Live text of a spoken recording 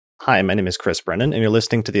Hi, my name is Chris Brennan, and you're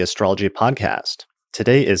listening to the Astrology podcast.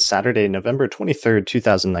 Today is Saturday, November 23rd,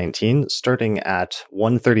 2019, starting at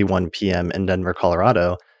 1:31 p.m. in Denver,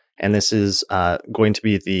 Colorado. And this is going to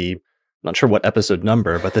be I'm not sure what episode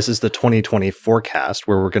number, but this is the 2020 forecast,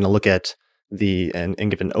 where we're going to look at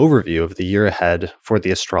and give an overview of the year ahead for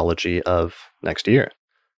the astrology of next year.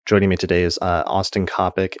 Joining me today is Austin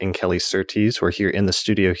Coppock and Kelly Surtees, who are here in the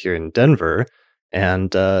studio here in Denver.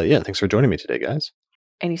 And thanks for joining me today, guys.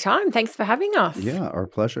 Anytime. Thanks for having us. Yeah, our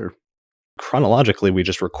pleasure. Chronologically, we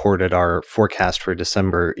just recorded our forecast for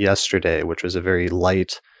December yesterday, which was a very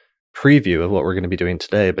light preview of what we're going to be doing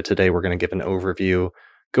today. But today we're going to give an overview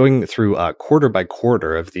going through quarter by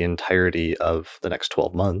quarter of the entirety of the next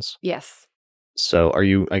 12 months. Yes. So are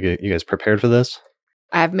you guys prepared for this?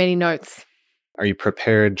 I have many notes. Are you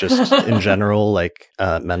prepared just in general, like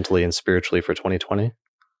mentally and spiritually for 2020?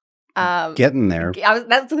 Getting there.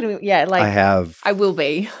 That's going to be, I will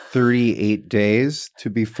be. 38 days to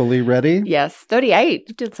be fully ready. Yes, 38.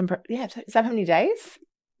 You did some, is that how many days?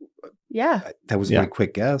 Yeah. That was my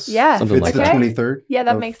quick guess. Yeah. Something it's like the that. 23rd. Yeah,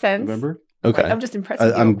 that makes sense. November. Okay. I'm just impressed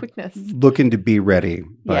with your quickness. Looking to be ready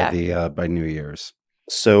by by New Year's.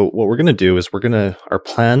 So what we're going to do is this is our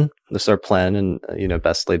plan and,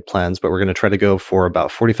 best laid plans, but we're going to try to go for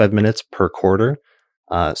about 45 minutes per quarter.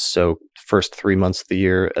 So first 3 months of the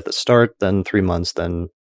year at the start, then 3 months, then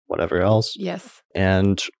whatever else. Yes.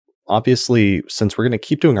 And obviously, since we're going to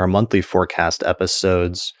keep doing our monthly forecast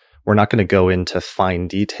episodes, we're not going to go into fine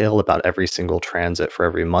detail about every single transit for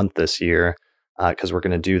every month this year, because we're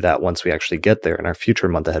going to do that once we actually get there in our future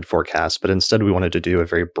month ahead forecast. But instead, we wanted to do a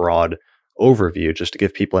very broad overview just to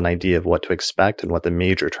give people an idea of what to expect and what the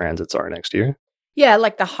major transits are next year. Yeah,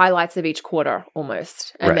 like the highlights of each quarter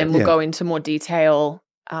almost. And then we'll go into more detail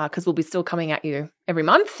because we'll be still coming at you every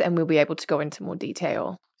month and we'll be able to go into more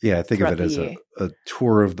detail. Yeah, I think of it as a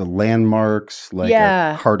tour of the landmarks, like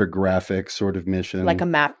a cartographic sort of mission. Like a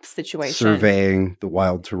map situation. Surveying the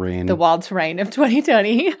wild terrain. The wild terrain of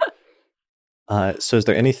 2020. So is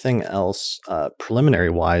there anything else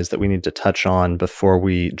preliminary-wise that we need to touch on before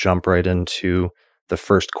we jump right into the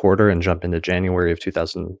first quarter and jump into January of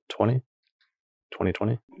 2020?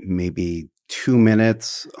 Maybe 2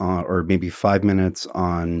 minutes or maybe 5 minutes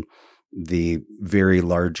on the very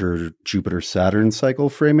larger Jupiter-Saturn cycle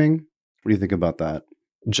framing. What do you think about that?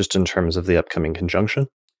 Just in terms of the upcoming conjunction?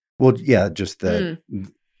 Well, yeah, just that.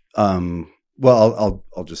 Well,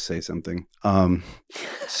 I'll just say something.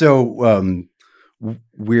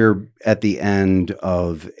 We're at the end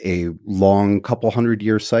of a long couple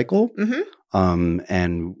 100-year cycle. Mm-hmm.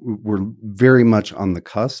 And we're very much on the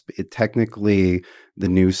cusp. Technically, the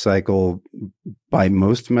new cycle, by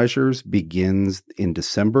most measures, begins in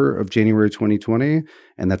December of January 2020,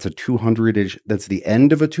 and that's That's the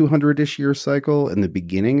end of a 200-ish year cycle and the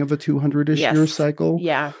beginning of a 200-ish year cycle.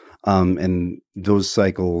 Yeah. And those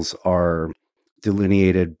cycles are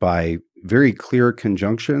delineated by very clear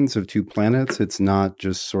conjunctions of two planets. It's not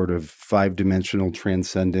just sort of five-dimensional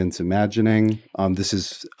transcendence imagining. This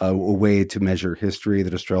is a way to measure history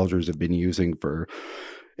that astrologers have been using for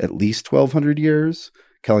at least 1,200 years.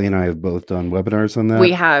 Kelly and I have both done webinars on that.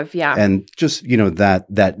 We have, yeah. And just,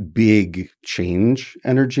 that big change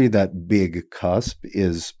energy, that big cusp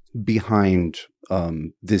is behind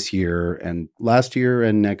this year and last year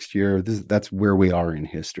and next year. That's where we are in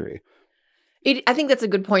history. I think that's a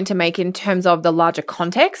good point to make in terms of the larger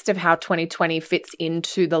context of how 2020 fits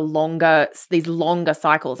into these longer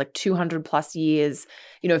cycles, like 200 plus years.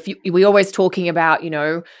 We're always talking about,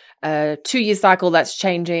 a 2-year cycle that's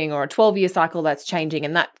changing or a 12-year cycle that's changing,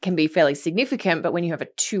 and that can be fairly significant. But when you have a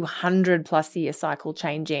 200 plus year cycle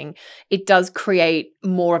changing, it does create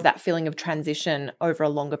more of that feeling of transition over a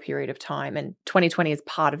longer period of time. And 2020 is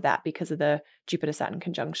part of that because of the Jupiter-Saturn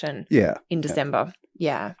conjunction in December.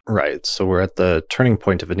 Yeah. Right. So we're at the turning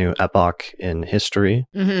point of a new epoch in history,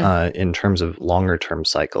 in terms of longer term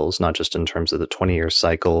cycles, not just in terms of the 20-year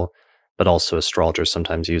cycle, but also astrologers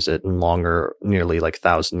sometimes use it in longer, nearly like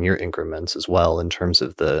 1,000-year increments as well, in terms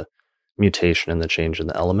of the mutation and the change in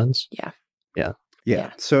the elements.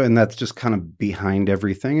 Yeah. So, and that's just kind of behind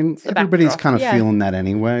everything. And everybody's kind of feeling that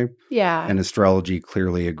anyway. Yeah. And astrology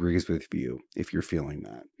clearly agrees with you if you're feeling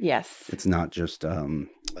that. Yes. It's not just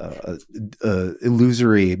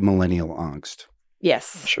illusory millennial angst.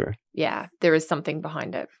 Yes. Sure. Yeah. There is something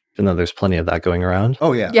behind it. Even though there's plenty of that going around.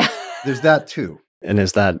 Oh, yeah. Yeah. There's that too. And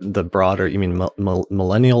is that the broader, you mean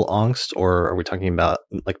millennial angst, or are we talking about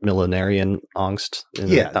like millenarian angst?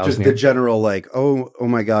 Just the general like, oh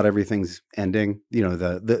my God, everything's ending. You know,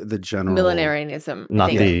 the general millenarianism.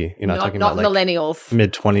 Not you're not talking about like millennials.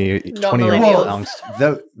 Mid 20-year-old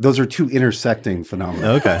angst. Those are two intersecting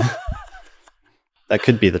phenomena. Okay. That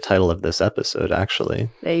could be the title of this episode, actually.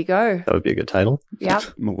 There you go. That would be a good title. Yeah.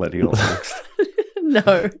 Millennial angst.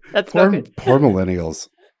 No, that's not good. Poor millennials.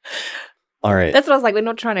 All right. That's what I was like. We're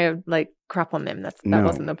not trying to like crap on them. That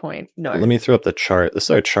wasn't the point. No. Let me throw up the chart. This is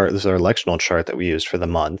our chart. This is our electional chart that we used for the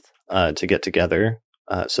month to get together.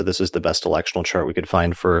 So this is the best electional chart we could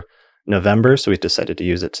find for November. So we decided to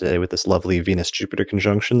use it today with this lovely Venus-Jupiter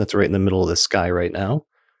conjunction that's right in the middle of the sky right now.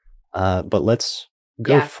 But let's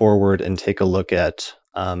go forward and take a look at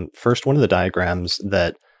first one of the diagrams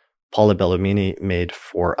that Paula Bellamini made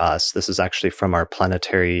for us. This is actually from our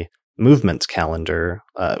planetary movements calendar,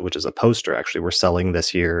 which is a poster actually we're selling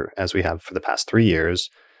this year as we have for the past 3 years.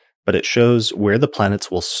 But it shows where the planets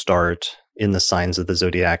will start in the signs of the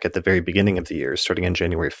zodiac at the very beginning of the year, starting on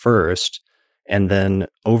January 1st. And then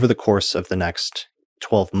over the course of the next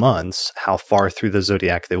 12 months, how far through the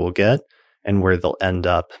zodiac they will get and where they'll end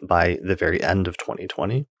up by the very end of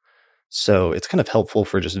 2020. So it's kind of helpful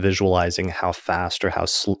for just visualizing how fast or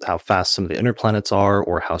how fast some of the inner planets are,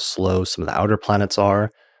 or how slow some of the outer planets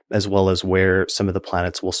are, as well as where some of the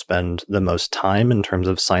planets will spend the most time in terms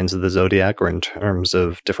of signs of the zodiac, or in terms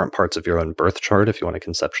of different parts of your own birth chart, if you want to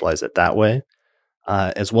conceptualize it that way,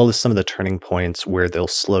 as well as some of the turning points where they'll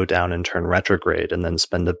slow down and turn retrograde and then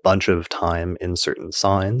spend a bunch of time in certain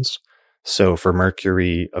signs. So for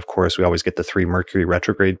Mercury, of course, we always get the 3 Mercury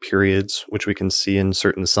retrograde periods, which we can see in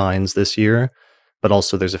certain signs this year. But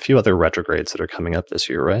also there's a few other retrogrades that are coming up this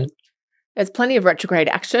year, right? There's plenty of retrograde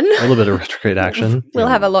action. A little bit of retrograde action. We'll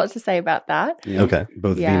have a lot to say about that. Yeah. Okay.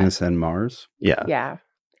 Both Venus and Mars. Yeah. Yeah.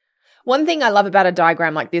 One thing I love about a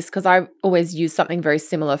diagram like this, because I always use something very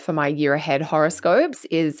similar for my year ahead horoscopes,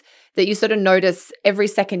 is that you sort of notice every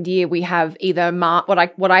second year we have either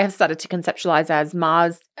what I have started to conceptualize as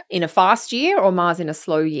Mars in a fast year or Mars in a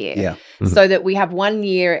slow year. Yeah. Mm-hmm. So that we have 1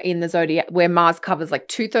 year in the zodiac where Mars covers like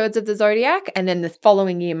 2/3 of the zodiac, and then the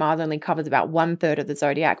following year Mars only covers about 1/3 of the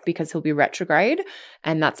zodiac because he'll be retrograde,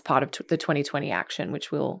 and that's part of the 2020 action, which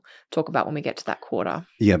we'll talk about when we get to that quarter.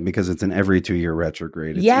 Yeah, because it's an every 2-year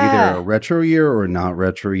retrograde. It's either a retro year or not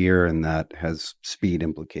retro year, and that has speed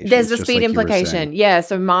implications. There's the speed implication. Yeah,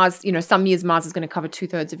 so Mars, some years Mars is going to cover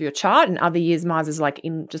 2/3 of your chart, and other years Mars is like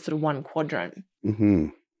in just sort of one quadrant. Mm-hmm.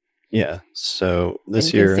 Yeah. So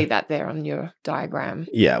this year, year, you can see that there on your diagram.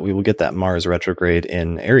 Yeah, we will get that Mars retrograde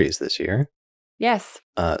in Aries this year. Yes.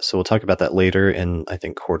 So we'll talk about that later in, I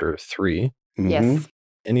think, quarter 3. Mm-hmm. Yes.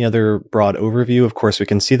 Any other broad overview? Of course, we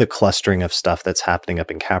can see the clustering of stuff that's happening up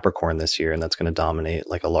in Capricorn this year, and that's going to dominate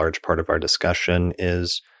like a large part of our discussion.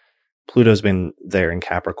 Is Pluto's been there in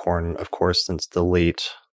Capricorn, of course, since the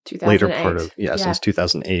later part of since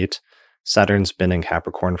 2008. Saturn's been in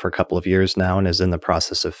Capricorn for a couple of years now and is in the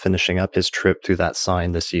process of finishing up his trip through that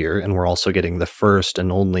sign this year. And we're also getting the first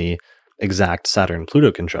and only exact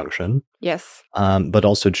Saturn-Pluto conjunction. Yes. But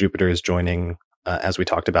also Jupiter is joining, as we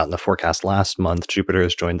talked about in the forecast last month, Jupiter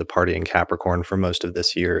has joined the party in Capricorn for most of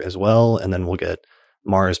this year as well. And then we'll get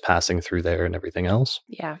Mars passing through there and everything else.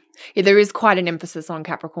 Yeah. There is quite an emphasis on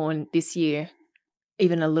Capricorn this year,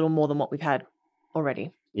 even a little more than what we've had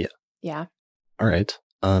already. Yeah. All right.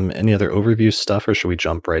 Any other overview stuff, or should we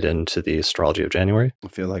jump right into the astrology of January? I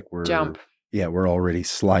feel like we're jump. Yeah, we're already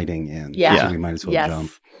sliding in. Yeah. So we might as well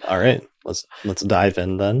jump. All right. Let's dive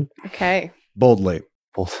in then. Okay. Boldly.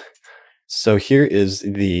 So here is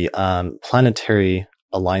the planetary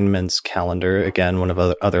alignments calendar. Again, one of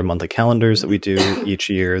other monthly calendars that we do each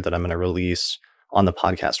year that I'm going to release on the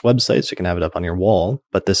podcast website, so you can have it up on your wall.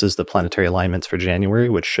 But this is the planetary alignments for January,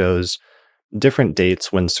 which shows different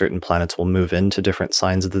dates when certain planets will move into different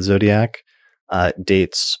signs of the zodiac,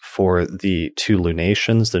 dates for the 2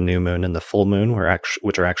 lunations, the new moon and the full moon,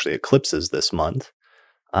 which are actually eclipses this month,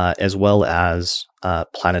 as well as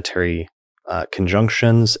planetary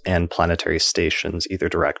conjunctions and planetary stations, either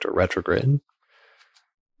direct or retrograde.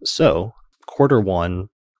 So, quarter 1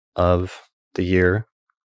 of the year,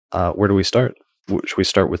 where do we start? Should we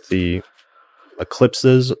start with the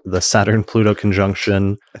eclipses, the Saturn-Pluto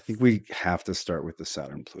conjunction? I think we have to start with the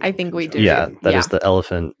Saturn-Pluto. I think we do. Yeah, that is the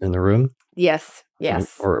elephant in the room. Yes.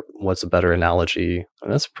 Or what's a better analogy?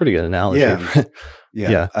 That's a pretty good analogy.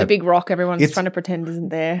 Yeah. The big rock everyone's trying to pretend isn't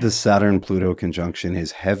there. The Saturn-Pluto conjunction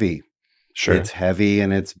is heavy. Sure. It's heavy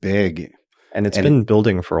and it's big. And it's been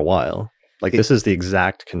building for a while. Like this is the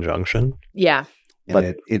exact conjunction. Yeah.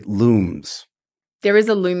 But it looms. There is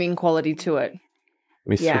a looming quality to it.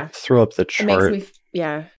 Let me Yeah. throw up the It makes chart, me,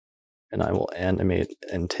 yeah. and I will animate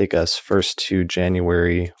and take us first to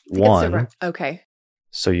January I think it's 1. okay.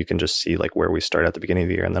 So you can just see like where we start at the beginning of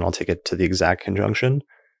the year, and then I'll take it to the exact conjunction.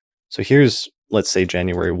 So here's, let's say,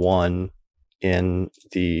 January 1 in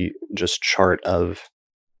the just chart of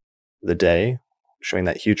the day, showing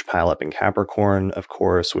that huge pileup in Capricorn, of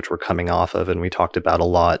course, which we're coming off of, and we talked about a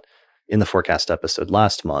lot in the forecast episode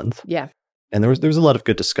last month. Yeah. And there was a lot of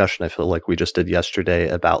good discussion, I feel like we just did yesterday,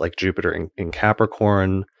 about like Jupiter in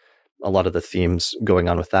Capricorn, a lot of the themes going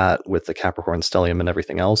on with that, with the Capricorn stellium and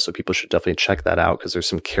everything else. So people should definitely check that out because there's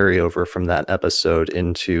some carryover from that episode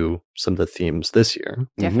into some of the themes this year.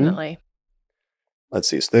 Definitely. Let's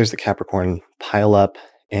see. So there's the Capricorn pileup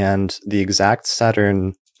and the exact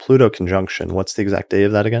Saturn-Pluto conjunction. What's the exact day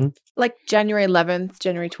of that again? Like January 11th,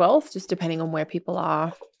 January 12th, just depending on where people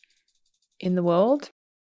are in the world.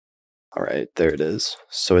 All right, there it is.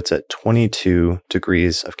 So it's at 22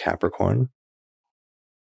 degrees of Capricorn.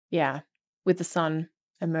 Yeah, with the Sun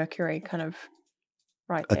and Mercury kind of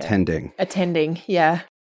right there. Attending, yeah.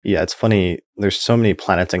 Yeah, it's funny. There's so many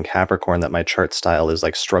planets in Capricorn that my chart style is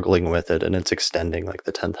like struggling with it, and it's extending like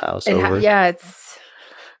the 10th house over. Yeah, it's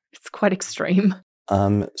quite extreme.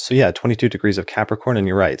 So yeah, 22 degrees of Capricorn, and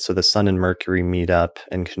you're right. So the Sun and Mercury meet up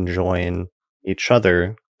and conjoin each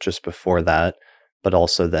other just before that, but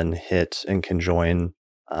also then hit and conjoin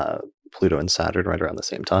Pluto and Saturn right around the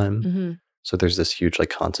same time. Mm-hmm. So there's this huge like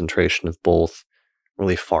concentration of both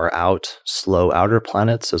really far out, slow outer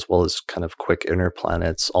planets, as well as kind of quick inner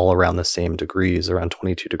planets, all around the same degrees, around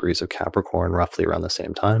 22 degrees of Capricorn, roughly around the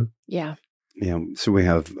same time. Yeah. Yeah. So we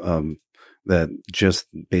have that just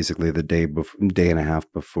basically the day and a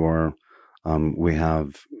half before. We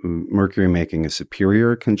have Mercury making a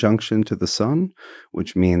superior conjunction to the Sun,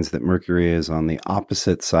 which means that Mercury is on the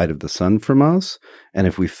opposite side of the Sun from us. And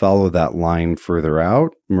if we follow that line further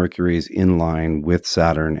out, Mercury is in line with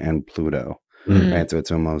Saturn and Pluto. Mm. Right. So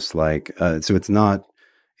it's almost like, so it's not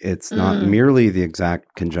merely the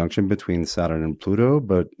exact conjunction between Saturn and Pluto,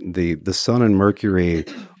 but the Sun and Mercury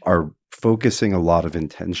are focusing a lot of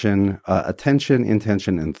attention,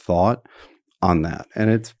 intention, and thought on that,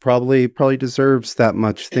 and it's probably deserves that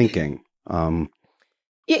much thinking.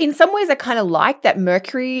 Yeah, in some ways, I kind of like that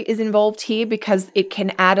Mercury is involved here because it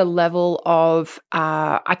can add a level of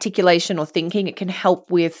articulation or thinking. It can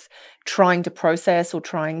help with trying to process or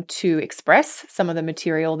trying to express some of the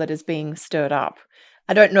material that is being stirred up.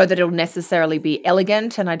 I don't know that it'll necessarily be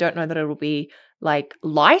elegant, and I don't know that it'll be like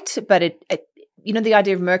light, but it the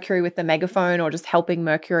idea of Mercury with the megaphone or just helping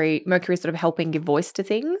Mercury sort of helping give voice to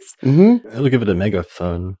things. Mm-hmm. It'll give it a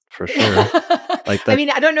megaphone for sure. Like that. I mean,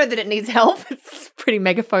 I don't know that it needs help. It's pretty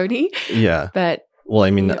megaphony. Yeah. But well, I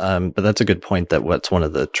mean, but that's a good point that what's one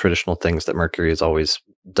of the traditional things that Mercury has always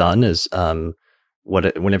done is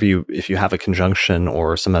if you have a conjunction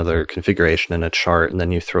or some other configuration in a chart and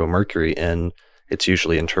then you throw Mercury in, it's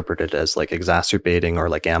usually interpreted as like exacerbating or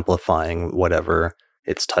like amplifying whatever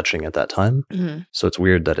it's touching at that time. Mm-hmm. So it's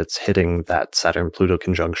weird that it's hitting that Saturn-Pluto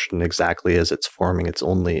conjunction exactly as it's forming its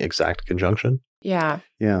only exact conjunction. Yeah.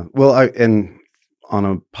 Yeah. Well, and on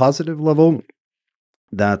a positive level,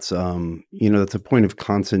 that's that's a point of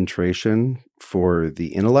concentration for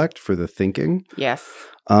the intellect, for the thinking. Yes.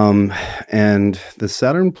 And the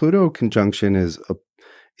Saturn-Pluto conjunction is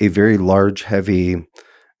a very large, heavy.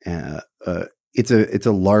 It's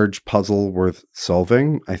a large puzzle worth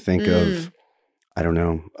solving. I think of, I don't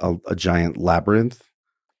know, a giant labyrinth.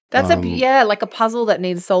 That's like a puzzle that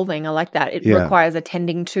needs solving. I like that. It requires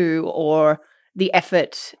attending to or the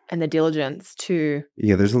effort and the diligence to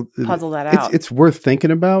puzzle that out. It's worth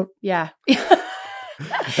thinking about. Yeah.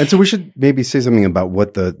 And so we should maybe say something about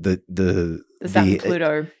what the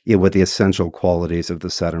Saturn-Pluto. What the essential qualities of the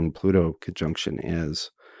Saturn-Pluto conjunction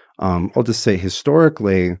is. I'll just say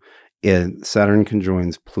historically, Saturn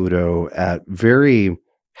conjoins Pluto at very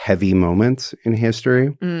heavy moments in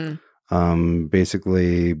history.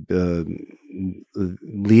 Basically,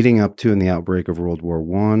 leading up to and the outbreak of World War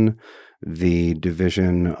I, the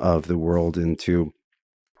division of the world into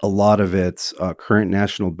a lot of its current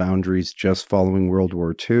national boundaries just following World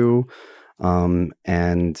War II,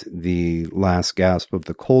 and the last gasp of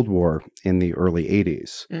the Cold War in the early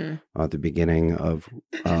 80s, the beginning of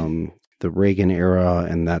the Reagan era,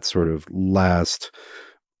 and that sort of last,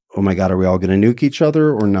 oh my God, are we all going to nuke each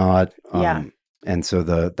other or not? And so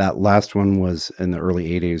that last one was in the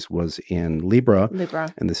early 80s was in Libra.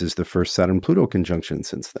 And this is the first Saturn-Pluto conjunction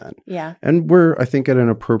since then. Yeah. And we're, I think, at an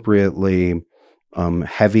appropriately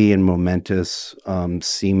heavy and momentous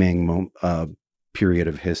seeming period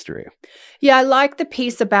of history. Yeah, I like the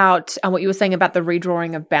piece about what you were saying about the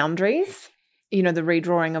redrawing of boundaries. the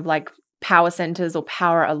redrawing of like power centers or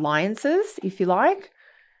power alliances, if you like.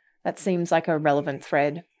 That seems like a relevant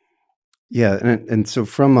thread. Yeah, and so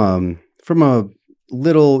from a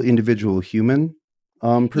little individual human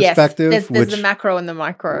perspective, yes, there's the macro and the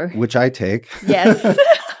micro, which I take. Yes.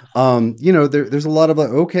 There's a lot of like,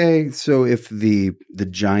 okay, so if the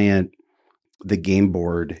game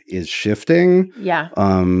board is shifting, yeah,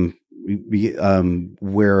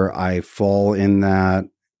 where I fall in that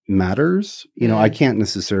matters. I can't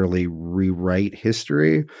necessarily rewrite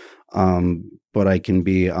history, but I can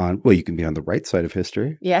be you can be on the right side of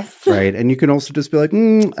history. Yes. Right. And you can also just be like,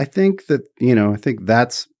 I think that, I think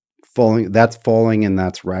that's falling and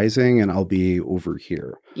that's rising, and I'll be over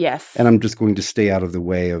here. Yes. And I'm just going to stay out of the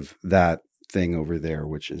way of that thing over there,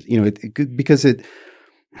 which is, because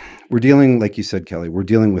we're dealing, like you said, Kelly, we're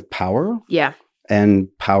dealing with power. Yeah. And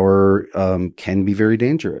power can be very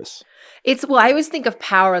dangerous. I always think of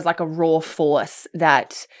power as like a raw force,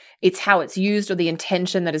 that it's how it's used or the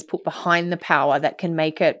intention that is put behind the power that can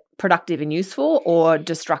make it productive and useful or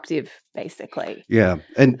destructive, basically. Yeah.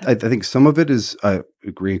 And I think some of it is, I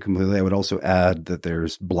agree completely. I would also add that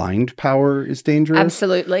there's blind power is dangerous.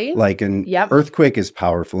 Absolutely. Like an earthquake is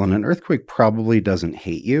powerful, and an earthquake probably doesn't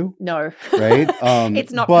hate you. No. Right?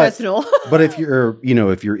 It's not personal. But if you're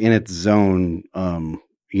in its zone,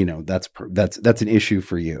 that's an issue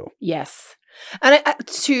for you. Yes. And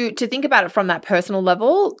to think about it from that personal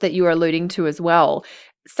level that you were alluding to as well,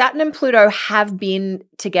 Saturn and Pluto have been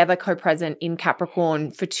together co-present in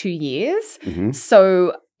Capricorn for 2 years. Mm-hmm.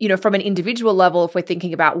 So, from an individual level, if we're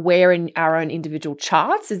thinking about where in our own individual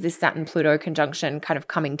charts is this Saturn-Pluto conjunction kind of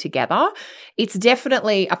coming together, it's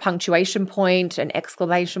definitely a punctuation point, an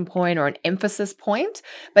exclamation point, or an emphasis point,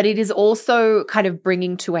 but it is also kind of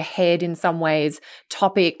bringing to a head in some ways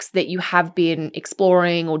topics that you have been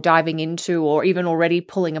exploring or diving into or even already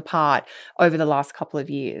pulling apart over the last couple of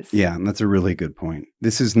years. Yeah, and that's a really good point.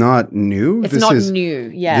 This is not new. It's not new,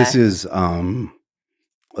 yeah. This is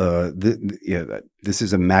this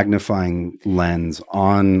is a magnifying lens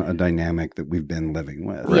on a dynamic that we've been living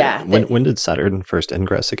with. Right. Yeah. When did Saturn first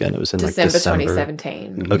ingress again? It was in December December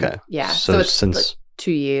 2017. Mm-hmm. Okay. Yeah. So it's since like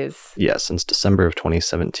 2 years. Yeah, since December of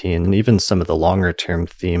 2017, and even some of the longer term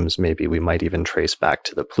themes, maybe we might even trace back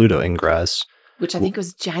to the Pluto ingress, which I think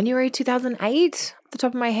was January 2008, off the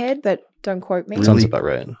top of my head, but don't quote me. Sounds about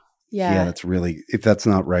right. Yeah, that's really, if that's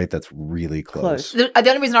not right, that's really close. The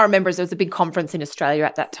only reason I remember is there was a big conference in Australia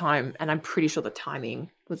at that time, and I'm pretty sure the timing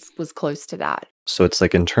was close to that. So it's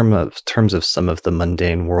like in terms of some of the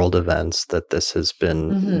mundane world events that this has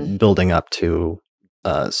been building up to,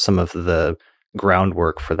 some of the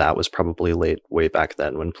groundwork for that was probably laid way back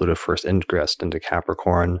then when Pluto first ingressed into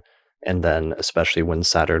Capricorn, and then especially when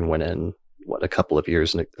Saturn went in, a couple of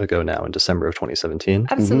years ago now in December of 2017.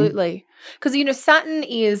 Absolutely. Because, Saturn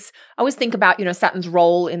is, I always think about, Saturn's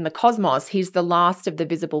role in the cosmos. He's the last of the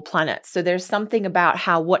visible planets. So there's something about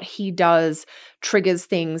how what he does triggers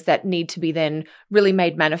things that need to be then really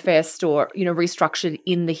made manifest or, restructured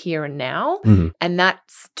in the here and now. Mm-hmm. And that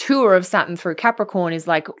tour of Saturn through Capricorn is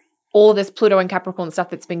like all this Pluto and Capricorn stuff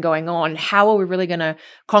that's been going on. How are we really going to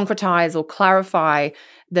concretize or clarify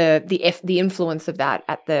the influence of that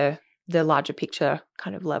at the larger picture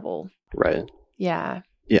kind of level? Right. Yeah.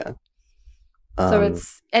 Yeah. So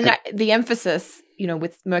it's, the emphasis,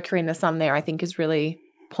 with Mercury and the Sun there, I think is really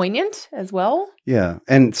poignant as well. Yeah.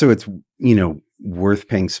 And so it's, worth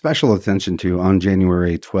paying special attention to on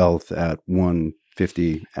January 12th at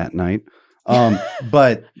 1:50 at night.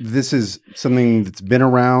 But this is something that's been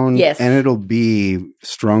around, yes, and it'll be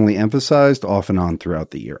strongly emphasized off and on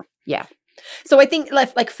throughout the year. Yeah. So I think,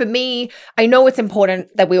 like for me, I know it's important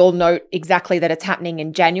that we all note exactly that it's happening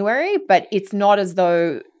in January, but it's not as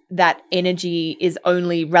though that energy is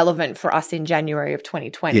only relevant for us in January of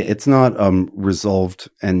 2020. Yeah, it's not resolved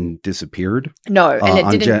and disappeared. No,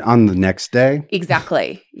 and it didn't on the next day.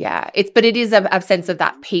 Exactly. Yeah, but it is a sense of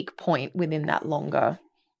that peak point within that longer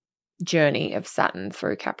journey of Saturn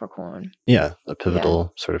through Capricorn. Yeah, a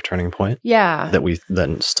pivotal sort of turning point. Yeah. That we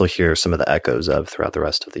then still hear some of the echoes of throughout the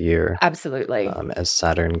rest of the year. Absolutely. As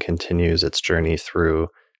Saturn continues its journey through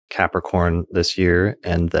Capricorn this year,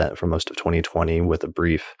 and that for most of 2020 with a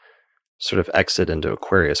brief sort of exit into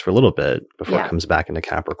Aquarius for a little bit before it comes back into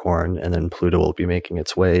Capricorn, and then Pluto will be making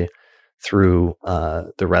its way through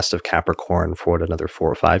the rest of Capricorn for another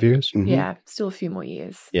 4 or 5 years. Mm-hmm. Yeah, still a few more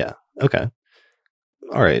years. Yeah. Okay.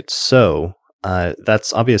 All right. So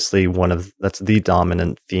that's obviously that's the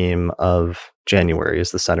dominant theme of January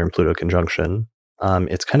is the Saturn-Pluto conjunction.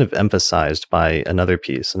 It's kind of emphasized by another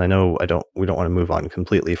piece, and I know we don't want to move on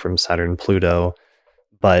completely from Saturn-Pluto,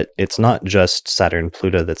 But it's not just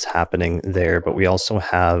Saturn-Pluto that's happening there, but we also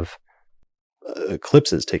have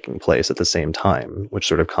eclipses taking place at the same time, which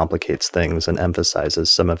sort of complicates things and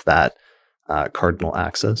emphasizes some of that cardinal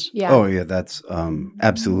axis. Yeah. Oh, yeah, that's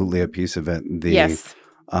absolutely a piece of it. Yes.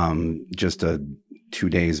 Just 2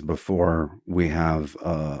 days before, we have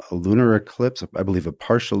a lunar eclipse, I believe a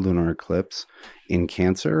partial lunar eclipse in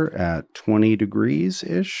Cancer at 20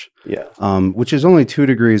 degrees-ish. Yeah. Which is only 2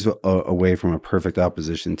 degrees away from a perfect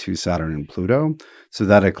opposition to Saturn and Pluto. So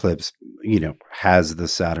that eclipse, has the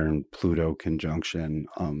Saturn-Pluto conjunction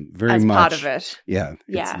very As much. part of it. Yeah.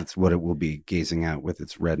 Yeah. It's what it will be gazing at with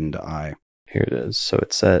its reddened eye. Here it is. So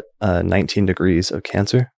it's at 19 degrees of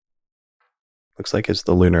Cancer. Looks like it's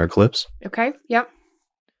the lunar eclipse. Okay. Yep.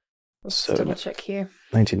 Let's So double check here.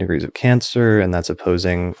 19 degrees of Cancer, and that's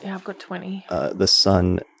opposing Yeah, I've got 20. the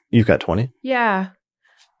sun. You've got 20? Yeah.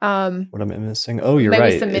 What am I missing? Oh, you're maybe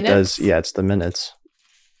right. some It minutes? does. Yeah, it's the minutes.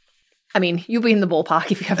 I mean, you'll be in the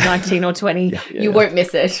ballpark if you have 19 or 20. Yeah, you won't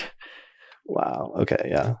miss it. Wow. Okay.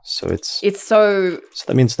 Yeah. So it's so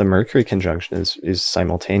that means the Mercury conjunction is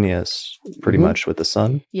simultaneous pretty much with the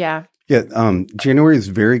sun. Yeah. Yeah. January is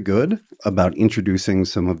very good about introducing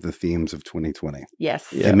some of the themes of 2020.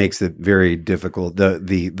 Yes. Yeah. It makes it very difficult.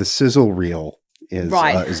 The sizzle reel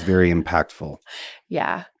is very impactful.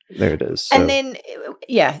 Yeah. There it is. So, And then,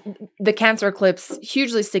 the Cancer eclipse,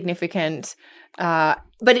 hugely significant,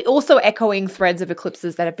 but it also echoing threads of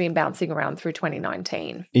eclipses that have been bouncing around through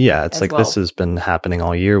 2019. yeah, it's like well. this has been happening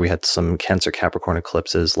all year. We had some Cancer Capricorn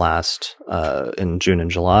eclipses last in June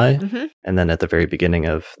and July. Mm-hmm. And then at the very beginning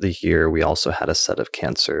of the year, we also had a set of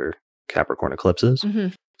Cancer Capricorn eclipses. Mm-hmm.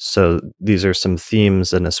 So these are some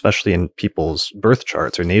themes, and especially in people's birth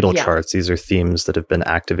charts or natal charts, these are themes that have been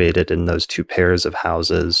activated in those two pairs of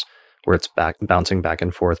houses where it's bouncing back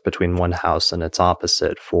and forth between one house and its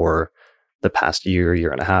opposite for the past year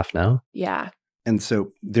and a half now. Yeah. And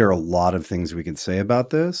so there are a lot of things we can say about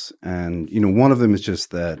this. And, one of them is just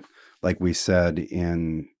that, like we said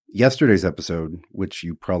in yesterday's episode, which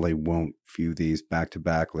you probably won't view these back to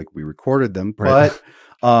back like we recorded them, Right.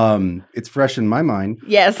 but it's fresh in my mind.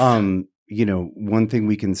 Yes. One thing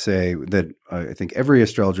we can say that I think every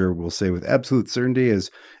astrologer will say with absolute certainty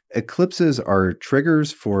is eclipses are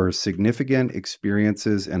triggers for significant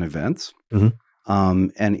experiences and events. Mm-hmm.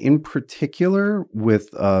 And in particular,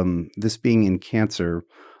 with this being in Cancer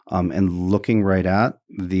and looking right at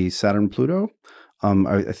the Saturn-Pluto,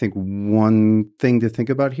 I think one thing to think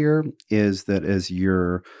about here is that as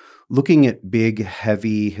you're looking at big,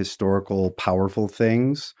 heavy, historical, powerful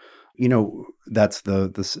things, that's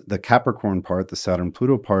the Capricorn part, the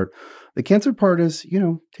Saturn-Pluto part. The Cancer part is,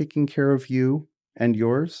 taking care of you and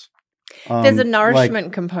yours. There's a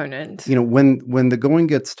nourishment component. When the going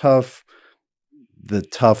gets tough, the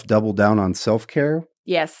tough double down on self-care.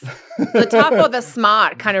 Yes. The tough or the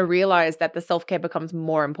smart kind of realize that the self-care becomes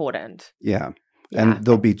more important. Yeah. And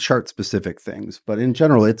there'll be chart-specific things. But in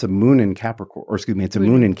general, it's a moon in Capricorn, or excuse me, it's a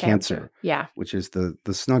moon in Cancer. Yeah. Which is the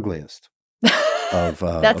snuggliest of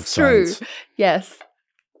That's of true. signs. Yes.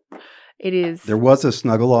 It is. There was a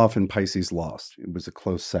snuggle off and Pisces lost. It was a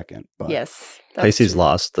close second. But Yes. Pisces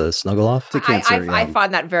lost the snuggle off. to Cancer, I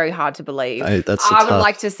find that very hard to believe. I would would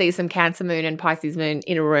like to see some Cancer moon and Pisces moon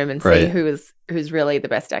in a room and see who's really the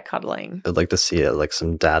best at cuddling. I'd like to see it, like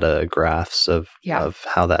some data graphs of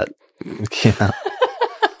how that came out.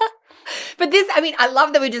 But I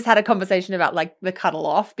love that we just had a conversation about like the cuddle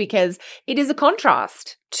off because it is a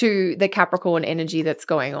contrast to the Capricorn energy that's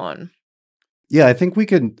going on. Yeah, I think we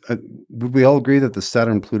all agree that the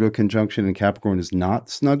Saturn-Pluto conjunction in Capricorn is not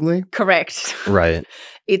snuggly? Correct. Right.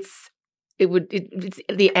 It's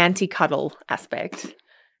the anti-cuddle aspect.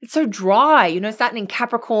 It's so dry. Saturn in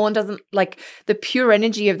Capricorn doesn't like the pure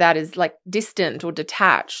energy of that is like distant or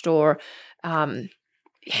detached or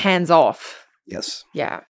hands off. Yes.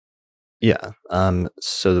 Yeah. Yeah.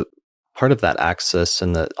 So part of that axis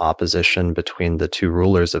and the opposition between the two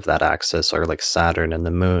rulers of that axis are like Saturn and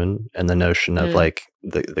the moon, and the notion of like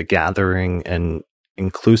the gathering and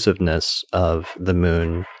inclusiveness of the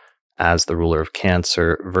moon as the ruler of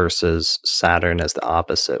Cancer versus Saturn as the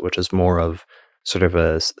opposite, which is more of sort of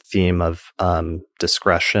a theme of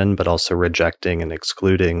discretion, but also rejecting and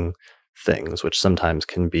excluding things, which sometimes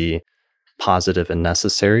can be positive and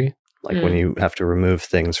necessary. Like when you have to remove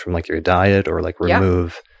things from like your diet or like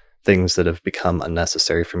remove things that have become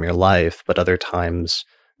unnecessary from your life. But other times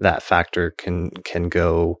that factor can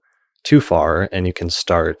go too far, and you can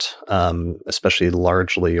start, especially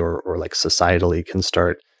largely or like societally, can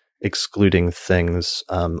start excluding things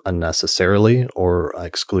unnecessarily, or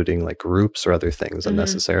excluding like groups or other things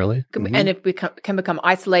unnecessarily. And it can become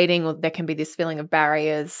isolating, or there can be this feeling of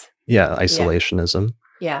barriers. Yeah, isolationism.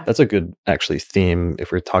 Yeah. That's a good, actually, theme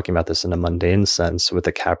if we're talking about this in a mundane sense, with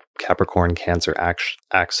the Capricorn Cancer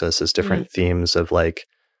axis is different themes of like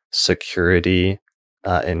security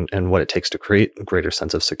and what it takes to create a greater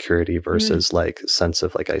sense of security versus like sense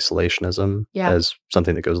of like isolationism as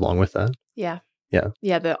something that goes along with that. Yeah. Yeah.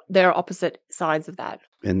 Yeah. They're opposite sides of that.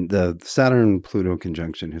 And the Saturn-Pluto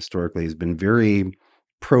conjunction historically has been very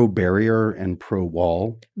pro-barrier and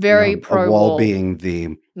pro-wall. Very pro-wall. A wall being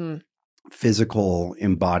the physical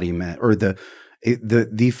embodiment, or the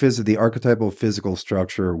archetypal physical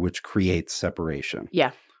structure which creates separation.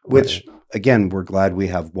 Yeah. Which, again, we're glad we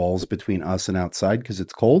have walls between us and outside because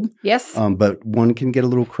it's cold. Yes. But one can get a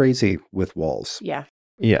little crazy with walls. Yeah.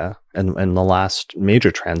 Yeah. And the last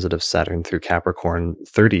major transit of Saturn through Capricorn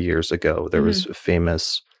 30 years ago, there was a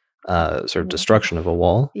famous sort of destruction of a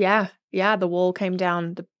wall. Yeah. Yeah. The wall came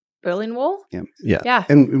down, the Berlin Wall. Yeah. Yeah. Yeah.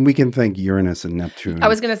 And we can thank Uranus and Neptune. I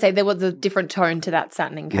was going to say there was a different tone to that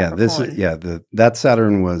Saturn in Capricorn. That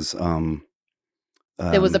Saturn was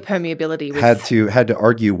there was a permeability. Had to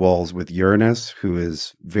argue walls with Uranus, who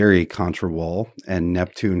is very contra wall, and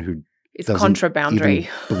Neptune, who is doesn't contra boundary.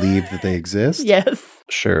 even believe that they exist. Yes.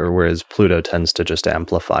 Sure. Whereas Pluto tends to just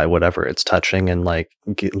amplify whatever it's touching and like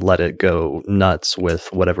let it go nuts with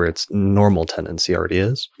whatever its normal tendency already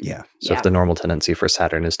is. Yeah. So if the normal tendency for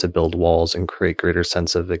Saturn is to build walls and create greater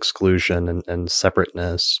sense of exclusion and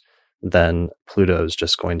separateness, then Pluto is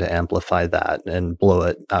just going to amplify that and blow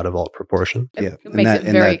it out of all proportion. Yeah. It makes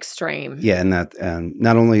it very extreme. Yeah. And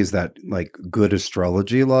not only is that like good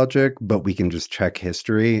astrology logic, but we can just check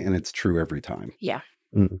history and it's true every time. Yeah.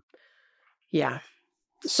 Yeah.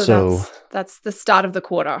 So that's the start of the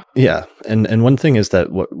quarter. Yeah. And one thing is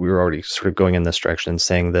that what we were already sort of going in this direction and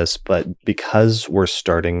saying this, but because we're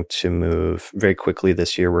starting to move very quickly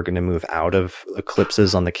this year, we're going to move out of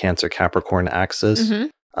eclipses on the Cancer Capricorn axis.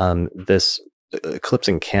 This eclipse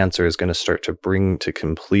in Cancer is going to start to bring to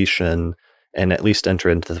completion and at least enter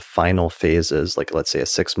into the final phases, like let's say a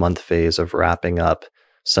 6-month phase of wrapping up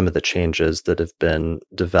some of the changes that have been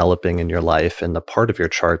developing in your life and the part of your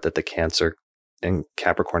chart that the Cancer and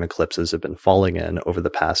Capricorn eclipses have been falling in over the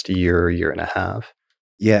past year and a half.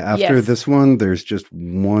 Yeah, after this one, there's just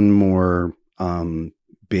one more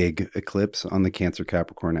big eclipse on the Cancer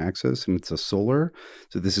Capricorn axis, and it's a solar.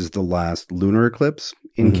 So this is the last lunar eclipse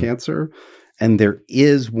in Cancer. And there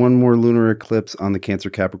is one more lunar eclipse on the Cancer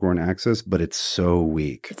Capricorn axis, but it's so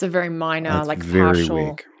weak. It's a very minor, very partial.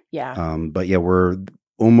 weak. Yeah. But yeah, we're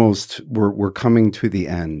coming to the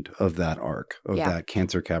end of that arc, of that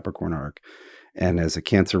Cancer Capricorn arc. And as a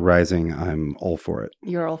Cancer rising, I'm all for it.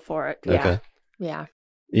 You're all for it. Okay. Yeah.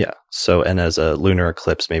 Yeah. So, and as a lunar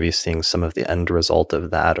eclipse, maybe seeing some of the end result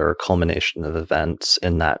of that or a culmination of events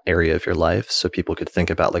in that area of your life. So people could think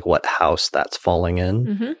about like what house that's falling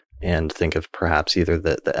in and think of perhaps either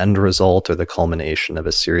the end result or the culmination of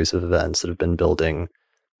a series of events that have been building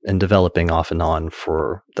and developing off and on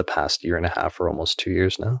for the past year and a half or almost 2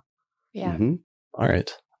 years now. Yeah. All right.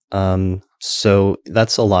 So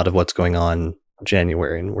that's a lot of what's going on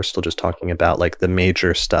January, and we're still just talking about like the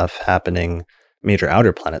major stuff happening, major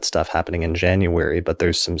outer planet stuff happening in January, but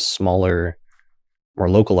there's some smaller, more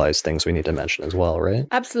localized things we need to mention as well, right?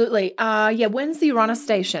 Absolutely. When's the Uranus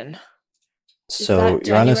station? So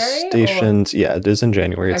Uranus stations, it is in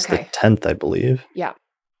January. It's the 10th, I believe. Yeah.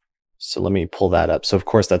 So let me pull that up. So of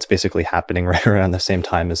course that's basically happening right around the same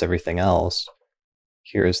time as everything else.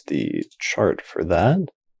 Here's the chart for that.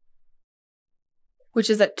 Which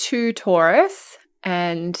is at 2 Taurus,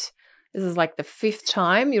 and this is like the 5th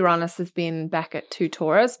time Uranus has been back at 2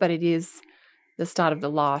 Taurus, but it is the start of the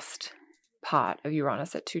last part of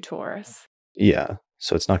Uranus at 2 Taurus. Yeah,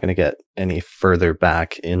 so it's not going to get any further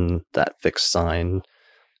back in that fixed sign.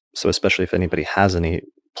 So especially if anybody has any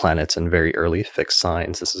planets in very early fixed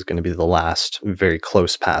signs, this is going to be the last very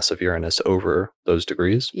close pass of Uranus over those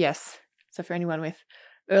degrees. Yes. So for anyone with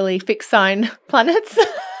early fixed sign planets.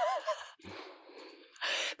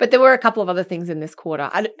 But there were a couple of other things in this quarter.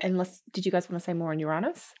 Did you guys want to say more on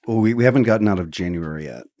Uranus? Well, we haven't gotten out of January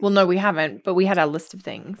yet. Well, no, we haven't, but we had our list of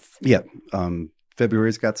things. Yeah.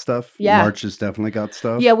 February's got stuff. Yeah. March has definitely got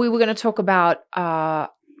stuff. Yeah, we were going to talk about the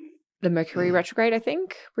Mercury retrograde, I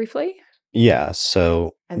think, briefly. Yeah,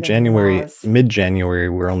 so mid-January,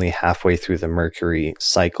 we're only halfway through the Mercury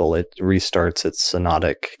cycle. It restarts its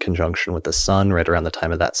synodic conjunction with the Sun right around the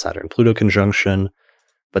time of that Saturn-Pluto conjunction.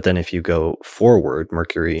 But then if you go forward,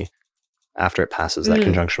 Mercury, after it passes that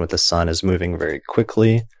conjunction with the Sun, is moving very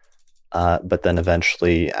quickly. but then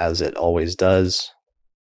eventually, as it always does,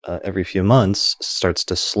 every few months, starts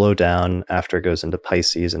to slow down after it goes into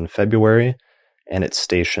Pisces in February, and it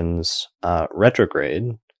stations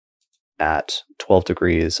retrograde at 12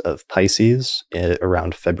 degrees of Pisces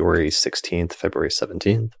around February 16th, February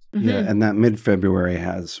 17th. Yeah, and that mid-February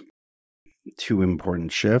has two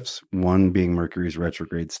important shifts, one being Mercury's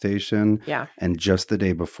retrograde station, and just the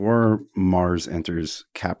day before, Mars enters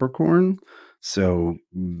Capricorn. So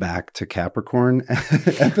back to Capricorn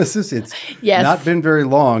emphasis. It's not been very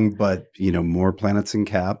long, but, more planets in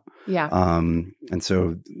Cap. Yeah. And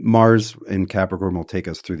so Mars in Capricorn will take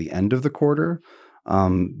us through the end of the quarter,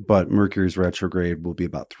 but Mercury's retrograde will be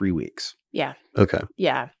about 3 weeks. Yeah. Okay.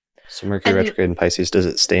 Yeah. So Mercury retrograde in Pisces, does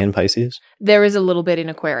it stay in Pisces? There is a little bit in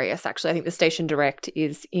Aquarius, actually. I think the station direct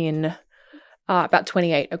is in about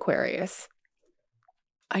 28 Aquarius.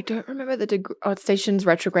 I don't remember the degree. Oh, station's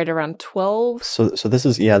retrograde around 12. So this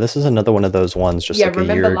is another one of those ones just like a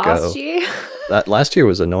year ago. Last year? That last year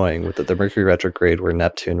was annoying with the Mercury retrograde where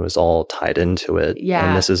Neptune was all tied into it. Yeah.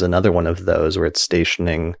 And this is another one of those where it's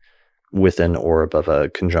stationing within or above a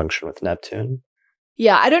conjunction with Neptune.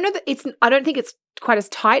 Yeah, I don't think it's quite as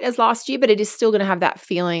tight as last year, but it is still going to have that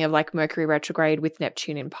feeling of like Mercury retrograde with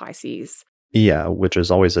Neptune in Pisces. Yeah, which is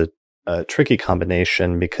always a tricky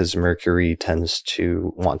combination because Mercury tends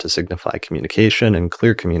to want to signify communication and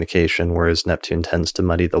clear communication, whereas Neptune tends to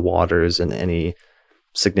muddy the waters in any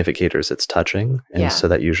significators it's touching. And so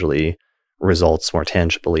that usually results more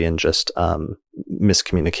tangibly in just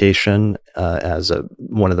miscommunication as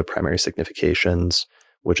one of the primary significations,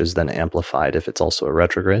 which is then amplified if it's also a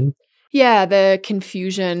retrograde. Yeah, the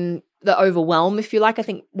confusion, the overwhelm, if you like. I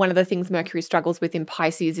think one of the things Mercury struggles with in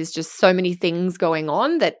Pisces is just so many things going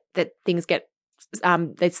on that things get,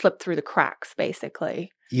 they slip through the cracks,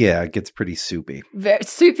 basically. Yeah, it gets pretty soupy. Very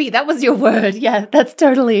soupy, that was your word. Yeah, that's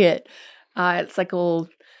totally it. It's like all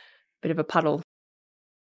bit of a puddle.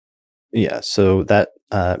 Yeah, so that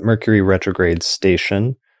Mercury retrograde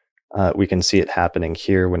station, we can see it happening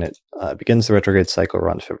here when it begins the retrograde cycle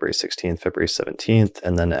around February 16th, February 17th.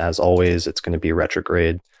 And then as always, it's going to be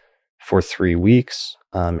retrograde for 3 weeks.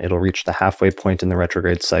 It'll reach the halfway point in the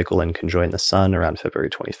retrograde cycle and conjoin the sun around February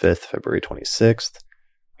 25th, February 26th,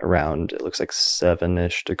 around, it looks like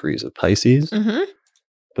 7-ish degrees of Pisces,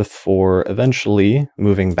 before eventually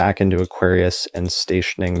moving back into Aquarius and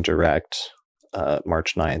stationing direct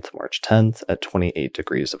March 9th, March 10th at 28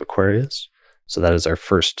 degrees of Aquarius. So that is our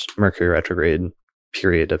first Mercury retrograde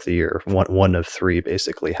period of the year, one of 3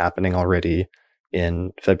 basically happening already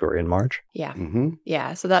in February and March. Yeah.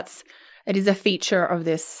 Yeah. So it is a feature of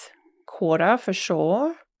this quarter for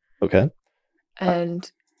sure. Okay. And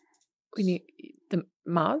we need the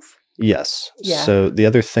Mars? Yes. Yeah. So the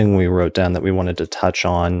other thing we wrote down that we wanted to touch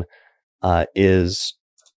on is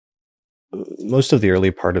most of the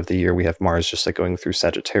early part of the year, we have Mars just like going through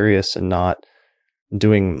Sagittarius and not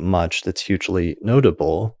doing much that's hugely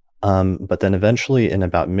notable. But then eventually in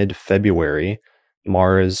about mid-February,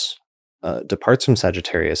 Mars departs from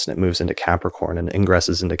Sagittarius and it moves into Capricorn and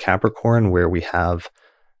ingresses into Capricorn, where we have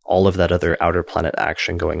all of that other outer planet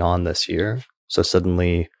action going on this year. So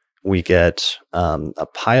suddenly we get a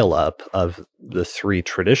pileup of the 3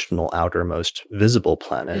 traditional outermost visible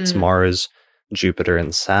planets, Mars, Jupiter,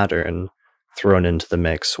 and Saturn, thrown into the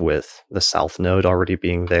mix with the South Node already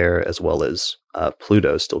being there, as well as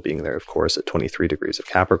Pluto still being there, of course, at 23 degrees of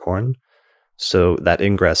Capricorn. So that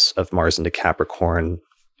ingress of Mars into Capricorn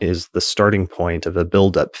is the starting point of a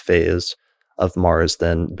build-up phase of Mars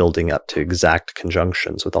then building up to exact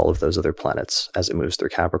conjunctions with all of those other planets as it moves through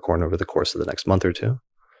Capricorn over the course of the next month or 2.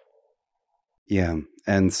 Yeah.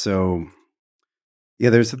 And so,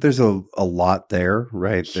 there's a lot there,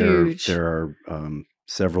 right? Huge. There are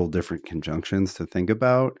several different conjunctions to think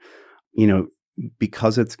about.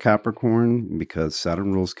 Because it's Capricorn, because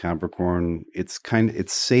Saturn rules Capricorn, it's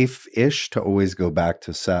safe-ish to always go back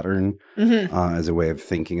to Saturn as a way of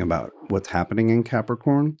thinking about what's happening in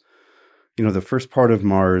Capricorn. The first part of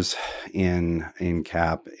Mars in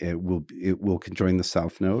Cap, it will conjoin the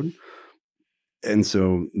South Node. And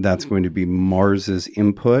so that's going to be Mars's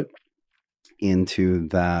input into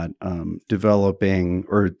that developing,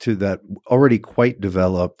 or to that already quite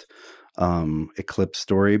developed eclipse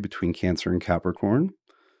story between Cancer and Capricorn.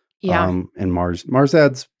 Yeah. And Mars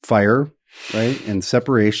adds fire, right? And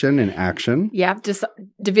separation and action. Yeah. Just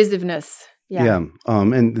divisiveness. Yeah.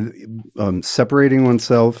 And separating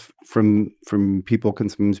oneself from people can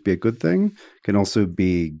sometimes be a good thing. Can also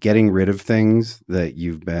be getting rid of things that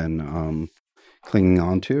you've been clinging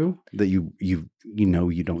on to, that you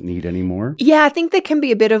don't need anymore. Yeah, I think there can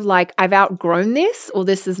be a bit of like, I've outgrown this, or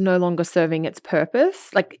this is no longer serving its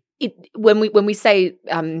purpose. Like, when we say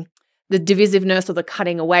the divisiveness or the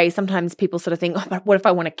cutting away, sometimes people sort of think, oh, but what if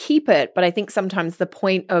I want to keep it? But I think sometimes the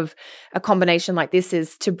point of a combination like this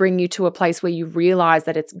is to bring you to a place where you realize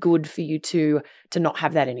that it's good for you to not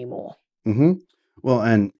have that anymore. Mm-hmm. Well,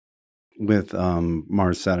 and with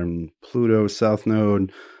Mars, Saturn, Pluto, South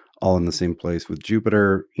Node, all in the same place with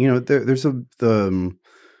Jupiter, there's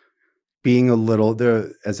being a little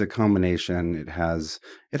there as a combination. It has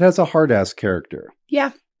a hard ass character.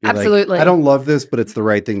 Yeah. You're absolutely. Like, I don't love this, but it's the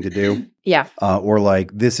right thing to do. Yeah. Or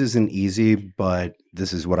like, this isn't easy, but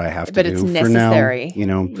this is what I have to but do it's for necessary.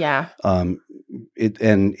 now. Yeah.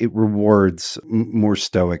 It rewards more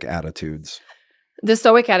stoic attitudes. The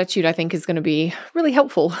stoic attitude, I think, is going to be really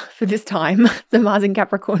helpful for this time, the Mars in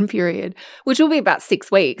Capricorn period, which will be about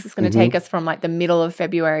 6 weeks. It's going to take us from like the middle of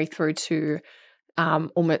February through to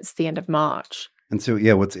almost the end of March. And so,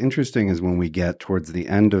 yeah, what's interesting is when we get towards the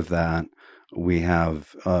end of that, we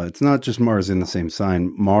have, it's not just Mars in the same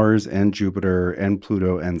sign. Mars and Jupiter and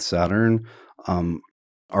Pluto and Saturn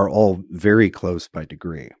are all very close by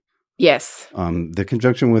degree. Yes. The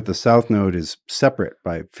conjunction with the South Node is separate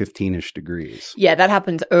by 15-ish degrees. Yeah, that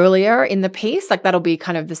happens earlier in the piece. Like that'll be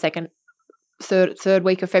kind of the third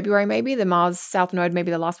week of February, maybe. The Mars South Node, maybe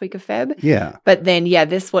the last week of Feb. Yeah. But then,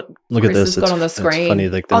 this what Look Chris at this. has got on the screen. It's funny,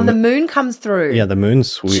 like the moon comes through. Yeah, the moon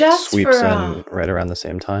sweeps in for, right around the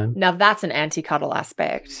same time. Now that's an anti-cuddle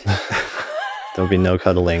aspect. There'll be no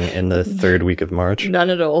cuddling in the third week of March. None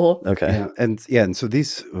at all. Okay. Yeah, and so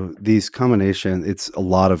these combinations, it's a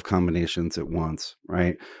lot of combinations at once,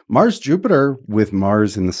 right? Mars Jupiter with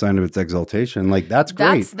Mars in the sign of its exaltation, like that's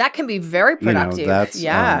great. That can be very productive.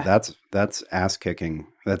 That's ass kicking.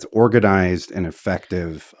 That's organized and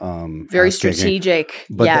effective. Very strategic.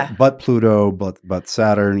 But Pluto, but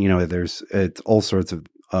Saturn, it's all sorts of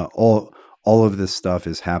all of this stuff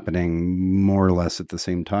is happening more or less at the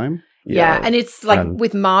same time. Yeah, and it's like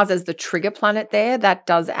with Mars as the trigger planet there, that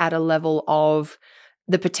does add a level of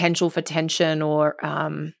the potential for tension or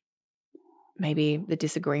maybe the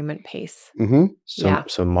disagreement piece. Mm-hmm.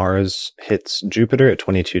 So Mars hits Jupiter at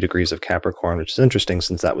 22 degrees of Capricorn, which is interesting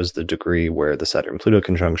since that was the degree where the Saturn-Pluto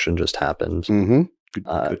conjunction just happened. Mm-hmm.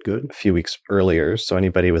 Good. A few weeks earlier. So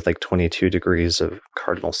anybody with like 22 degrees of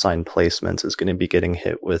cardinal sign placements is going to be getting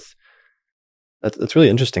hit with. That's really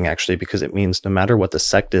interesting, actually, because it means no matter what the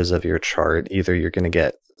sect is of your chart, either you're going to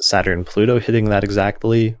get Saturn-Pluto hitting that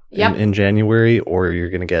exactly in January, or you're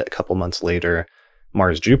going to get a couple months later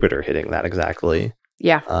Mars-Jupiter hitting that exactly.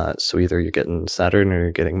 Yeah. So either you're getting Saturn or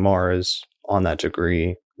you're getting Mars on that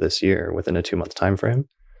degree this year within a 2-month time frame.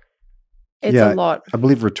 It's a lot. I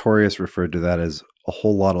believe Rhetorius referred to that as a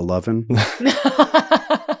whole lot of lovin'.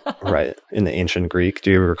 Right. In the ancient Greek.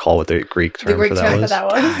 Do you recall what the Greek term for that was?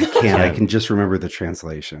 I can't. I can just remember the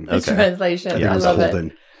translation. The translation. Yeah, I love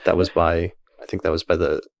it. That was by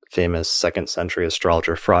the famous 2nd century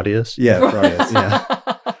astrologer Phrodius. Yeah, Phrodius. Yeah.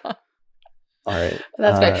 All right.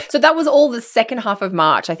 That's great. So that was all the second half of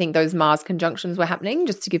March. I think those Mars conjunctions were happening,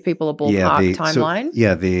 just to give people a ballpark timeline.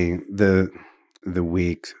 The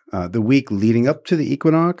week leading up to the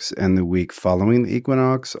equinox and the week following the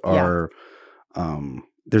equinox are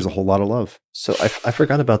there's a whole lot of love. So I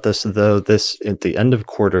forgot about this, though. This at the end of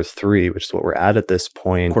quarter 3, which is what we're at this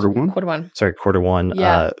point. Quarter one. Sorry, quarter 1.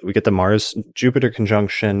 Yeah. We get the Mars-Jupiter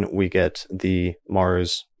conjunction. We get the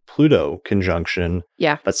Mars-Pluto conjunction.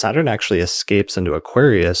 Yeah. But Saturn actually escapes into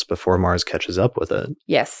Aquarius before Mars catches up with it.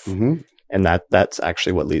 Yes. Mm-hmm. And that's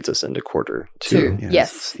actually what leads us into quarter 2.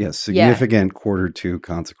 Yes. Significant quarter 2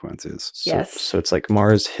 consequences. So it's like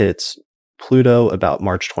Mars hits Pluto about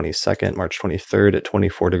March 22nd, March 23rd at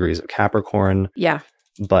 24 degrees of Capricorn. Yeah.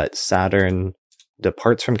 But Saturn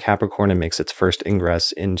departs from Capricorn and makes its first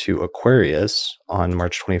ingress into Aquarius on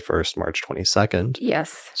March 21st, March 22nd.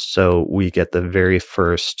 Yes. So we get the very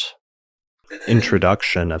first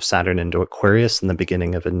introduction of Saturn into Aquarius and the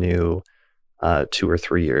beginning of a new 2 or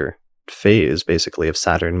 3 year phase, basically, of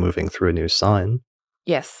Saturn moving through a new sign.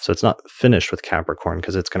 Yes. So it's not finished with Capricorn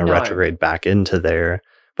because it's going to retrograde back into there.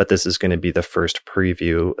 But this is going to be the first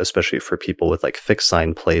preview, especially for people with like fixed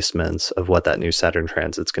sign placements, of what that new Saturn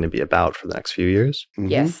transit's going to be about for the next few years. Mm-hmm.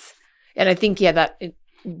 Yes. And I think,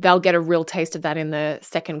 they'll get a real taste of that in the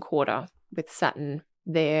second quarter with Saturn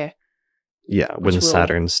there. Yeah, when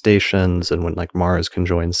Saturn stations and when like Mars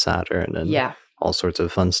conjoins Saturn and all sorts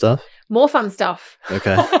of fun stuff. More fun stuff.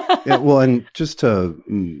 Okay. And just to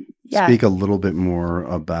speak a little bit more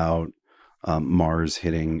about Mars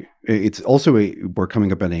hitting, it's also we're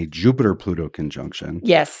coming up in a Jupiter-Pluto conjunction.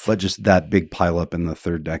 Yes. But just that big pileup in the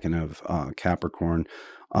third decan of Capricorn.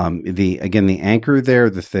 The anchor there,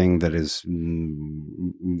 the thing that is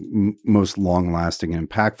most long lasting and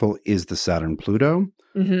impactful is the Saturn-Pluto,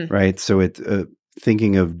 right? So it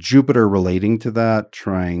thinking of Jupiter relating to that,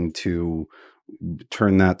 trying to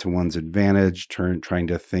turn that to one's advantage, trying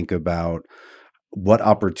to think about what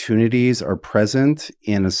opportunities are present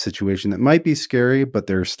in a situation that might be scary, but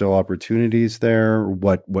there are still opportunities there.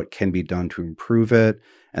 What can be done to improve it?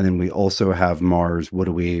 And then we also have Mars. What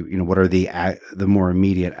are the more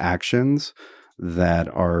immediate actions that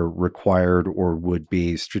are required or would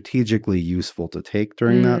be strategically useful to take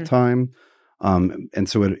during that time? And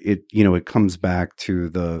so it comes back to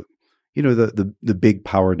the big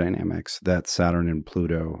power dynamics that Saturn and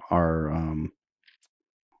Pluto are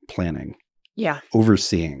planning. Yeah.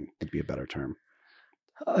 Overseeing would be a better term.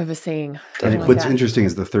 Overseeing. And what's interesting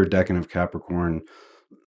is the third decan of Capricorn,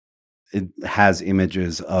 it has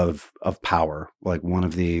images of power. Like one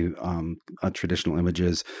of the traditional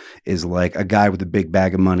images is like a guy with a big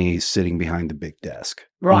bag of money sitting behind the big desk.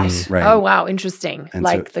 Right. Right. Oh, wow. Interesting. And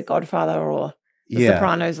like so, The Godfather or The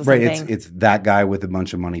Sopranos or right. something. It's that guy with a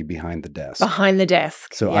bunch of money behind the desk. Behind the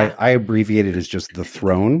desk. So I abbreviate it as just the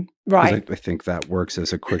throne. Right. I think that works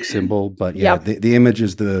as a quick symbol. But the image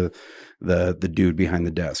is the dude behind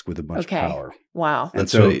the desk with a bunch of power. Wow.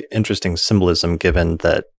 That's really interesting symbolism, given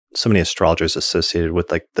that so many astrologers associated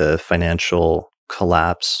with like the financial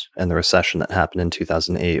collapse and the recession that happened in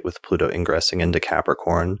 2008 with Pluto ingressing into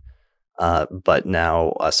Capricorn. But now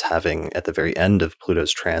us having at the very end of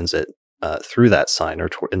Pluto's transit through that sign, or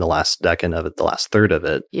in the last decan of it, the last third of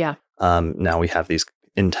it. Yeah. Now we have these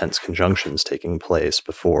intense conjunctions taking place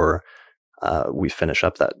before we finish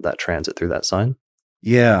up that transit through that sign.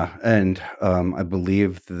 Yeah, and I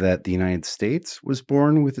believe that the United States was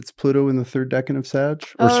born with its Pluto in the third decan of Sag,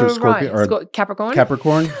 or Scorpio, or Capricorn.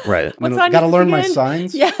 Capricorn, right? Got to learn my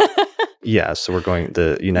signs. Yeah, yeah. So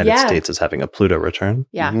the United States is having a Pluto return.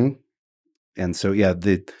 Yeah, and so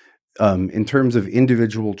in terms of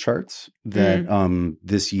individual charts that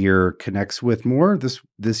this year connects with more,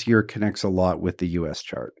 this year connects a lot with the U.S.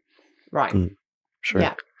 chart. Right. Sure.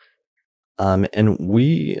 Yeah. And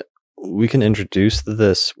we can introduce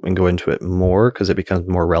this and go into it more because it becomes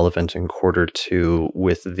more relevant in quarter two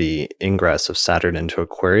with the ingress of Saturn into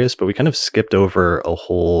Aquarius. But we kind of skipped over a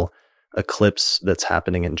whole eclipse that's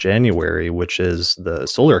happening in January, which is the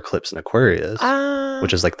solar eclipse in Aquarius,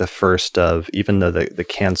 which is like the first of, even though the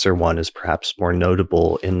Cancer one is perhaps more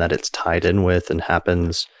notable in that it's tied in with and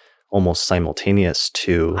happens almost simultaneous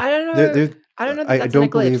to. I don't know. I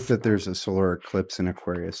don't believe that there's a solar eclipse in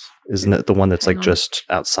Aquarius. Isn't it the one that's like just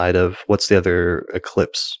outside of, what's the other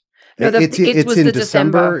eclipse? No, it's in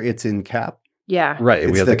December. It's in Cap. Yeah.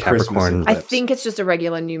 Right. We have the Capricorn. I think it's just a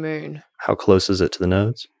regular new moon. How close is it to the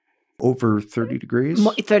nodes? Over 30 degrees.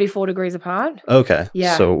 34 degrees apart. Okay.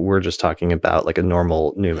 Yeah. So we're just talking about like a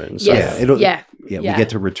normal new moon. So Yes. We get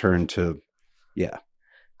to return to,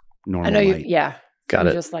 normal I know light. Got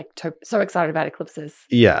it. Just like so excited about eclipses.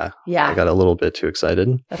 Yeah. Yeah. I got a little bit too excited.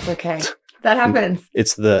 That's okay. That happens.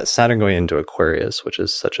 It's the Saturn going into Aquarius, which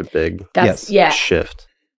is such a big shift.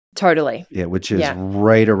 Totally. Yeah, which is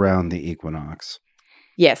right around the equinox.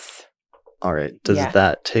 Yes. All right. Does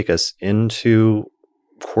that take us into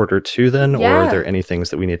quarter two then? Or are there any things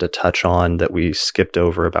that we need to touch on that we skipped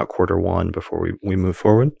over about quarter one before we move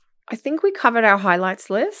forward? I think we covered our highlights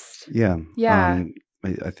list. Yeah. Yeah.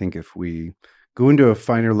 I think if we go into a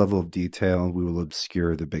finer level of detail, we will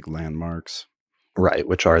obscure the big landmarks. Right,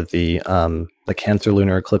 which are the Cancer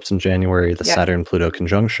lunar eclipse in January, the Saturn-Pluto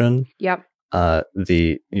conjunction. Yep.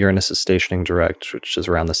 The Uranus is stationing direct, which is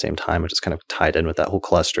around the same time, which is kind of tied in with that whole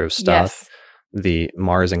cluster of stuff. Yes. The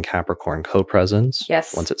Mars and Capricorn co-presence.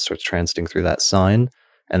 Yes. Once it starts transiting through that sign.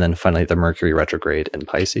 And then finally the Mercury retrograde in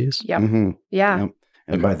Pisces. Yep. Mm-hmm. Yeah. Yep.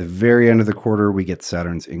 And by the very end of the quarter, we get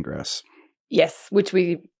Saturn's ingress. Yes, which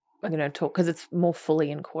we are going to talk because it's more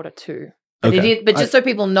fully in quarter two. But, but just so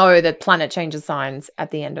people know that planet changes signs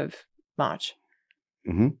at the end of March.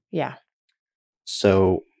 Mm-hmm. Yeah.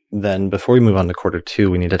 So then before we move on to quarter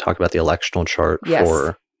two, we need to talk about the electional chart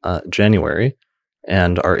for January.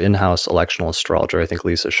 And our in-house electional astrologer, I think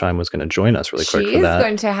Lisa Scheim, was going to join us really quick for that. She is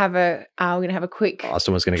going to have we're going to have a quick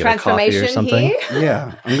Austin was going to get a coffee or something. Here.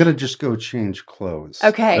 Yeah, I'm going to just go change clothes.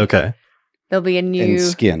 Okay. There'll be a new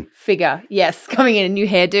skin figure. Yes, coming in, a new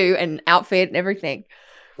hairdo and outfit and everything.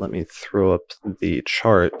 Let me throw up the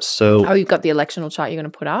chart. So, you've got the electional chart you're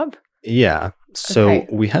going to put up? Yeah. So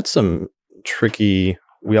we had some tricky.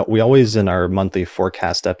 We always in our monthly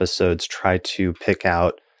forecast episodes try to pick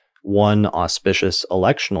out one auspicious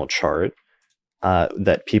electional chart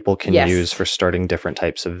that people can Yes. use for starting different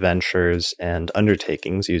types of ventures and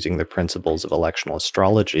undertakings using the principles of electional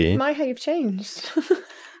astrology. My, how you've changed.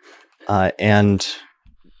 And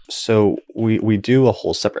so we do a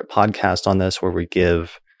whole separate podcast on this where we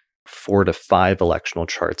give 4 to 5 electional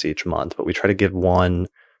charts each month, but we try to give one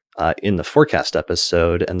in the forecast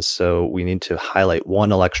episode. And so we need to highlight one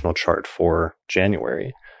electional chart for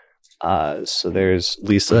January. So there's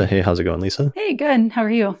Lisa. Hey, how's it going, Lisa? Hey, good. How are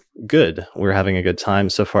you? Good. We're having a good time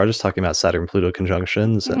so far, just talking about Saturn-Pluto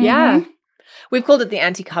conjunctions. And Yeah. We've called it the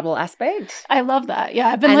anti-cuddle aspect. I love that. Yeah,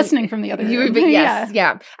 I've been And listening from the other room. Yes,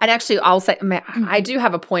 yeah. And actually, I'll say, I do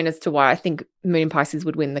have a point as to why I think Moon in Pisces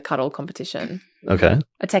would win the cuddle competition. Okay.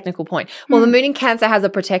 A technical point. Well, the Moon in Cancer has a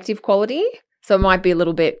protective quality. So it might be a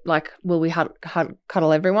little bit like, will we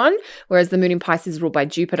cuddle everyone? Whereas the Moon in Pisces is ruled by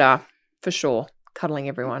Jupiter, for sure, cuddling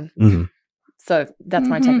everyone. Mm-hmm. So that's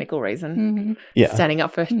my technical reason. Yeah. Standing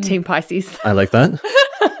up for Team Pisces. I like that.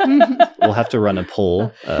 We'll have to run a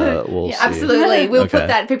poll. We'll see. Absolutely. We'll put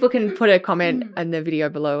that. People can put a comment in the video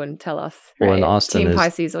below and tell us. Well, in Austin Team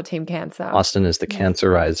Pisces or Team Cancer. Austin is the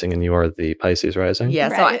Cancer rising and you are the Pisces rising? Yeah,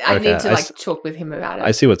 Right. so I Okay, need to talk with him about it.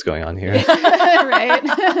 I see what's going on here. Right.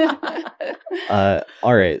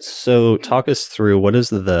 All right. So talk us through what is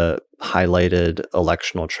the highlighted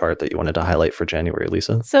electional chart that you wanted to highlight for January,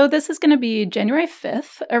 Lisa? So this is going to be January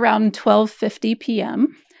 5th around 12:50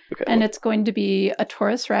 p.m. Okay. And it's going to be a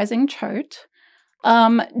Taurus rising chart.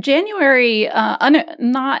 January,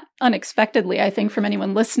 not unexpectedly, I think, from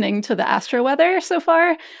anyone listening to the astro weather so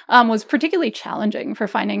far, was particularly challenging for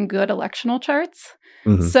finding good electional charts.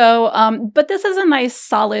 Mhm. So, but this is a nice,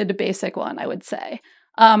 solid, basic one, I would say.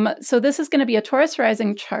 So this is going to be a Taurus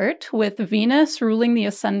rising chart with Venus ruling the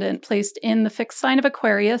ascendant placed in the fixed sign of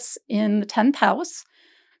Aquarius in the 10th house.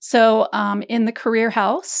 So in the career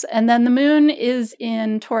house, and then the moon is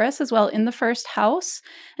in Taurus as well in the first house.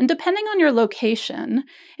 And depending on your location,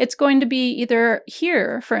 it's going to be either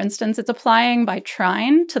here, for instance, it's applying by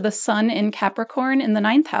trine to the sun in Capricorn in the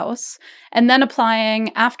 9th house, and then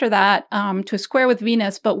applying after that to a square with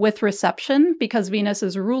Venus, but with reception because Venus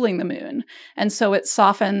is ruling the moon. And so it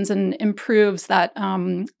softens and improves that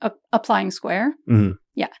applying square. Mhm.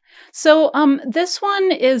 Yeah. So this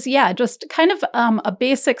one is, just kind of a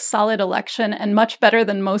basic solid election and much better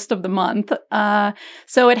than most of the month.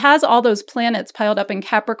 So it has all those planets piled up in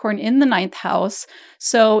Capricorn in the 9th house.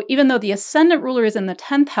 So even though the ascendant ruler is in the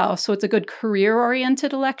 10th house, so it's a good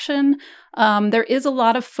career-oriented election, there is a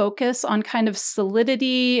lot of focus on kind of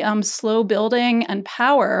solidity, slow building, and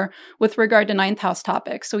power with regard to 9th house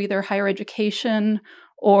topics. So either higher education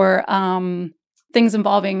or things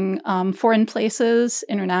involving foreign places,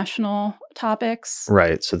 international topics.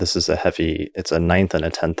 Right. So this is it's a 9th and a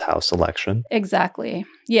 10th house election. Exactly.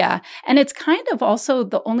 Yeah. And it's kind of also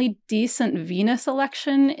the only decent Venus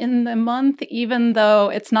election in the month, even though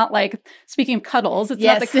it's not like, speaking of cuddles, it's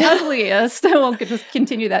not the cuddliest. We'll just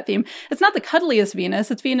continue that theme. It's not the cuddliest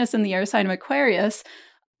Venus. It's Venus in the air sign of Aquarius.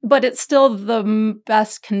 But it's still the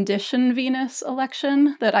best conditioned Venus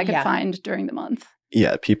election that I could find during the month.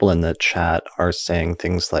 Yeah, people in the chat are saying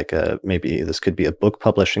things like maybe this could be a book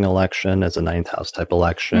publishing election as a 9th house type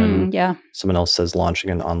election. Yeah. Someone else says launching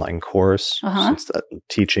an online course since that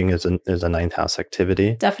teaching is a 9th house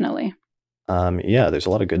activity. Definitely. There's a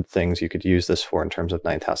lot of good things you could use this for in terms of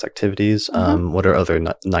 9th house activities. What are other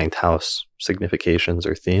 9th house significations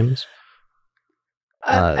or themes?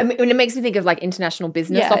 I mean, it makes me think of like international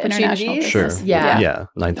business opportunities. International Sure. business. Yeah.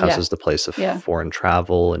 9th house is the place of foreign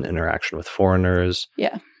travel and interaction with foreigners.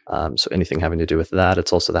 Yeah. So anything having to do with that.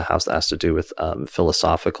 It's also the house that has to do with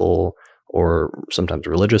philosophical or sometimes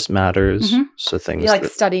religious matters. So things like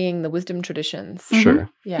studying the wisdom traditions. Sure.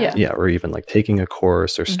 Yeah. Or even like taking a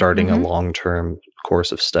course or starting a long-term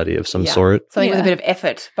course of study of some sort. Something with a bit of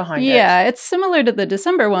effort behind it. Yeah, it's similar to the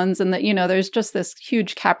December ones in that, there's just this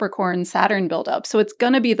huge Capricorn Saturn buildup. So it's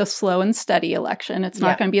going to be the slow and steady election. It's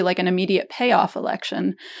not going to be like an immediate payoff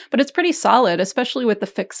election, but it's pretty solid, especially with the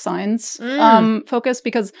fixed signs focus,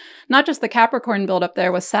 because not just the Capricorn buildup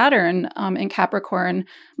there with Saturn in Capricorn,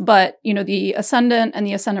 but, the ascendant and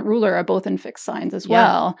the ascendant ruler are both in fixed signs as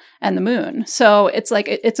well, and the moon. So it's like,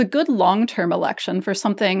 it's a good long-term election for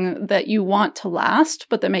something that you want to last,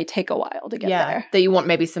 but that may take a while to get there. That you want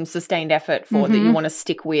maybe some sustained effort for, that you want to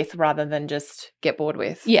stick with rather than just get bored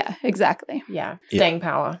with. Yeah, exactly. Yeah, staying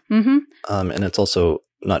power. And it's also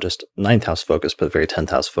not just 9th house focused, but very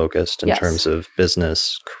 10th house focused in terms of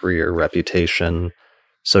business, career, reputation.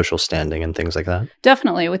 social standing and things like that.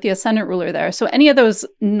 Definitely, with the ascendant ruler there. So any of those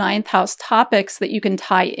ninth house topics that you can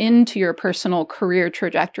tie into your personal career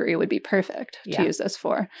trajectory would be perfect to use this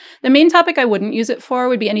for. The main topic I wouldn't use it for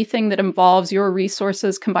would be anything that involves your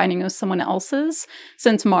resources combining with someone else's,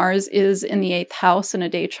 since Mars is in the 8th house in a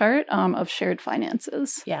day chart of shared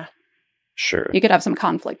finances. Yeah. Sure. You could have some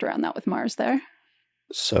conflict around that with Mars there.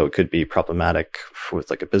 So it could be problematic with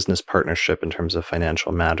like a business partnership in terms of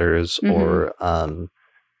financial matters, or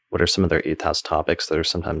what are some of their 8th house topics that are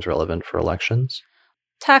sometimes relevant for elections?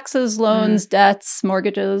 Taxes, loans, debts,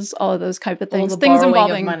 mortgages, all of those type of things. All the Things borrowing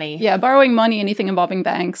involving of money. Yeah, borrowing money, anything involving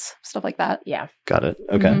banks, stuff like that. Yeah. Got it.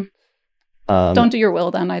 Okay. Don't do your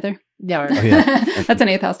will then either. No. Oh, yeah. That's an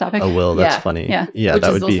 8th house topic. A will, that's funny. Yeah. Which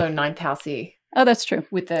that is would be also 9th housey Oh, that's true.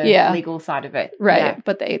 with the legal side of it. Right. Yeah.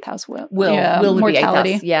 But the 8th house will. Will would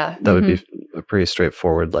mortality. be 8th house. Yeah. that would be pretty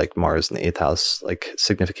straightforward, like Mars in the 8th house, like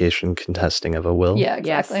signification contesting of a will. Yeah,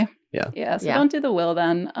 exactly. Yeah. Yeah. So don't do the will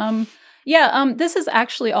then. This is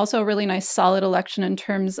actually also a really nice solid election in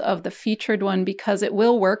terms of the featured one, because it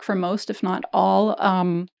will work for most, if not all,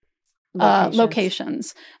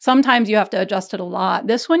 locations. Sometimes you have to adjust it a lot.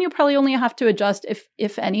 This one you probably only have to adjust,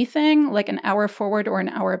 if anything, like an hour forward or an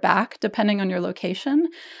hour back, depending on your location.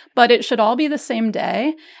 But it should all be the same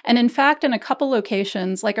day. And in fact, in a couple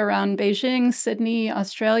locations, like around Beijing, Sydney,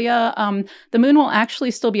 Australia, the moon will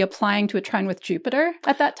actually still be applying to a trine with Jupiter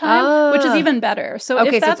at that time, which is even better. So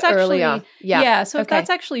if that's actually earlier. if that's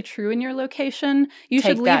actually true in your location, you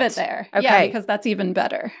should leave it there. Okay. Yeah, because that's even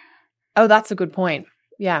better. Oh, that's a good point.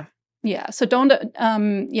 Yeah. Yeah. So don't,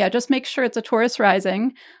 just make sure it's a Taurus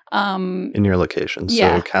rising. In your location.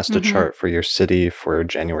 Yeah. So cast a chart for your city for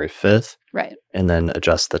January 5th. Right. And then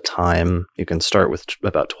adjust the time. You can start with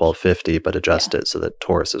about 12:50, but adjust it so that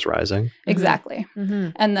Taurus is rising. Exactly.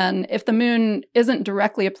 And then if the moon isn't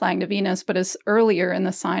directly applying to Venus, but is earlier in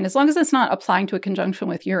the sign, as long as it's not applying to a conjunction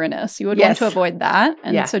with Uranus, you would want to avoid that.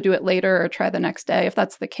 And so do it later or try the next day if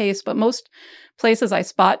that's the case. But most places I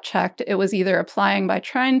spot checked, it was either applying by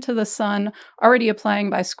trine to the sun, already applying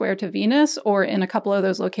by square to Venus, or in a couple of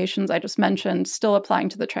those locations I just mentioned, still applying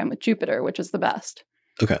to the trine with Jupiter, which is the best.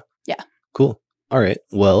 Okay. Yeah. Cool. All right.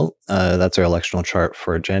 Well, that's our electional chart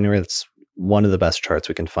for January. That's one of the best charts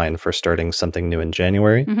we can find for starting something new in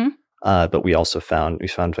January. But we also found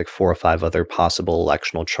like 4 or 5 other possible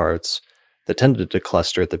electional charts that tended to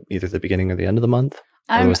cluster at either the beginning or the end of the month.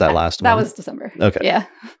 Or was that last month? That was December. Okay. Yeah.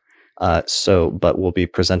 But we'll be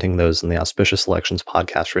presenting those in the Auspicious Elections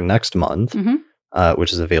podcast for next month,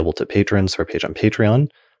 which is available to patrons for our page on Patreon.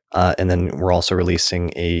 And then we're also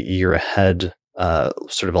releasing a year ahead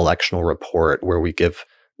sort of electional report where we give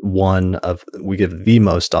the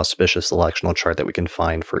most auspicious electional chart that we can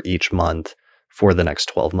find for each month for the next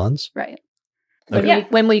 12 months. Right. Okay.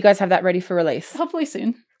 When will you guys have that ready for release? Hopefully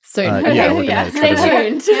soon. Soon. Stay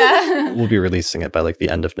tuned. Yeah. We'll be releasing it by like the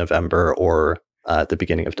end of November or the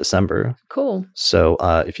beginning of December. Cool. So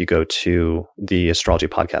if you go to the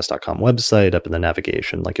astrologypodcast.com website, up in the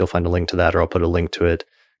navigation, like you'll find a link to that, or I'll put a link to it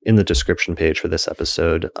in the description page for this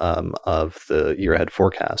episode of the year ahead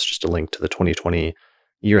forecast, just a link to the 2020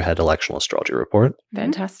 year ahead electional astrology report.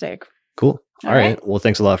 Fantastic. Cool. All right. Well,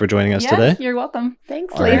 thanks a lot for joining us today. You're welcome.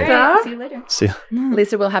 Thanks, All Lisa. right. See you later. See ya.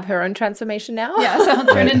 Lisa will have her own transformation now. Yeah, so I'll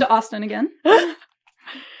turn into Austin again.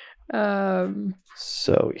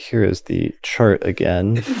 So here is the chart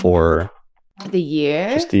again for the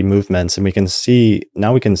year. just the movements, and we can see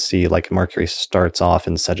like Mercury starts off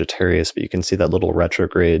in Sagittarius, but you can see that little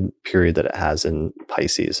retrograde period that it has in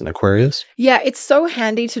Pisces and Aquarius. Yeah, it's so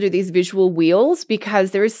handy to do these visual wheels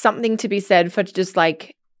because there is something to be said for just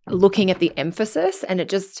like looking at the emphasis and it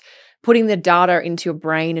just putting the data into your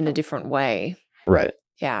brain in a different way. Right.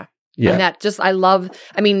 Yeah. Yeah. And that just, I've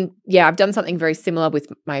done something very similar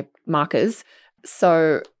with my markers.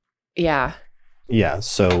 So, yeah. Yeah.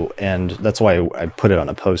 So, and that's why I put it on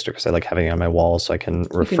a poster, because I like having it on my wall so I can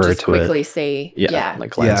refer you can just to quickly it. See. Yeah. Like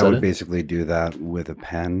glance I at would it. basically do that with a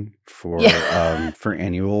pen for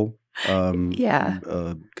annual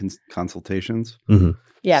consultations. Mm-hmm.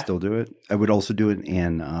 Yeah. Still do it. I would also do it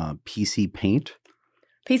in PC Paint.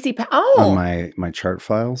 Oh. On my chart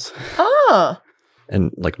files. Oh.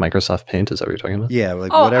 And like Microsoft Paint, is that what you're talking about? Yeah,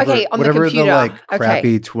 like Oh, whatever, okay, on the whatever computer. like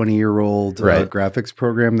crappy Okay. 20-year-old Right. graphics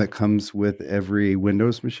program that comes with every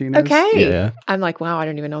Windows machine. is. Okay. Yeah. I'm like, wow, I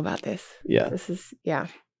don't even know about this. Yeah. This is,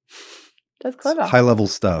 that's clever. High level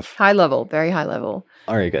stuff. High level, very high level.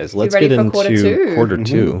 All right, guys, let's ready get for into quarter two? quarter Mhm.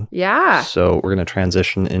 two. Yeah. So we're going to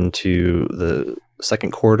transition into the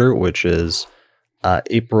second quarter, which is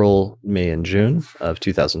April, May, and June of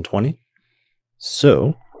 2020.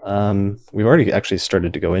 So We've already actually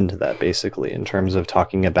started to go into that basically in terms of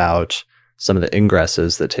talking about some of the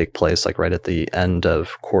ingresses that take place like right at the end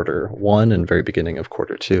of Q1 and very beginning of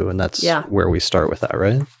Q2. And that's where we start with that,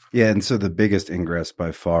 right? Yeah. And so the biggest ingress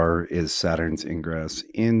by far is Saturn's ingress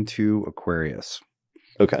into Aquarius.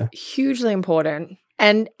 Okay. Hugely important.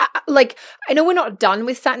 And I know we're not done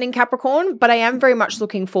with Saturn in Capricorn, but I am very much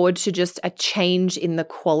looking forward to just a change in the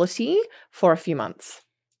quality for a few months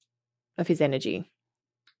of his energy.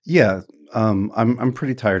 Yeah. I'm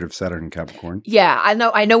pretty tired of Saturn in Capricorn. Yeah,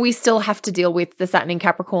 I know we still have to deal with the Saturn in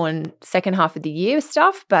Capricorn second half of the year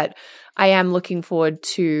stuff, but I am looking forward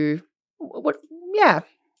to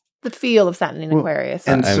the feel of Saturn in Aquarius.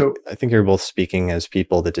 And so I think you're both speaking as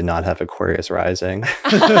people that did not have Aquarius rising.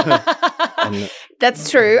 That's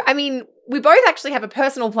true. I mean, we both actually have a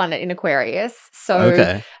personal planet in Aquarius. So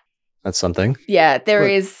okay. That's something. Yeah,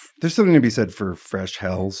 there's something to be said for fresh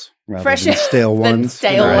hells rather than stale ones.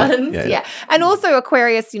 Ones. Yeah. And also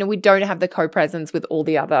Aquarius, we don't have the co-presence with all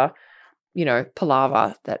the other,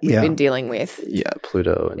 palaver that we've been dealing with. Yeah,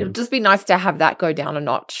 Pluto. It'll just be nice to have that go down a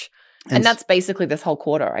notch. And that's basically this whole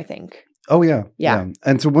quarter, I think. Oh, yeah. Yeah.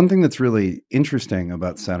 And so one thing that's really interesting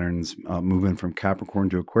about Saturn's movement from Capricorn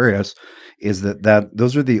to Aquarius is that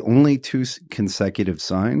those are the only two consecutive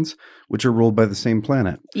signs which are ruled by the same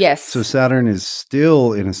planet. Yes. So Saturn is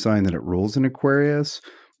still in a sign that it rules in Aquarius,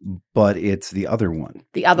 but it's the other one.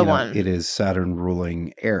 The other one. It is Saturn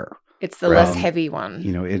ruling air. It's the less heavy one.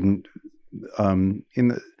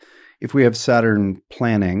 If we have Saturn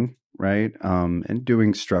planning, right, and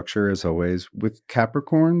doing structure as always, with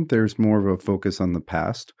Capricorn, there's more of a focus on the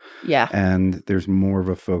past. Yeah. And there's more of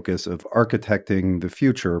a focus of architecting the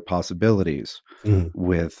future possibilities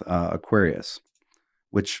with Aquarius,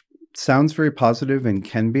 which sounds very positive and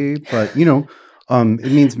can be, but, it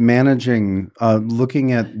means managing,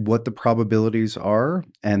 looking at what the probabilities are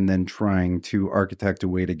and then trying to architect a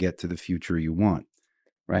way to get to the future you want,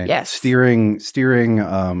 right? Yes. Steering,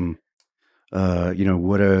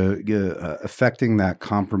 affecting that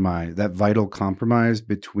compromise, that vital compromise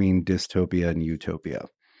between dystopia and utopia.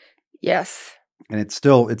 Yes. And it's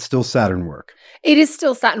still Saturn work. It is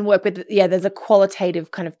still Saturn work, but there's a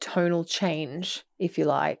qualitative kind of tonal change, if you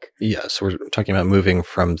like. Yeah, so we're talking about moving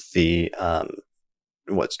from the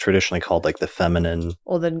what's traditionally called like the feminine,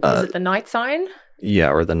 or is it the night sign?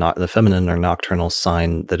 Yeah, or the feminine or nocturnal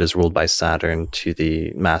sign that is ruled by Saturn to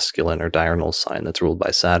the masculine or diurnal sign that's ruled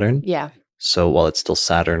by Saturn. Yeah. So while it's still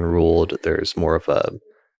Saturn ruled, there's more of a,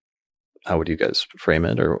 how would you guys frame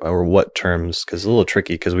it, or what terms? Because it's a little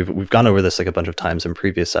tricky because we've gone over this like a bunch of times in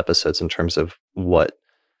previous episodes in terms of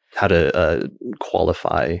how to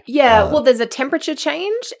qualify. Yeah, well, there's a temperature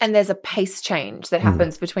change and there's a pace change that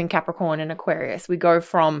happens between Capricorn and Aquarius. We go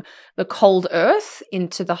from the cold earth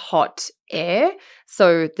into the hot air.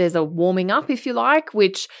 So there's a warming up, if you like,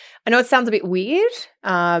 which I know it sounds a bit weird.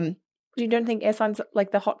 You don't think air signs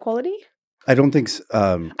like the hot quality? I don't think.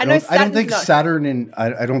 I don't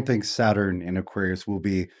think Saturn in Aquarius will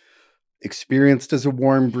be experienced as a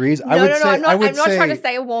warm breeze. I'm not trying to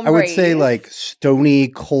say a warm breeze. I would say like stony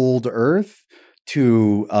cold earth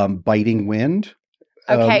to biting wind.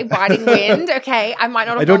 Okay, biting wind. Okay, I might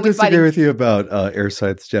not have. I don't disagree with you about air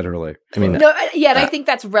signs generally. I mean, and I think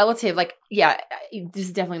that's relative. Like, this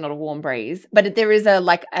is definitely not a warm breeze, but there is a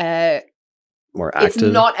more active. It's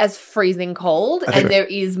not as freezing cold, and there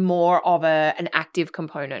is more of an active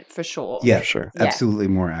component for sure. Yeah, sure, absolutely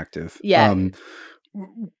more active. Yeah.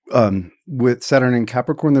 With Saturn and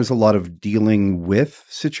Capricorn, there's a lot of dealing with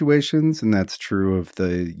situations, and that's true of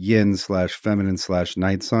the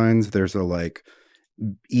yin/feminine/night signs. There's a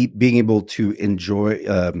being able to enjoy.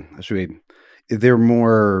 They're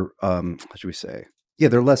more. How should we say? Yeah,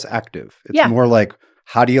 they're less active. It's more like,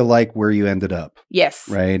 how do you like where you ended up? Yes.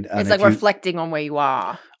 Right. It's like reflecting on where you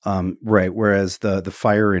are. Right. Whereas the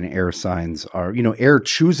fire and air signs are, air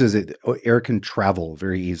chooses it. Air can travel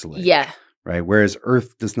very easily. Yeah. Right. Whereas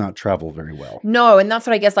Earth does not travel very well. No. And that's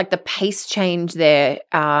what I guess the pace change there.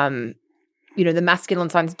 The masculine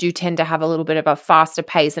signs do tend to have a little bit of a faster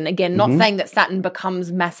pace. And again, not saying that Saturn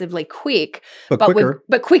becomes massively quick, but quicker.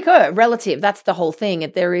 But quicker relative. That's the whole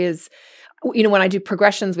thing. There is, when I do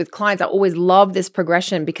progressions with clients, I always love this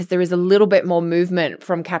progression because there is a little bit more movement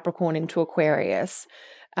from Capricorn into Aquarius,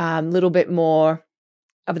 a little bit more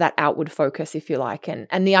of that outward focus, if you like, and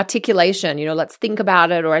the articulation, let's think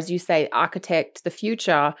about it, or as you say, architect the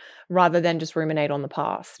future rather than just ruminate on the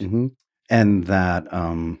past. Mm-hmm. And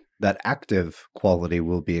that active quality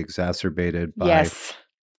will be exacerbated by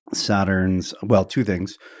Saturn's, two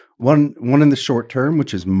things. One in the short term,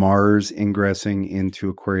 which is Mars ingressing into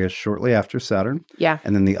Aquarius shortly after Saturn. Yeah.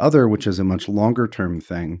 And then the other, which is a much longer term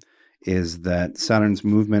thing, is that Saturn's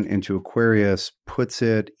movement into Aquarius puts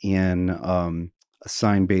it in a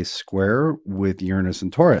sign-based square with Uranus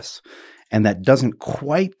and Taurus. And that doesn't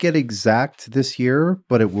quite get exact this year,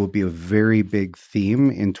 but it will be a very big theme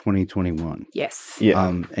in 2021. Yes.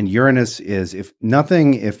 Yeah. And Uranus is, if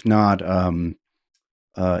not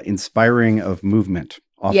inspiring of movement,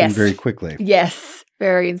 often very quickly. Yes.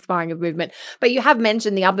 Very inspiring of movement. But you have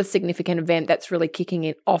mentioned the other significant event that's really kicking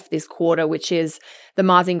it off this quarter, which is the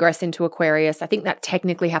Mars ingress into Aquarius. I think that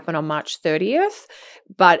technically happened on March 30th,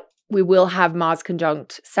 but we will have Mars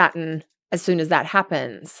conjunct Saturn as soon as that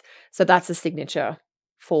happens. So that's a signature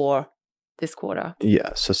for this quarter.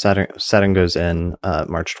 Yeah. So Saturn goes in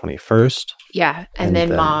March 21st. Yeah. And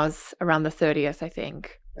then Mars around the 30th, I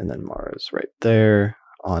think. And then Mars right there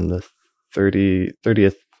on the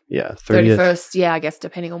 30th. Yeah. 31st. Yeah, I guess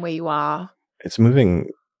depending on where you are. It's moving.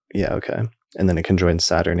 Yeah. Okay. And then it can join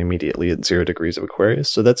Saturn immediately at 0 degrees of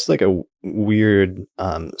Aquarius. So that's like a weird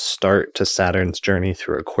start to Saturn's journey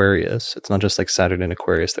through Aquarius. It's not just like Saturn in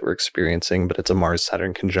Aquarius that we're experiencing, but it's a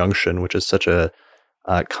Mars-Saturn conjunction, which is such a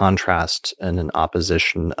contrast and an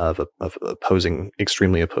opposition of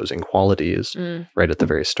extremely opposing qualities right at the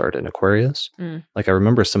very start in Aquarius. Like I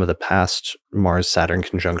remember some of the past Mars-Saturn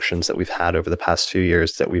conjunctions that we've had over the past few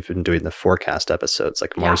years that we've been doing the forecast episodes,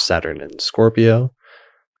 like Mars-Saturn in Scorpio.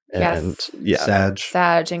 And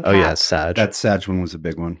Sag and Cap. Sag. That Sag one was a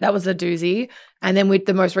big one. That was a doozy. And then with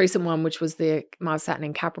the most recent one, which was the Mars Saturn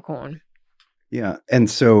in Capricorn. Yeah. And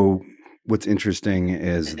so what's interesting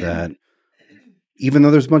is that even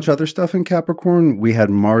though there's a bunch of other stuff in Capricorn, we had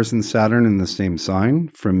Mars and Saturn in the same sign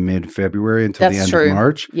from mid-February until the end of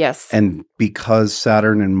March. Yes. And because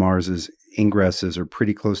Saturn and Mars's ingresses are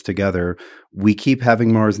pretty close together, we keep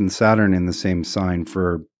having Mars and Saturn in the same sign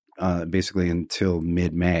for basically until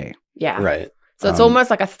mid-May. Yeah. Right. So it's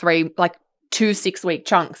almost like two 6-week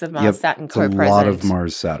chunks of Mars Saturn co-present. A lot of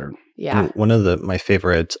Mars Saturn. Yeah. One of my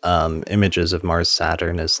favorite images of Mars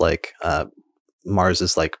Saturn is like Mars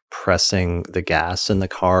is like pressing the gas in the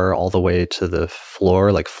car all the way to the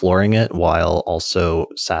floor, like flooring it, while also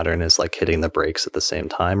Saturn is like hitting the brakes at the same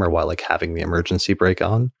time, or while like having the emergency brake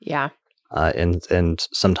on. Yeah. And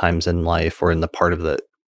sometimes in life or in the part of the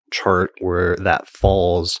chart where that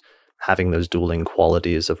falls, having those dueling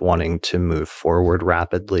qualities of wanting to move forward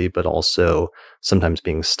rapidly, but also sometimes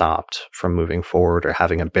being stopped from moving forward, or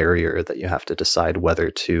having a barrier that you have to decide whether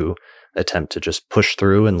to attempt to just push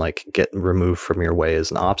through and like get removed from your way as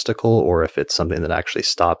an obstacle, or if it's something that actually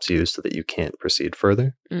stops you so that you can't proceed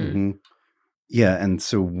further. Mm-hmm. Yeah. And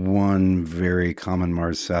so one very common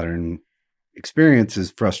Mars Saturn experience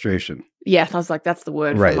is frustration. Yeah. I was like, that's the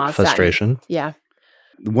word right. for Mars Frustration. Saturn. Yeah.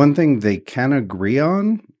 The one thing they can agree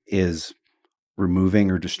on is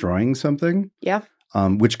removing or destroying something. Yeah.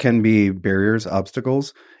 Which can be barriers,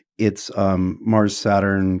 obstacles. It's Mars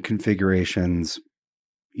Saturn configurations,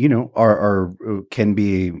 can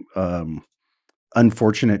be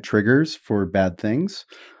unfortunate triggers for bad things.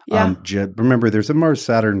 Yeah. Remember, there's a Mars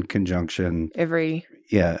Saturn conjunction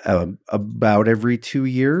about every 2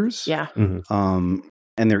 years. Yeah. Mm-hmm.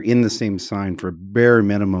 And they're in the same sign for a bare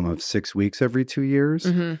minimum of 6 weeks every 2 years.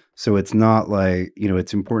 Mm-hmm. So it's not like,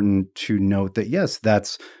 it's important to note that, yes,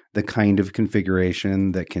 that's the kind of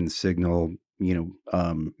configuration that can signal,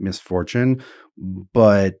 misfortune,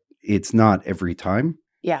 but it's not every time.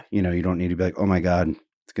 Yeah. You don't need to be like, oh my God,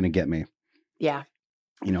 it's going to get me. Yeah.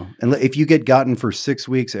 And if you get gotten for 6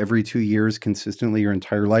 weeks every 2 years consistently your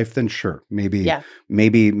entire life, then sure, maybe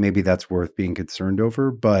that's worth being concerned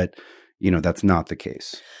over. But that's not the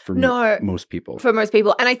case for most people. For most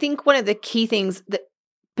people. And I think one of the key things that,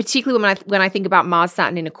 particularly when I think about Mars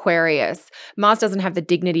Saturn in Aquarius, Mars doesn't have the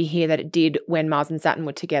dignity here that it did when Mars and Saturn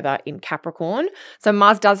were together in Capricorn. So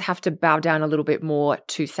Mars does have to bow down a little bit more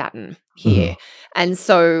to Saturn here. Mm-hmm. And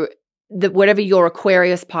so whatever your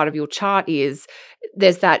Aquarius part of your chart is,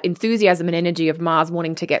 there's that enthusiasm and energy of Mars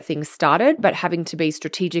wanting to get things started, but having to be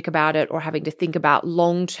strategic about it, or having to think about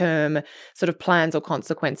long-term sort of plans or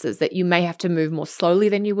consequences that you may have to move more slowly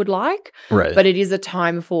than you would like. Right. But it is a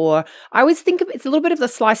time for, I always think of it's a little bit of the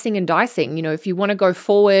slicing and dicing. If you want to go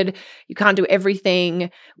forward, you can't do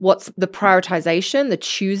everything. What's the prioritization, the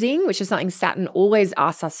choosing, which is something Saturn always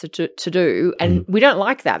asks us to do. And we don't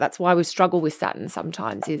like that. That's why we struggle with Saturn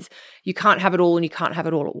sometimes, is you can't have it all and you can't have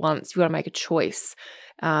it all at once. You got to make a choice.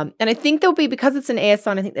 And I think there'll be, because it's an air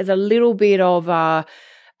sign, I think there's a little bit of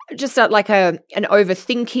just an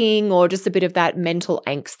overthinking or just a bit of that mental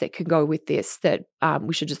angst that could go with this that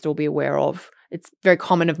we should just all be aware of. It's very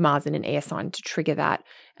common of Mars in an air sign to trigger that,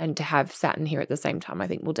 and to have Saturn here at the same time, I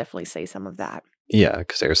think we'll definitely see some of that. Yeah,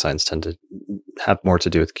 because air signs tend to have more to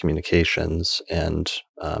do with communications and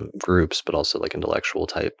groups, but also like intellectual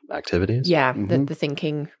type activities. Yeah, the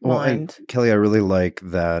thinking mind. Kelly, I really like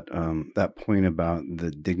that that point about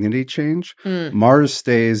the dignity change. Mars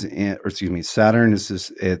stays in, or excuse me, Saturn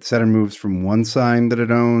Saturn moves from one sign that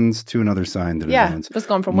it owns to another sign that it owns. Just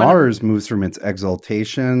gone from Mars moves from its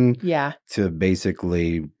exaltation to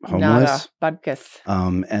basically homeless. Nada, budkus.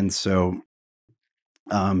 And so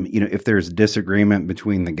if there's disagreement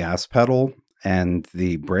between the gas pedal and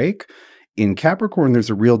the brake, in Capricorn, there's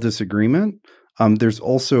a real disagreement. There's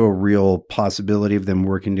also a real possibility of them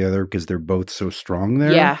working together because they're both so strong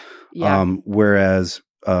there. Yeah. Whereas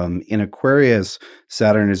in Aquarius,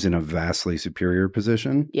 Saturn is in a vastly superior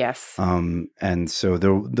position. Yes. And so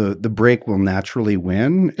the brake will naturally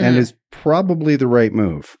win and is probably the right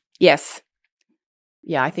move. Yes.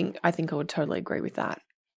 Yeah, I think I would totally agree with that.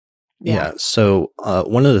 Yeah. So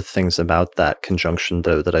one of the things about that conjunction,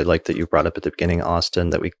 though, that I like that you brought up at the beginning, Austin,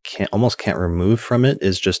 that we almost can't remove from it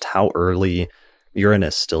is just how early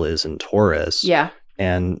Uranus still is in Taurus. Yeah.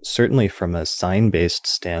 And certainly from a sign-based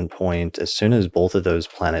standpoint, as soon as both of those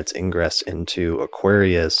planets ingress into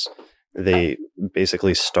Aquarius, they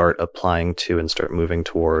basically start applying to and start moving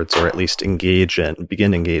towards, or at least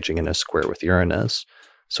begin engaging in a square with Uranus.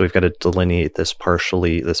 So we've got to delineate this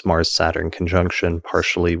Mars-Saturn conjunction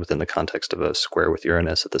partially within the context of a square with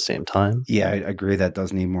Uranus at the same time. Yeah, I agree. That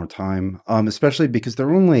does need more time, especially because they're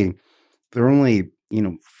only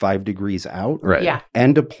 5 degrees out, right? Yeah,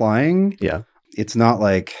 and applying. Yeah, it's not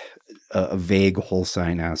like a vague whole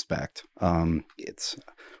sign aspect. It's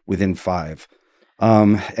within 5,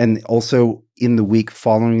 and also in the week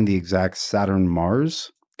following the exact Saturn-Mars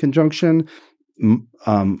conjunction,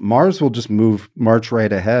 Mars will just march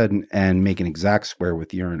right ahead and make an exact square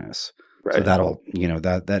with Uranus. Right. So that'll,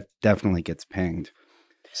 that definitely gets pinged.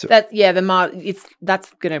 So the Mars,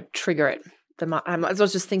 that's going to trigger it. I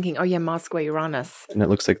was just thinking, Mars square Uranus. And it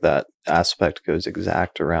looks like that aspect goes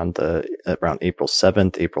exact around April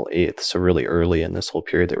 7th, April 8th. So really early in this whole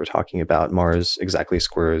period that we're talking about, Mars exactly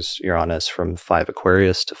squares Uranus from 5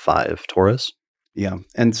 Aquarius to 5 Taurus. Yeah.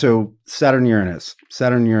 And so Saturn-Uranus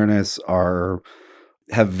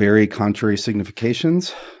have very contrary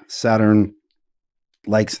significations. Saturn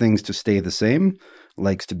likes things to stay the same,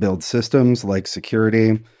 likes to build systems, likes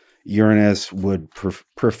security. Uranus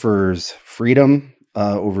prefers freedom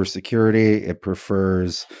over security. It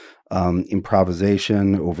prefers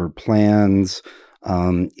improvisation over plans.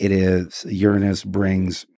 Uranus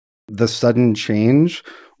brings the sudden change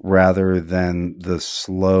rather than the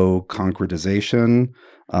slow concretization.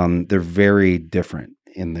 They're very different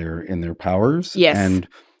in their powers. Yes. And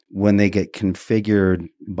when they get configured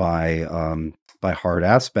by hard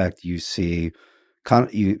aspect, you see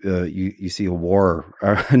you see a war,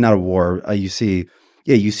 or not a war. You see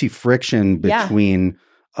friction between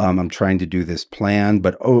I'm trying to do this plan,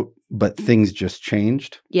 but things just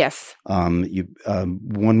changed. Yes.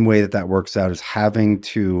 One way that works out is having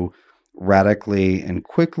to radically and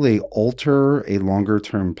quickly alter a longer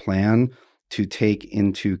term plan to take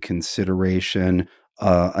into consideration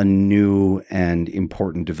a new and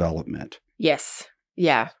important development. Yes.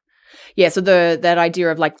 Yeah. Yeah. So that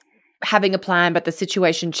idea of like having a plan, but the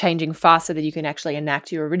situation changing faster that you can actually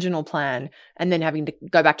enact your original plan, and then having to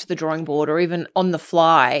go back to the drawing board, or even on the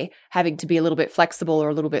fly, having to be a little bit flexible or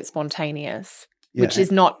a little bit spontaneous, which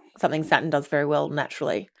is not something Saturn does very well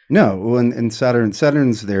naturally. No, and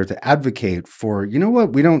Saturn's there to advocate for,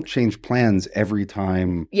 we don't change plans every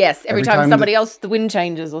time. Yes, every time somebody else, the wind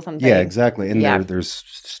changes or something. Yeah, exactly. And there's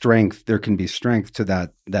strength. There can be strength to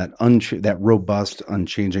that robust,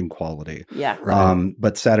 unchanging quality. Yeah. Right.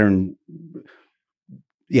 But Saturn,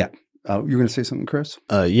 you're going to say something, Chris?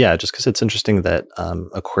 Just because it's interesting that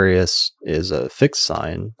Aquarius is a fixed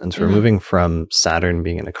sign, and so we're moving from Saturn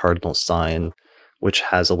being in a cardinal sign, which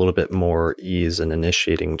has a little bit more ease in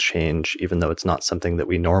initiating change, even though it's not something that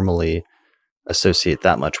we normally associate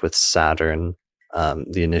that much with Saturn.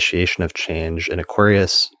 The initiation of change in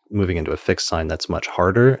Aquarius, moving into a fixed sign, that's much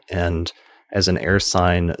harder. And as an air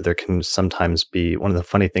sign, there can sometimes be, one of the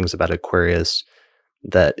funny things about Aquarius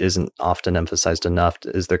that isn't often emphasized enough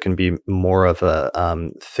is there can be more of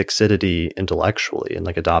a fixity intellectually, and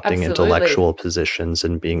like adopting intellectual positions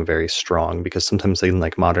and being very strong, because sometimes in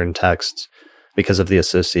like modern texts, because of the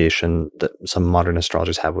association that some modern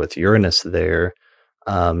astrologers have with Uranus there,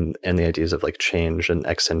 and the ideas of like change and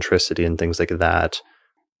eccentricity and things like that,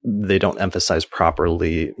 they don't emphasize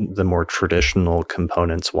properly the more traditional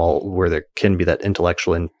components, where there can be that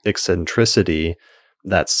intellectual eccentricity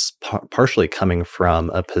that's partially coming from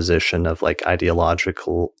a position of like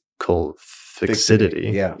ideological fixity.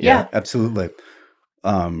 Yeah, absolutely.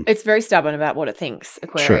 It's very stubborn about what it thinks,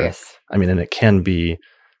 Aquarius. Sure. I mean, and it can be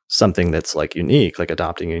something that's like unique, like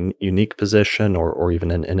adopting a unique position or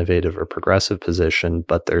even an innovative or progressive position,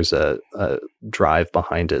 but there's a drive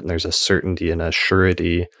behind it, and there's a certainty and a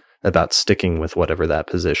surety about sticking with whatever that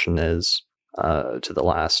position is to the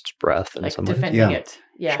last breath in like some way. Defending it.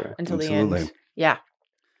 Sure. Until Absolutely. the end. Yeah.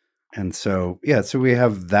 And so we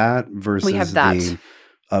have that versus that.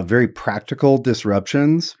 the very practical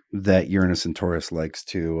disruptions that Uranus and Taurus likes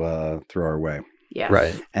to throw our way. Yes.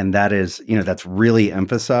 Right. And that is, that's really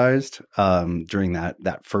emphasized during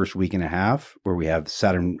that first week and a half, where we have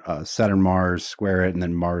Saturn Mars square it, and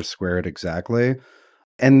then Mars square it exactly.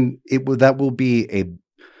 And that will be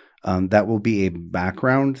a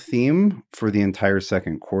background theme for the entire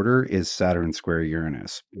second quarter is Saturn square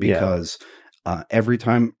Uranus, because every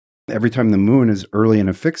time the moon is early in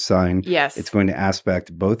a fixed sign, yes, it's going to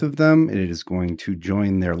aspect both of them. It is going to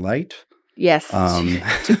join their light. Yes,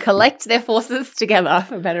 to collect their forces together,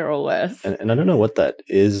 for better or worse. And I don't know what that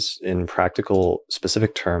is in practical,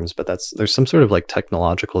 specific terms, but there's some sort of like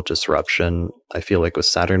technological disruption, I feel like, with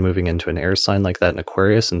Saturn moving into an air sign like that in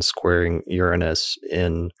Aquarius and squaring Uranus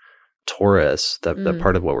in Taurus. That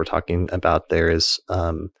part of what we're talking about there is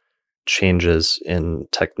changes in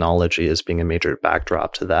technology as being a major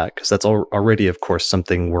backdrop to that, because that's already, of course,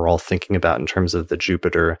 something we're all thinking about in terms of the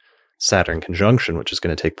Jupiter-Saturn conjunction, which is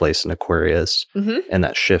going to take place in Aquarius, and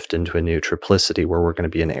that shift into a new triplicity where we're going to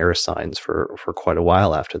be in air signs for quite a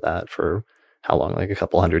while after that, for how long? Like a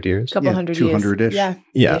couple hundred years?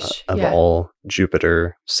 200-ish. All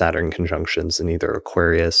Jupiter-Saturn conjunctions in either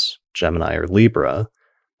Aquarius, Gemini, or Libra.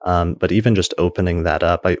 But even just opening that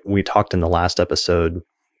up, we talked in the last episode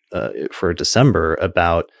for December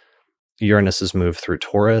about Uranus's move through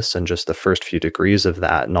Taurus and just the first few degrees of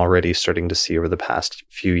that, and already starting to see over the past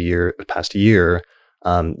year,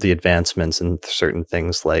 the advancements in certain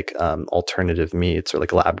things like alternative meats or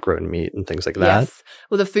like lab-grown meat and things like that. Yes.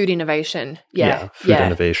 Well, the food innovation. Food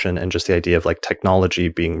innovation, and just the idea of like technology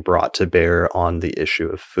being brought to bear on the issue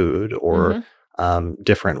of food, or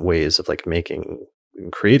different ways of like making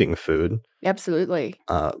and creating food. Absolutely.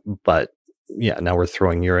 But now we're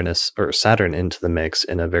throwing Uranus or Saturn into the mix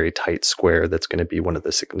in a very tight square that's going to be one of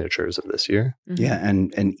the signatures of this year. Yeah,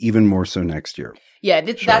 and even more so next year. Yeah,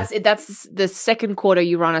 that's the second quarter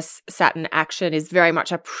Uranus-Saturn action is very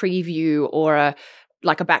much a preview or a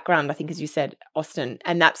background, I think, as you said, Austin.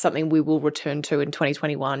 And that's something we will return to in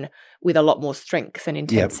 2021 with a lot more strength and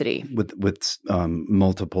intensity. Yeah, with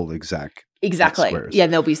multiple exact squares. Yeah,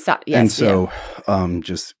 and there'll be and so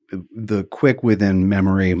just the quick within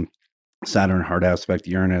memory, Saturn hard aspect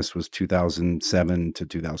Uranus was 2007 to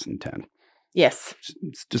 2010. Yes.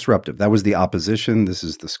 It's disruptive. That was the opposition. This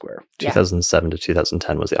is the square. 2007 to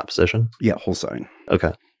 2010 was the opposition? Yeah, whole sign.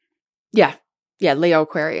 Okay. Yeah. Yeah, Leo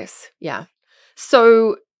Aquarius. Yeah.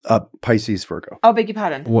 So Pisces Virgo. Oh, beg your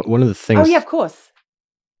pardon. One of the things... Oh, yeah, of course.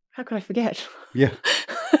 How could I forget? Yeah.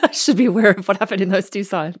 I should be aware of what happened in those two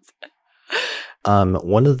signs.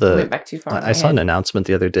 One of the... Went back too far. I saw an announcement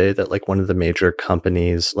the other day that like one of the major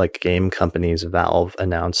companies, like game companies, Valve,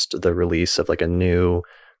 announced the release of like a new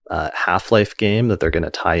Half-Life game that they're going to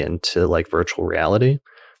tie into like virtual reality,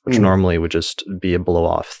 which normally would just be a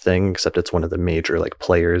blow-off thing, except it's one of the major like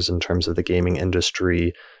players in terms of the gaming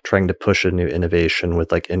industry trying to push a new innovation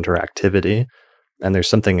with like interactivity. And there's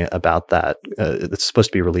something about that. It's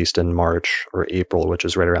supposed to be released in March or April, which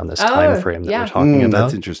is right around this time frame that we're talking about.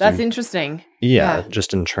 That's interesting. That's interesting. Yeah,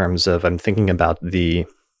 just in terms of, I'm thinking about the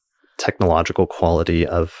technological quality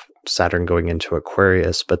of Saturn going into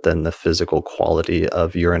Aquarius, but then the physical quality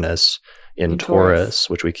of Uranus in Taurus,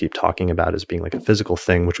 which we keep talking about as being like a physical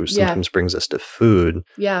thing, which sometimes brings us to food.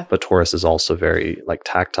 Yeah. But Taurus is also very like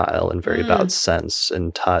tactile and very about sense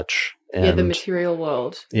and touch. And the material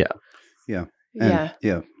world. Yeah. Yeah. And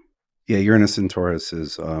Uranus and Taurus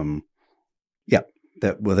is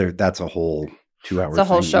that's a whole 2 hours. It's a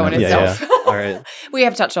whole show in itself. All right. We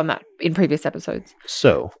have touched on that in previous episodes.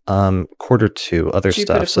 So, quarter two, other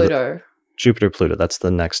Jupiter, stuff. Pluto. Jupiter, Pluto, that's the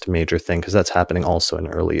next major thing, because that's happening also in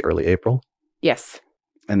early April. Yes.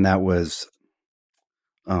 And that was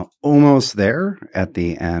almost there at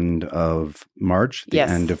the end of March, the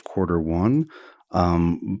end of quarter one.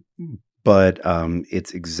 but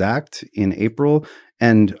it's exact in April.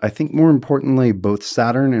 And I think more importantly, both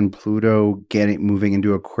Saturn and Pluto moving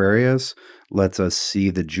into Aquarius lets us see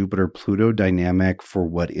the Jupiter-Pluto dynamic for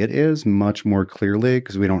what it is much more clearly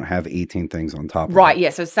because we don't have 18 things on top of it. Right, yeah.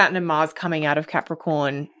 So Saturn and Mars coming out of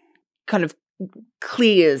Capricorn kind of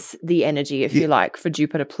clears the energy, if you like, for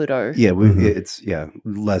Jupiter-Pluto. Yeah, it's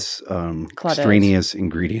less extraneous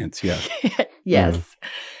ingredients, yeah. Yes.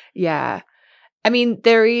 Yeah. I mean,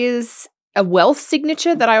 there is a wealth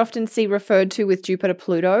signature that I often see referred to with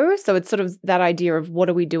Jupiter-Pluto. So it's sort of that idea of what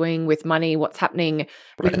are we doing with money, what's happening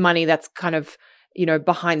with money that's kind of,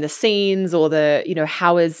 behind the scenes, or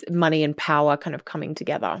how is money and power kind of coming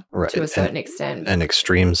together to a certain extent. And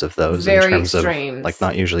extremes of those Very in terms extremes. of like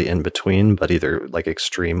not usually in between, but either like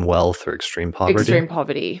extreme wealth or extreme poverty. Extreme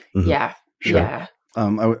poverty. Mm-hmm. Yeah. Sure. Yeah.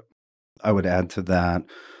 I would add to that.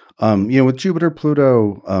 With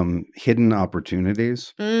Jupiter-Pluto, hidden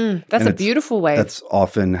opportunities. That's a beautiful way. That's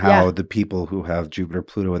often how the people who have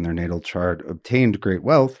Jupiter-Pluto in their natal chart obtained great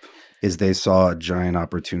wealth, is they saw a giant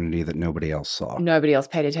opportunity that nobody else saw. Nobody else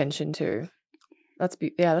paid attention to. That's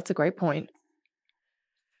a great point.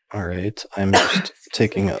 All right. I'm just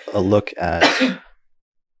taking a look at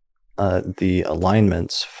the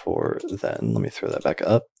alignments for then. Let me throw that back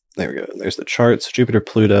up. There we go. There's the charts.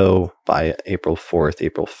 Jupiter-Pluto by April 4th,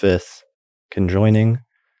 April 5th, conjoining.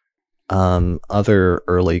 Other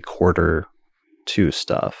early quarter 2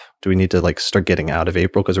 stuff. Do we need to start getting out of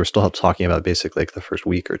April? Because we're still talking about basically the first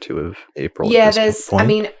week or 2 of April. Yeah,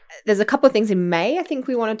 there's a couple of things in May I think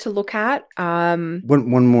we wanted to look at.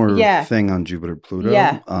 One more thing on Jupiter-Pluto.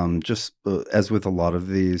 Yeah. Just as with a lot of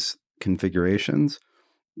these configurations,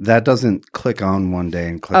 that doesn't click on one day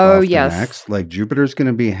and click off the next. Like Jupiter's going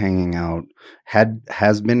to be hanging out,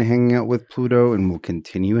 has been hanging out with Pluto and will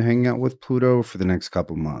continue hanging out with Pluto for the next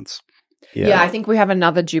couple months. Yeah, I think we have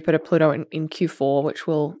another Jupiter-Pluto in Q4, which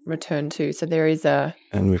we'll return to. So there is and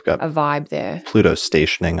we've got a vibe there. Pluto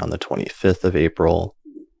stationing on the 25th of April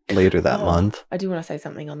later that month. I do want to say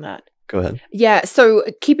something on that. Go ahead. Yeah, so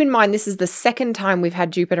keep in mind this is the second time we've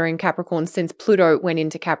had Jupiter in Capricorn since Pluto went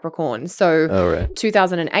into Capricorn. So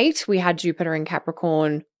 2008, we had Jupiter in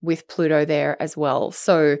Capricorn with Pluto there as well.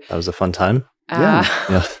 So that was a fun time. I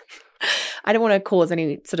don't want to cause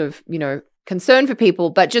any sort of, concern for people,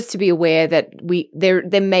 but just to be aware that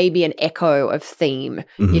there may be an echo of theme,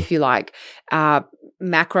 if you like,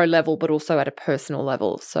 macro level, but also at a personal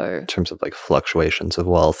level. So in terms of fluctuations of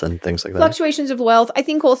wealth and things like that. Fluctuations of wealth. I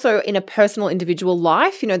think also in a personal individual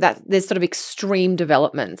life, that there's sort of extreme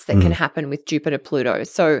developments that can happen with Jupiter-Pluto.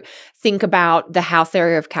 So think about the house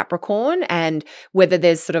area of Capricorn and whether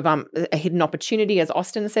there's sort of a hidden opportunity, as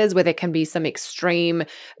Austin says, where there can be some extreme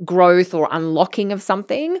growth or unlocking of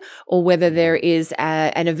something, or whether there is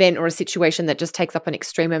an event or a situation that just takes up an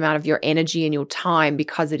extreme amount of your energy and your time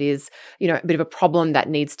because it is, a bit of a problem that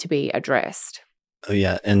needs to be addressed. Oh,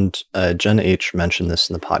 yeah. And Jen H. mentioned this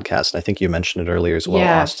in the podcast, and I think you mentioned it earlier as well,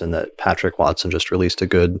 Austin, that Patrick Watson just released a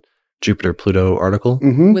good Jupiter-Pluto article.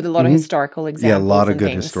 With a lot of historical examples. Yeah, a lot of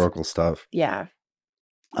good historical stuff. Yeah.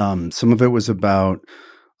 Some of it was about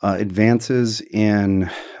advances in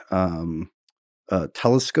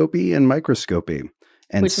telescopy and microscopy.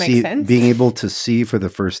 And which makes sense. Being able to see for the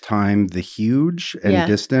first time the huge and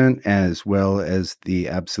distant as well as the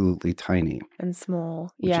absolutely tiny. And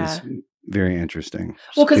small. Which is very interesting.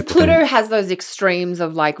 Well, because Pluto has those extremes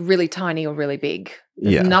of really tiny or really big.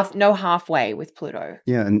 There's no halfway with Pluto.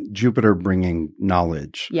 Yeah, and Jupiter bringing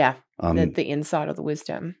knowledge. Yeah, the insight or the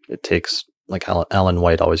wisdom. It takes, like Alan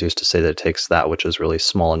White always used to say, that it takes that which is really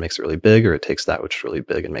small and makes it really big, or it takes that which is really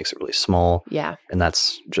big and makes it really small. Yeah. And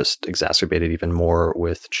that's just exacerbated even more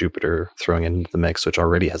with Jupiter throwing into the mix, which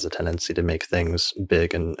already has a tendency to make things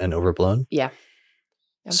big and overblown. Yeah.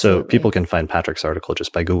 Absolutely. So people can find Patrick's article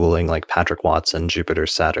just by Googling Patrick Watson,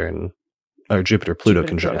 Jupiter-Saturn, or Jupiter-Pluto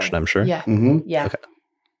conjunction, I'm sure. Yeah. Yeah. Okay.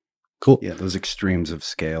 Cool. Yeah, those extremes of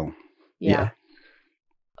scale. Yeah.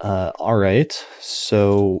 All right.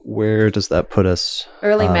 So where does that put us?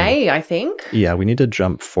 Early May, I think. Yeah, we need to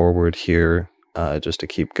jump forward here just to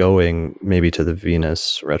keep going, maybe to the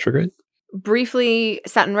Venus retrograde. Briefly,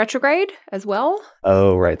 Saturn retrograde as well.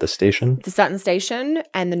 Oh, right. The station. The Saturn station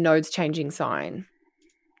and the nodes changing sign.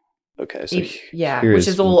 Okay. So which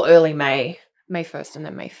is all early May. May 1st and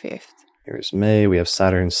then May 5th. Here's May. We have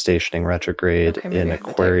Saturn stationing retrograde in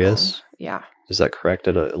Aquarius. Yeah. Is that correct?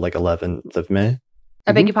 At 11th of May?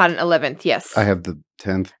 I beg your pardon, 11th, yes. I have the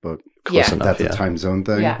 10th, but close enough, that's a time zone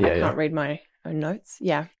thing. Yeah, I can't read my own notes.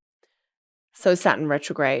 Yeah. So Saturn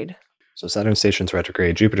retrograde. So Saturn stations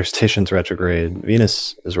retrograde, Jupiter stations retrograde,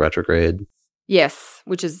 Venus is retrograde. Yes,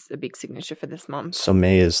 which is a big signature for this month. So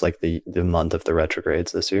May is like the month of the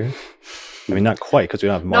retrogrades this year. I mean, not quite because we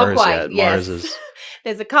don't have Not Mars quite, yet. yes. Mars is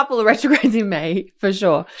There's a couple of retrogrades in May for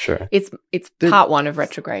sure. sure. It's part one of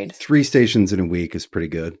retrograde. 3 stations in a week is pretty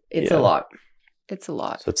good. It's Yeah. a lot. It's a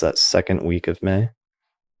lot. So it's that second week of May.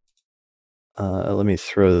 Let me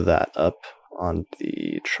throw that up on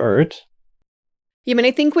the chart. Yeah, I mean,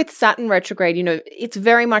 I think with Saturn retrograde, it's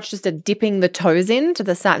very much just a dipping the toes into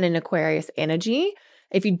the Saturn and Aquarius energy.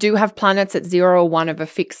 If you do have planets at 0 or 1 of a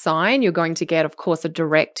fixed sign, you're going to get, of course, a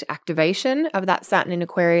direct activation of that Saturn and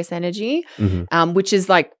Aquarius energy, which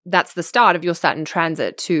is that's the start of your Saturn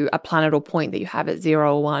transit to a planet or point that you have at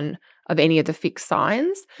 0 or 1 of any of the fixed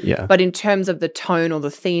signs. Yeah. But in terms of the tone or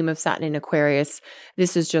the theme of Saturn in Aquarius,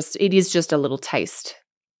 it is just a little taste.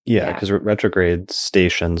 Yeah, because retrograde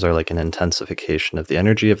stations are like an intensification of the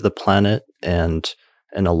energy of the planet and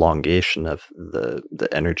an elongation of the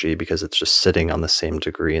energy because it's just sitting on the same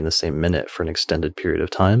degree in the same minute for an extended period of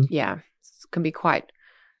time. Yeah, it can be quite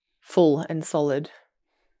full and solid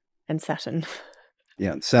and Saturn.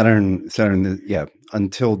 Yeah, Saturn, yeah,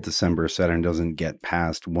 until December, Saturn doesn't get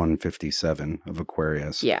past 157 of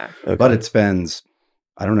Aquarius. Yeah. Okay. But it spends,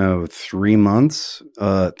 I don't know, 3 months,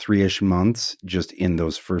 3-ish months just in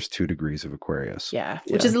those first 2 degrees of Aquarius. Yeah,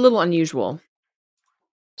 which Yeah. is a little unusual.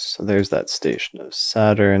 So there's that station of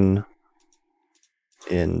Saturn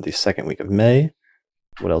in the second week of May.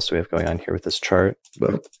 What else do we have going on here with this chart?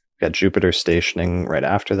 Well, we've got Jupiter stationing right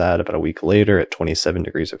after that, about a week later at 27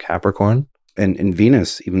 degrees of Capricorn. And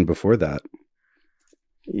Venus, even before that.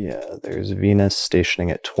 Yeah, there's Venus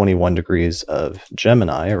stationing at 21 degrees of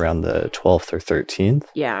Gemini around the 12th or 13th.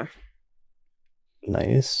 Yeah.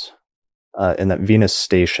 Nice. And that Venus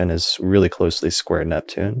station is really closely square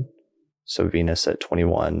Neptune. So Venus at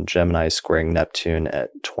 21, Gemini squaring Neptune at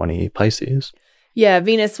 20 Pisces. Yeah,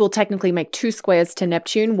 Venus will technically make 2 squares to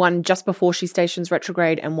Neptune, one just before she stations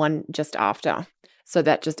retrograde and one just after. So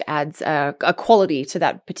that just adds a quality to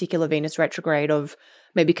that particular Venus retrograde of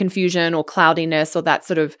maybe confusion or cloudiness or that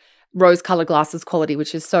sort of rose-colored glasses quality,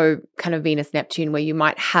 which is so kind of Venus-Neptune, where you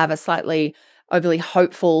might have a slightly overly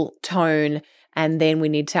hopeful tone and then we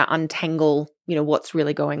need to untangle, what's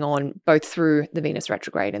really going on both through the Venus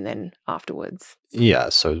retrograde and then afterwards. Yeah,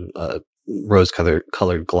 so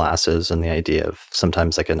rose-colored glasses and the idea of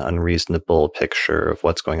sometimes like an unreasonable picture of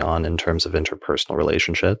what's going on in terms of interpersonal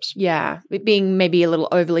relationships. Yeah, it being maybe a little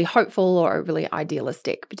overly hopeful or overly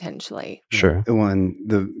idealistic potentially. Sure. When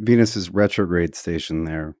the Venus's retrograde station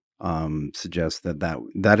there suggests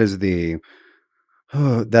that is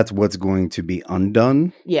that's what's going to be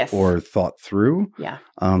undone Yes. or thought through. Yeah.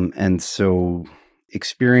 And so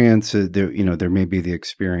experience, there may be the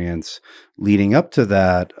experience leading up to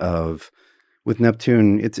that of, with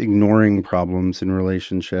Neptune, it's ignoring problems in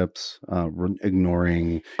relationships,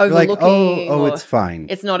 ignoring, Overlooking. oh, or it's fine.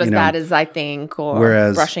 It's not as bad as I think, or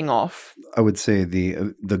Whereas brushing off. I would say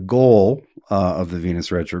the goal of the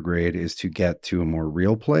Venus retrograde is to get to a more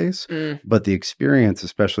real place. But the experience,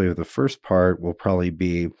 especially of the first part, will probably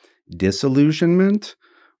be disillusionment,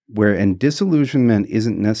 and disillusionment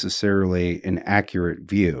isn't necessarily an accurate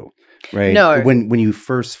view, right? No. When you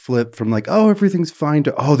first flip from everything's fine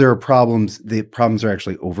to, there are problems, the problems are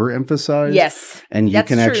actually overemphasized. Yes. And you That's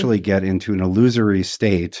can true. actually get into an illusory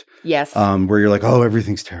state Yes. where you're like,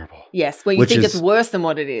 everything's terrible. Yes, where you which think is- it's worse than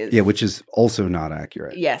what it is. Yeah, which is also not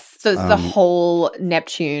accurate. Yes. So it's the whole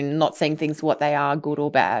Neptune not seeing things what they are, good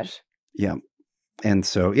or bad. Yeah. And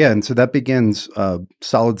so that begins a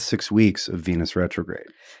solid 6 weeks of Venus retrograde.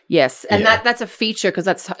 Yes. And Yeah. that's a feature because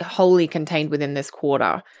that's wholly contained within this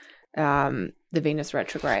quarter, the Venus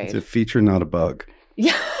retrograde. It's a feature, not a bug.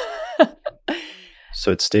 Yeah.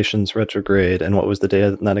 So it stations retrograde. And what was the day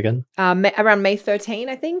of that again? Around May 13,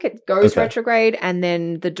 I think, it goes Okay. retrograde. And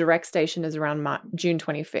then the direct station is around June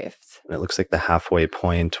 25th. And it looks like the halfway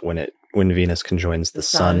point when Venus conjoins the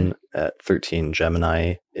sun at 13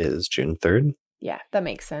 Gemini is June 3rd. Yeah, that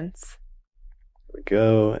makes sense. There we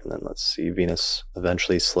go. And then let's see, Venus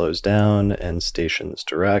eventually slows down and stations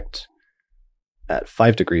direct at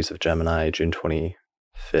 5 degrees of Gemini, June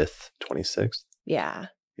 25th, 26th. Yeah.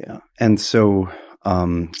 Yeah. And so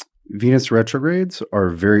Venus retrogrades are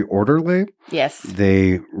very orderly. Yes.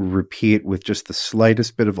 They repeat with just the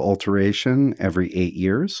slightest bit of alteration every 8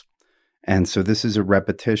 years. And so this is a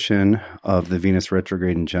repetition of the Venus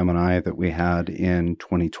retrograde in Gemini that we had in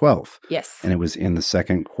 2012. Yes. And it was in the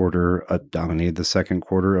second quarter, dominated the second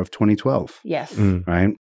quarter of 2012. Yes.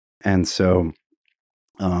 Right. And so,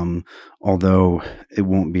 although it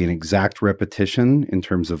won't be an exact repetition in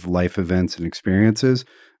terms of life events and experiences,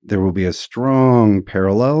 there will be a strong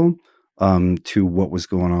parallel to what was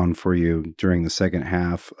going on for you during the second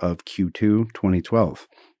half of Q2 2012.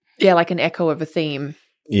 Yeah, like an echo of a theme.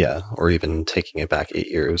 Yeah, or even taking it back 8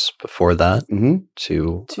 years before that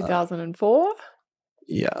to 2004.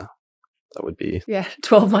 Yeah, that would be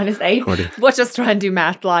 12 minus 8. Watch us try and do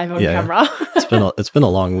math live on camera. It's been a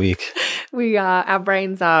long week. Our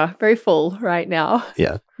brains are very full right now.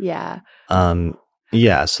 Yeah.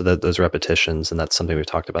 So those repetitions, and that's something we've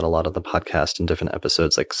talked about a lot on the podcast in different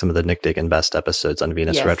episodes, like some of the Nick Dig and Best episodes on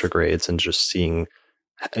Venus retrogrades, and just seeing,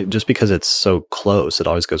 just because it's so close, it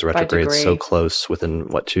always goes retrograde so close within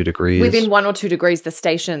 2 degrees? Within 1 or 2 degrees, the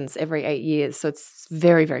stations every 8 years. So it's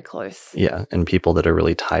very, very close. Yeah. And people that are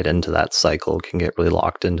really tied into that cycle can get really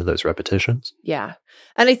locked into those repetitions. Yeah.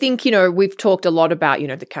 And I think, we've talked a lot about,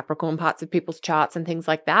 the Capricorn parts of people's charts and things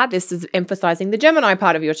like that. This is emphasizing the Gemini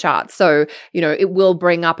part of your chart. So, it will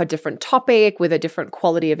bring up a different topic with a different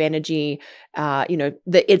quality of energy.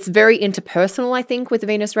 It's very interpersonal, I think, with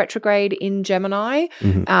Venus retrograde in Gemini,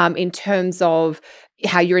 in terms of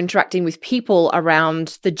how you're interacting with people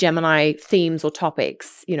around the Gemini themes or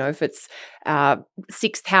topics. If it's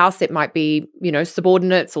 6th house, it might be,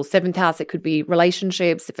 subordinates, or 7th house, it could be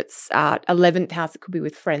relationships. If it's 11th house, it could be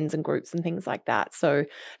with friends and groups and things like that. So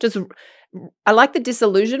I like the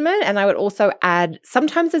disillusionment, and I would also add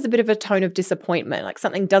sometimes there's a bit of a tone of disappointment, like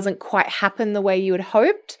something doesn't quite happen the way you had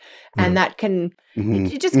hoped, and that can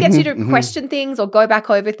it just gets you to question things or go back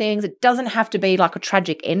over things. It doesn't have to be like a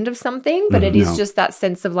tragic end of something, but it is just that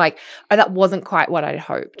sense of like, oh, that wasn't quite what I'd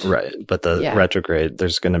hoped. Right. But the retrograde,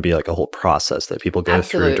 there's going to be like a whole process that people go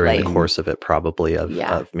through during the course of it, probably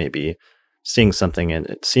of maybe seeing something and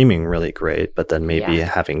it seeming really great, but then maybe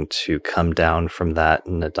having to come down from that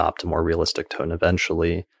and adopt a more realistic tone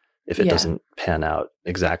eventually if it doesn't pan out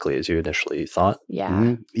exactly as you initially thought.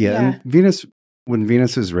 And Venus, when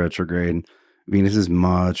Venus is retrograde, Venus is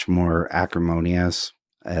much more acrimonious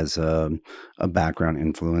as a background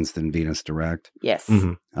influence than Venus direct. Yes.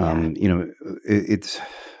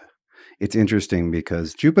 It's interesting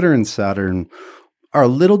because Jupiter and Saturn are a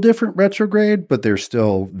little different retrograde, but they're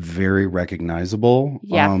still very recognizable.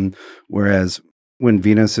 Whereas when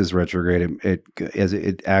Venus is retrograde,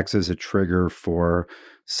 it acts as a trigger for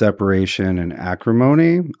separation and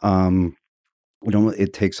acrimony.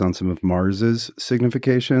 It takes on some of Mars's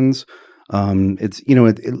significations. It's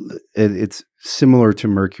it's similar to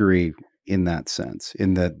Mercury in that sense,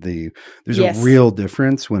 in that there's a real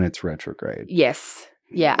difference when it's retrograde. Yes.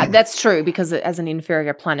 Yeah, that's true, because as an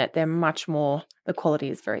inferior planet, they're much more, the quality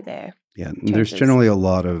is very there. Yeah, there's generally a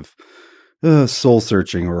lot of soul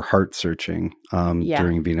searching or heart searching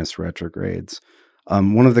during Venus retrogrades.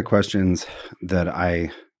 One of the questions that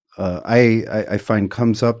I find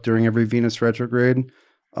comes up during every Venus retrograde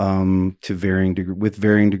with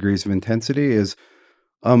varying degrees of intensity is,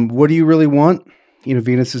 what do you really want?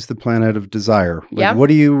 Venus is the planet of desire. What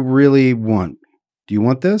do you really want? Do you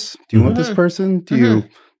want this? Do you want this person?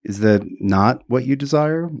 Is that not what you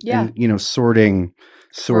desire? Yeah. And,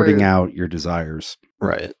 sorting out your desires.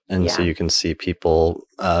 Right. And so you can see people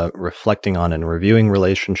reflecting on and reviewing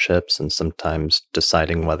relationships, and sometimes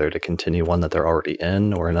deciding whether to continue one that they're already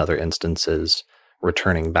in, or in other instances,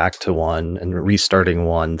 returning back to one and restarting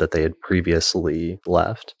one that they had previously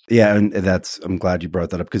left. Yeah. And I'm glad you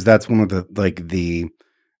brought that up, because that's one of the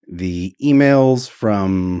emails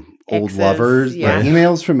from old exes, lovers,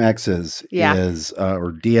 emails from exes is,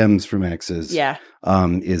 or DMs from exes,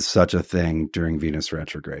 is such a thing during Venus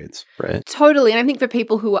retrogrades. Right. Totally. And I think for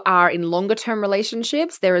people who are in longer term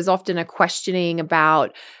relationships, there is often a questioning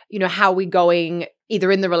about, how we're going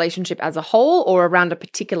either in the relationship as a whole or around a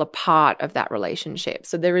particular part of that relationship.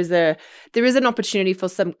 So there is an opportunity for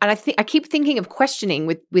some, and I keep thinking of questioning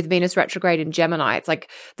with Venus retrograde in Gemini. It's like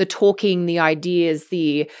the talking, the ideas,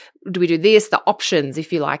 do we do this, the options,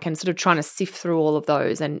 if you like, and sort of trying to sift through all of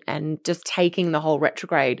those and just taking the whole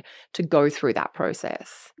retrograde to go through that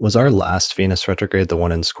process. Was our last Venus retrograde the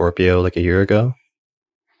one in Scorpio like a year ago?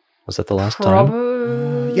 Was that the last time?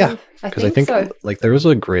 Yeah. Because I think so. Like there was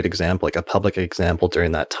a great example, like a public example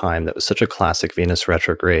during that time that was such a classic Venus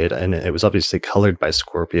retrograde, and it was obviously colored by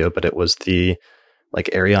Scorpio, but it was the like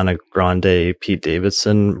Ariana Grande, Pete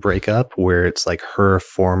Davidson breakup, where it's like her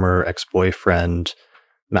former ex-boyfriend,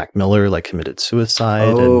 Mac Miller, like committed suicide.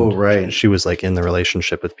 Oh, right. And she was like in the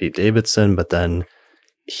relationship with Pete Davidson, but then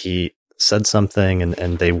he said something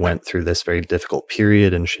and they went through this very difficult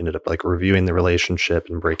period, and she ended up like reviewing the relationship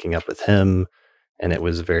and breaking up with him. And it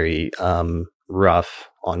was very rough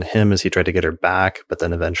on him as he tried to get her back, but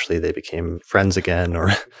then eventually they became friends again.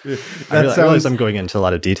 Or I realize I'm going into a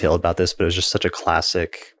lot of detail about this, but it was just such a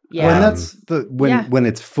classic Yeah. Well, and that's Yeah. when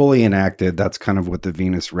it's fully enacted, that's kind of what the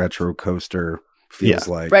Venus retro coaster feels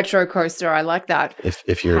like. Retro coaster, I like that.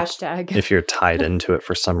 If you're Hashtag. if you're tied into it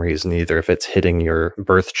for some reason, either if it's hitting your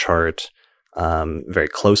birth chart very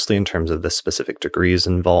closely in terms of the specific degrees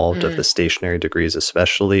involved, of the stationary degrees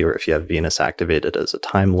especially, or if you have Venus activated as a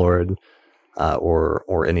Time Lord,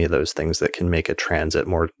 or any of those things that can make a transit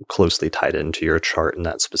more closely tied into your chart in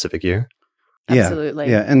that specific year. Absolutely.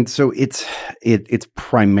 Yeah, and so it's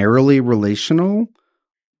primarily relational,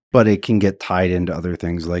 but it can get tied into other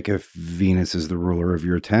things. Like if Venus is the ruler of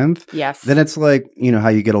your 10th, Yes. then it's like, how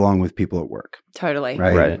you get along with people at work. Totally.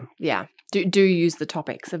 Right. Yeah. Do use the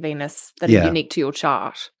topics of Venus that are unique to your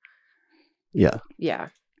chart. Yeah. Yeah.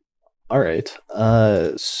 All right.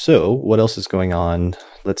 So what else is going on?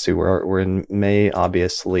 Let's see. We're in May.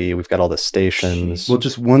 Obviously, we've got all the stations. Well,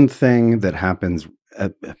 just one thing that happens,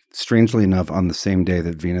 strangely enough, on the same day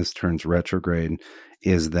that Venus turns retrograde,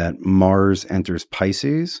 is that Mars enters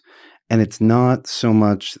Pisces, and it's not so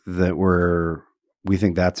much that we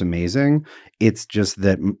think that's amazing. It's just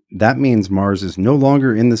that means Mars is no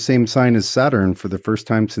longer in the same sign as Saturn for the first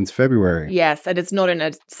time since February. Yes, and it's not in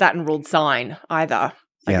a Saturn-ruled sign either.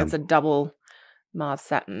 It's a double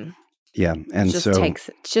Mars-Saturn. Yeah, and It's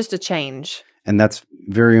just a change. And that's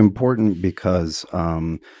very important because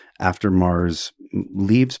after Mars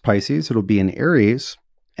leaves Pisces, it'll be in Aries,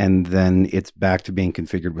 and then it's back to being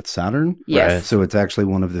configured with Saturn. Yes. Right. So it's actually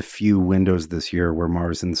one of the few windows this year where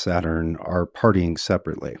Mars and Saturn are partying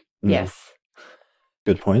separately. Yes.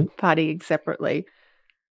 Good point. Partying separately.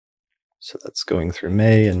 So that's going through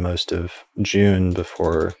May and most of June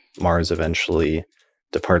before Mars eventually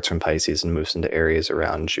departs from Pisces and moves into Aries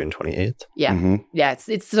around June 28th. Yeah. Mm-hmm. Yeah,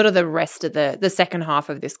 it's sort of the rest of the second half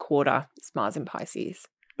of this quarter. It's Mars in Pisces.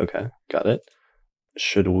 Okay, got it.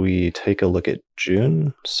 Should we take a look at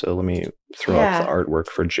June? So let me throw up the artwork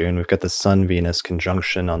for June. We've got the Sun-Venus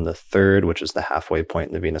conjunction on the 3rd, which is the halfway point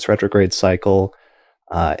in the Venus retrograde cycle.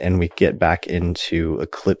 And we get back into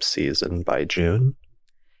eclipse season by June.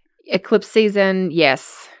 Eclipse season,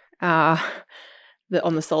 yes. On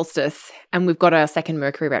the solstice. And we've got our second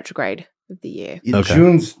Mercury retrograde of the year.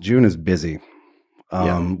 Okay. June is busy.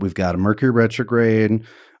 We've got a Mercury retrograde.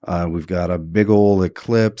 We've got a big old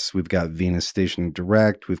eclipse. We've got Venus stationing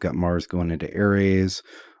direct. We've got Mars going into Aries.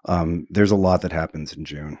 There's a lot that happens in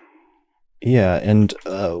June. Yeah, and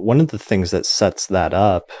one of the things that sets that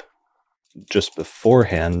up just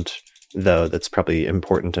beforehand, though, that's probably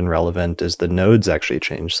important and relevant, is the nodes actually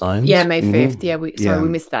change signs. Yeah, May 5th. Yeah, we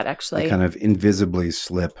missed that actually. They kind of invisibly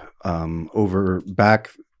slip over back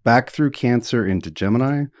through Cancer into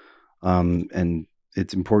Gemini, and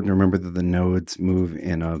it's important to remember that the nodes move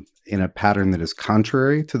in a pattern that is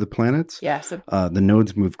contrary to the planets. Yeah, so the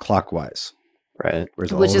nodes move clockwise. Right.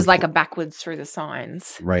 Which is like a backwards through the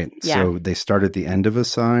signs. Right. Yeah. So they start at the end of a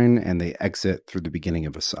sign and they exit through the beginning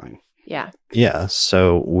of a sign. Yeah. Yeah.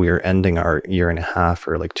 So we're ending our year and a half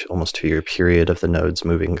or like almost 2-year period of the nodes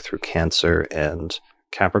moving through Cancer and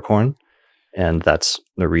Capricorn. And that's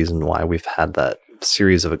the reason why we've had that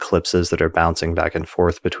series of eclipses that are bouncing back and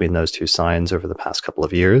forth between those two signs over the past couple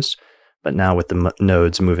of years. But now with the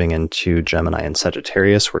nodes moving into Gemini and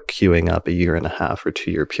Sagittarius, we're queuing up a 1.5 or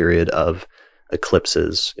 2-year period of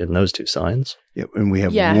eclipses in those two signs. Yeah, and we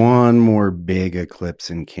have one more big eclipse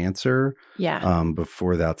in Cancer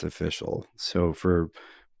before that's official. So for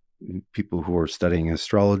people who are studying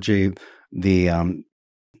astrology, the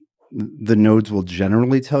nodes will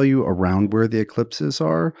generally tell you around where the eclipses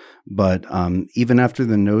are, but even after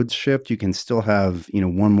the nodes shift, you can still have,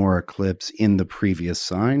 one more eclipse in the previous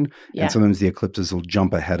sign. Yeah. And sometimes the eclipses will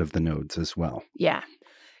jump ahead of the nodes as well. Yeah.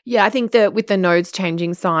 Yeah, I think that with the nodes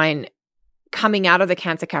changing sign, coming out of the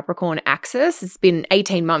Cancer Capricorn axis, it's been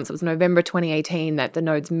 18 months. It was November 2018 that the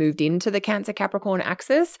nodes moved into the Cancer Capricorn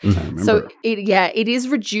axis. I remember. So it is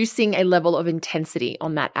reducing a level of intensity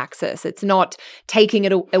on that axis. It's not taking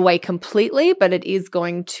it away completely, but it is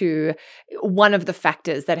going to, one of the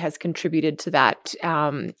factors that has contributed to that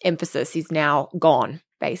emphasis is now gone.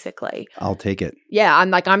 Basically, I'll take it. Yeah,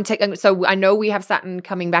 I'm taking. So I know we have Saturn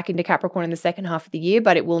coming back into Capricorn in the second half of the year,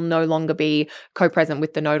 but it will no longer be co-present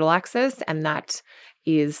with the nodal axis, and that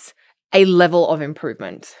is a level of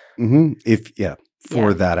improvement. Mm-hmm.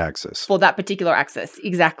 For that axis, for that particular axis,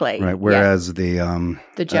 exactly. Right. Whereas the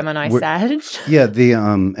Gemini Sag,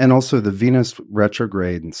 and also the Venus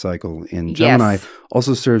retrograde cycle in Gemini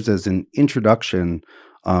also serves as an introduction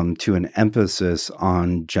to an emphasis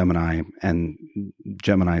on Gemini and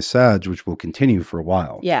Gemini Sag, which will continue for a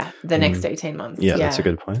while. Yeah, the next 18 months. Yeah, that's a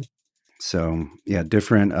good point. So,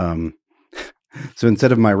 different. So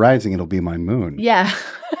instead of my rising, it'll be my moon. Yeah.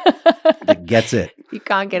 that gets it. You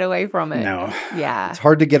can't get away from it. No. Yeah. It's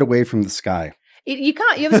hard to get away from the sky. You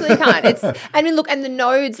can't. You absolutely can't. Look, and the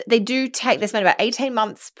nodes, they spend about 18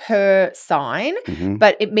 months per sign,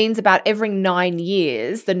 but it means about every 9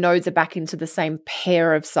 years, the nodes are back into the same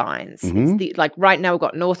pair of signs. It's like right now we've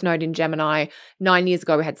got North Node in Gemini. 9 years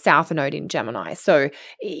ago, we had South Node in Gemini. So,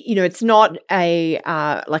 it's not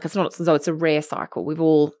it's not as though it's a rare cycle. We've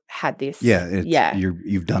all had this. Yeah.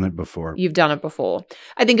 You've done it before. You've done it before.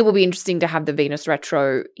 I think it will be interesting to have the Venus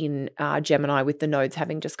retro in Gemini with the nodes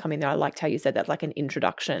having just come in there. I liked how you said that, like an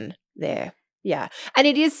introduction there. Yeah. And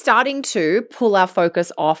it is starting to pull our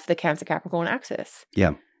focus off the Cancer Capricorn axis.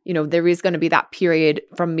 Yeah. There is going to be that period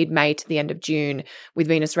from mid-May to the end of June with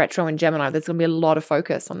Venus retro in Gemini. There's going to be a lot of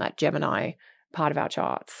focus on that Gemini part of our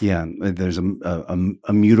charts. Yeah. There's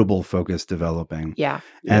a mutable focus developing. Yeah.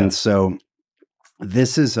 And so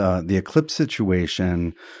this is the eclipse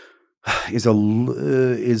situation is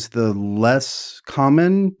the less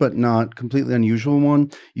common but not completely unusual one.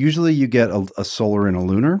 Usually you get a solar and a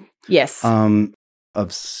lunar. Yes.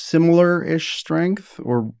 Of similar-ish strength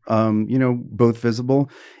or, both visible.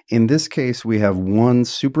 In this case, we have one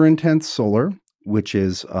super intense solar, which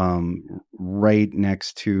is right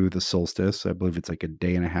next to the solstice. I believe it's like a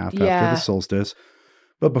day and a half after the solstice.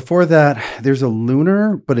 But before that, there's a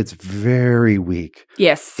lunar, but it's very weak.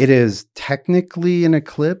 Yes. It is technically an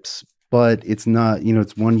eclipse, but it's not,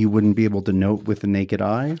 it's one you wouldn't be able to note with the naked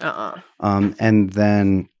eye. And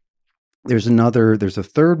then there's a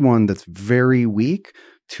third one that's very weak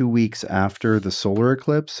 2 weeks after the solar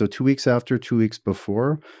eclipse. So 2 weeks after, 2 weeks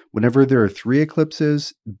before. Whenever there are 3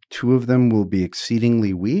 eclipses, 2 of them will be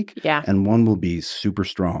exceedingly weak. Yeah. And one will be super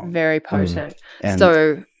strong. Very potent. And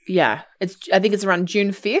so, yeah, I think it's around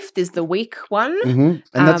June 5th is the weak one.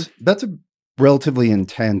 And that's a relatively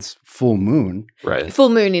intense full moon. Right. Full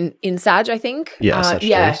moon in Sag, I think.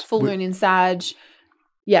 Yeah, full moon in Sag.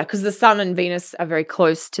 Yeah, because the Sun and Venus are very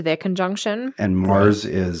close to their conjunction. And Mars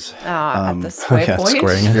is at the square point.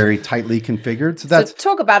 Very tightly configured. So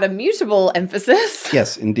talk about a mutable emphasis.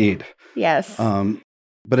 Yes, indeed. Yes.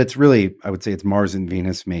 But it's really, I would say it's Mars and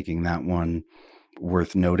Venus making that one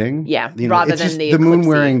worth noting. Yeah, rather than the moon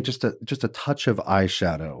wearing just a touch of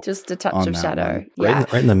eyeshadow. Just a touch of shadow.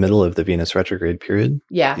 Right in the middle of the Venus retrograde period.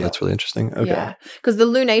 Yeah. That's really interesting. Okay. Yeah. Because the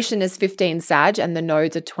lunation is 15 Sag and the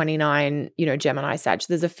nodes are 29, Gemini Sag.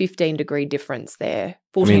 There's a 15-degree difference there.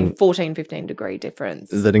 15 degree difference.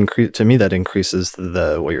 To me, that increases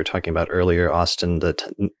what you're talking about earlier, Austin,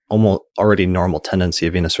 the almost already normal tendency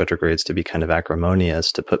of Venus retrogrades to be kind of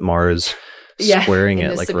acrimonious, to put Mars squaring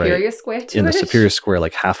it like in the superior square,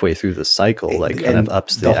 like halfway through the cycle, like kind of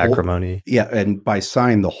ups the acrimony. Yeah, and by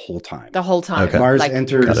sign the whole time. Okay. Mars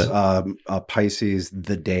enters Pisces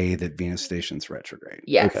the day that Venus stations retrograde.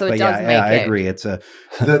 Yeah, so it does make it. I agree. It's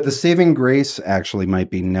the saving grace actually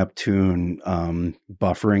might be Neptune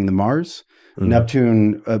buffering the Mars. Mm-hmm.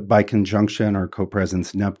 Neptune, by conjunction or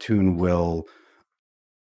co-presence, Neptune will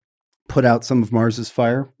put out some of Mars's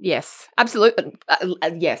fire. Yes, absolutely.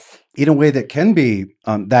 Yes. In a way that can be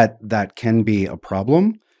that can be a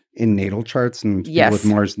problem in natal charts, and people with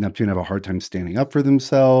Mars and Neptune have a hard time standing up for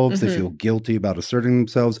themselves. They feel guilty about asserting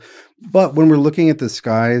themselves. But when we're looking at the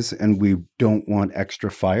skies and we don't want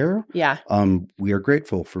extra fire, we are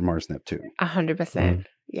grateful for Mars Neptune. 100%.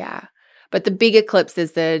 Yeah. But the big eclipse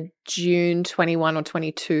is the June 21 or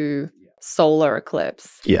 22 solar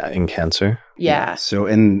eclipse. Yeah, in Cancer. Yeah. So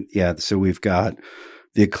we've got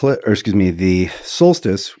the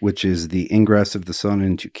solstice, which is the ingress of the sun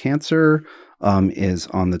into Cancer, is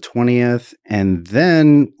on the 20th, and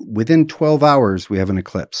then within 12 hours we have an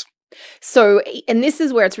eclipse. So, and this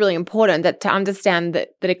is where it's really important to understand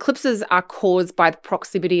that eclipses are caused by the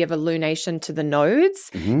proximity of a lunation to the nodes,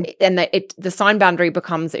 and that the sign boundary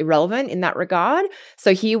becomes irrelevant in that regard.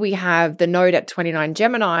 So here we have the node at 29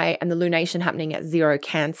 Gemini and the lunation happening at 0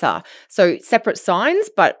 Cancer. So separate signs,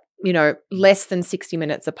 but less than 60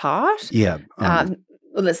 minutes apart. Yeah.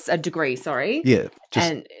 That's a degree, sorry. Yeah,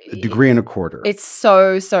 just a degree and a quarter. It's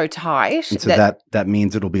so tight. And so that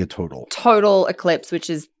means it'll be a total eclipse, which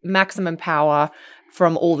is maximum power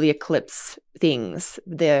from all the eclipse things,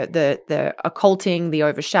 the occulting, the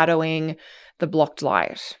overshadowing, the blocked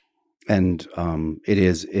light. And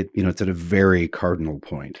it's at a very cardinal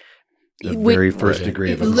point. The very first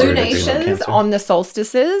degree of lunations on the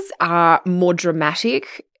solstices are more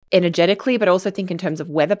dramatic energetically, but also think in terms of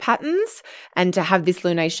weather patterns. And to have this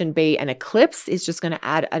lunation be an eclipse is just going to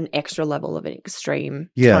add an extra level of an extreme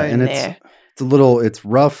tone and there. It's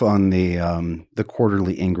rough on the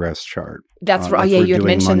quarterly ingress chart. That's right. You had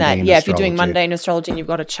mentioned that. Yeah, if you're doing mundane astrology and you've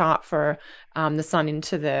got a chart for the sun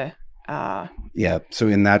into the Yeah. So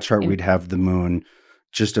in that chart, we'd have the moon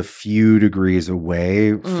just a few degrees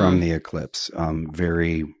away from the eclipse,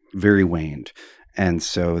 very, very waned. And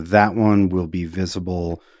so that one will be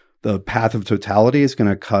visible. The path of totality is going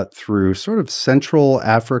to cut through sort of central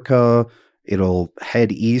Africa. It'll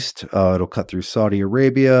head east. It'll cut through Saudi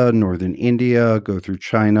Arabia, northern India, go through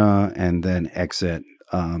China, and then exit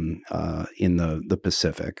in the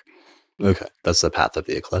Pacific. Okay. That's the path of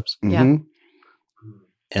the eclipse. Yeah.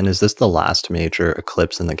 And is this the last major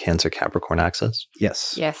eclipse in the Cancer-Capricorn axis?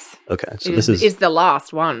 Yes. Yes. Okay. So This is the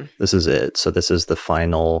last one. This is it. So this is the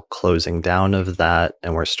final closing down of that,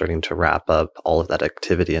 and we're starting to wrap up all of that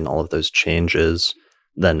activity and all of those changes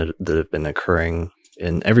that have been occurring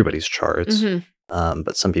in everybody's charts.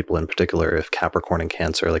 But some people in particular, if Capricorn and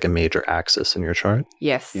Cancer are like a major axis in your chart.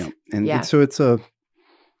 Yes. Yeah. And so it's a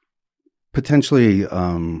potentially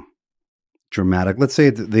dramatic. Let's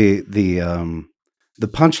say the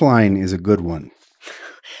punchline is a good one.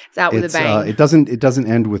 It's out with a bang. It doesn't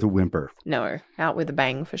end with a whimper. No, out with a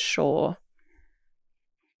bang for sure.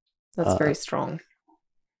 That's very strong.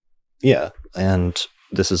 Yeah, and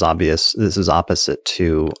this is obvious. This is opposite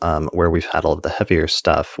to where we've had all of the heavier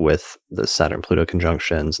stuff with the Saturn-Pluto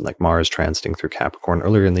conjunctions and like Mars transiting through Capricorn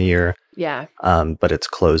earlier in the year. Yeah. But it's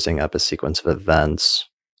closing up a sequence of events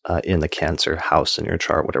in the Cancer house in your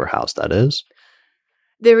chart, whatever house that is.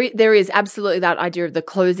 There is absolutely that idea of the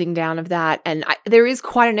closing down of that. And there is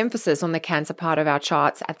quite an emphasis on the Cancer part of our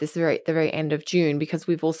charts at the very end of June, because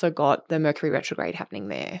we've also got the Mercury retrograde happening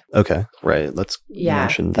there. Okay, right. Let's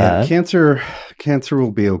mention that. Yeah, Cancer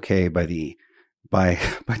will be okay by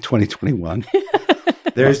 2021.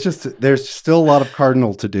 There's still a lot of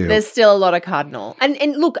cardinal to do. There's still a lot of cardinal.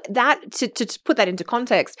 And look, that to put that into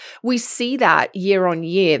context, we see that year on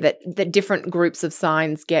year that different groups of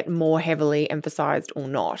signs get more heavily emphasized or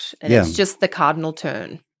not. And it's just the cardinal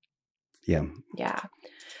turn. Yeah. Yeah.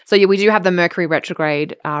 So we do have the Mercury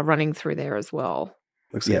retrograde running through there as well.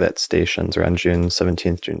 Looks like that stations around June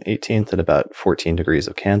 17th, June 18th at about 14 degrees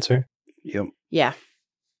of Cancer. Yep. Yeah.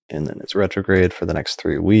 And then it's retrograde for the next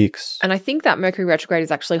 3 weeks. And I think that Mercury retrograde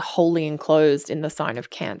is actually wholly enclosed in the sign of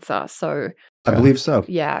Cancer. So I believe so.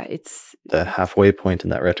 Yeah, it's the halfway point in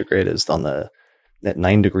that retrograde is on at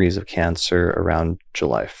 9 degrees of Cancer around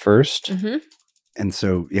July 1st. Mm-hmm. And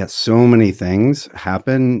so, so many things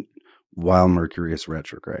happen while Mercury is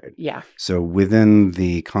retrograde. Yeah. So within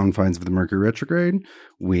the confines of the Mercury retrograde,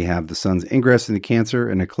 we have the sun's ingress into Cancer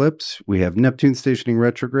and eclipse. We have Neptune stationing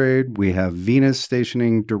retrograde. We have Venus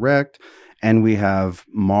stationing direct, and we have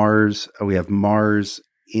Mars.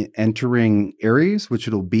 Entering Aries, which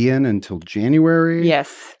it'll be in until January.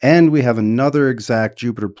 Yes. And we have another exact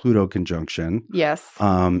Jupiter-Pluto conjunction. Yes.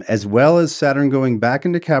 As well as Saturn going back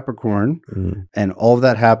into Capricorn. Mm. And all of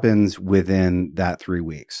that happens within that 3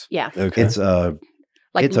 weeks. Yeah. Okay. It's a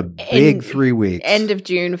big 3 weeks. End of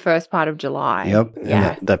June, first part of July. Yep.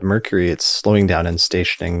 Yeah. And that Mercury, it's slowing down and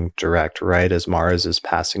stationing direct right as Mars is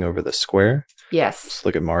passing over the square. Yes. Just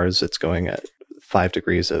look at Mars. It's going at 5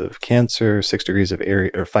 degrees of Cancer, 6 degrees of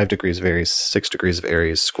Aries, or 5 degrees of Aries, 6 degrees of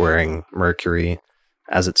Aries, squaring Mercury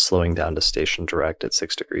as it's slowing down to station direct at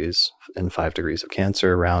 6 degrees and 5 degrees of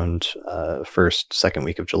Cancer around second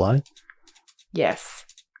week of July. Yes.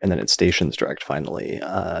 And then it stations direct finally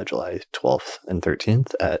July 12th and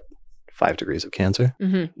 13th at 5 degrees of Cancer.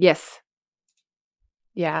 Mm-hmm. Yes.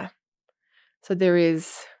 Yeah. So there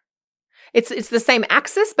is... It's the same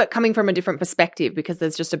axis, but coming from a different perspective, because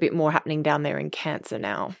there's just a bit more happening down there in Cancer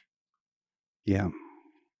now. Yeah.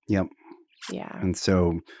 Yep. Yeah. And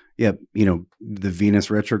so, the Venus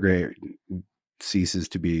retrograde ceases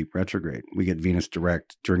to be retrograde. We get Venus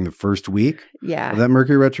direct during the first week of that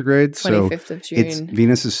Mercury retrograde. 25th of June.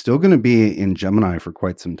 Venus is still going to be in Gemini for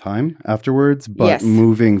quite some time afterwards, but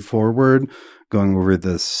moving forward, going over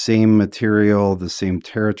the same material, the same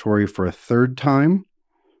territory for a third time.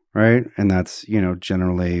 Right. And that's,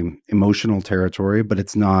 generally emotional territory, but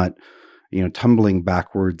it's not, tumbling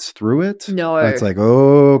backwards through it. No. It's like,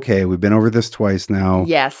 oh, okay, we've been over this twice now.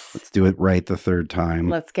 Yes. Let's do it right the third time.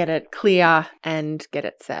 Let's get it clear and get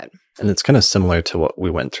it set. And it's kind of similar to what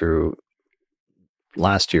we went through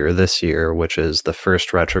last year, this year, which is the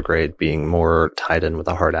first retrograde being more tied in with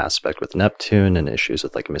a hard aspect with Neptune and issues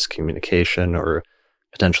with like miscommunication or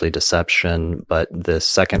potentially deception, but the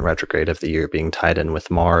second retrograde of the year being tied in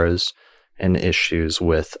with Mars and issues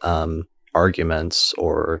with arguments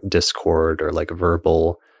or discord or like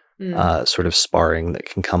verbal sort of sparring that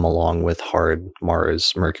can come along with hard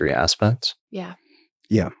Mars-Mercury aspects. Yeah.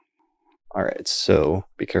 Yeah. All right, so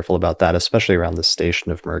be careful about that, especially around the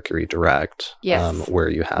station of Mercury direct, yes. Where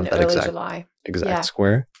you have in that early July. exact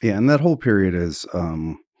square. Yeah, and that whole period is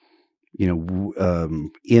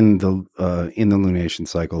in the lunation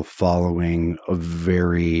cycle, following a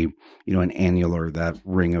very, an annular, that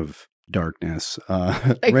ring of darkness,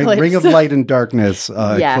 ring of light and darkness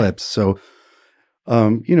eclipse. So,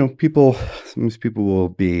 sometimes people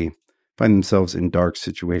will find themselves in dark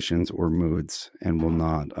situations or moods and will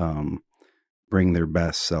not bring their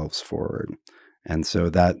best selves forward. And so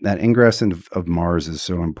that ingress of Mars is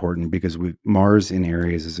so important, because Mars in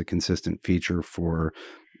Aries is a consistent feature for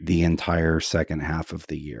the entire second half of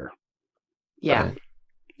the year. Yeah. Right.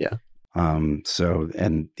 Yeah.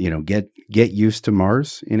 Get used to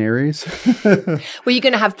Mars in Aries. Well, you're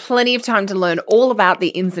going to have plenty of time to learn all about the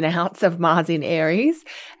ins and outs of Mars in Aries.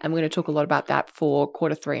 And we're going to talk a lot about that for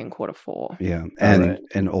quarter 3 and quarter 4. Yeah.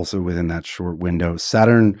 And also within that short window,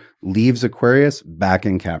 Saturn leaves Aquarius back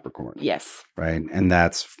in Capricorn. Yes. Right. And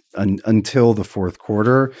that's until the fourth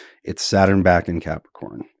quarter, it's Saturn back in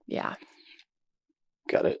Capricorn. Yeah.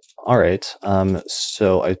 Got it. All right.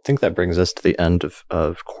 So I think that brings us to the end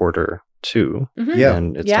of quarter 2. Mm-hmm. Yeah.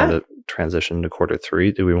 And it's time to transition to quarter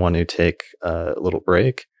 3. Do we want to take a little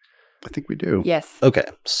break? I think we do. Yes. Okay.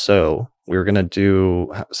 So we're going to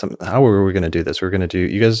do how are we going to do this?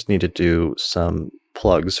 You guys need to do some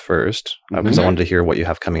plugs first, because I wanted to hear what you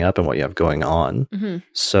have coming up and what you have going on. Mm-hmm.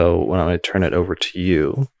 So when I turn it over to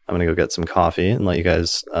you, I'm going to go get some coffee and let you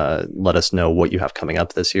guys let us know what you have coming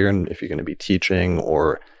up this year, and if you're going to be teaching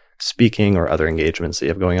or speaking or other engagements that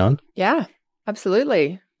you have going on. Yeah,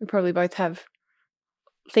 absolutely. We probably both have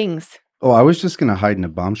things. Oh, I was just going to hide in a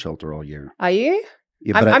bomb shelter all year. Are you?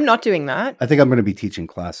 Yeah, I'm not doing that. I think I'm going to be teaching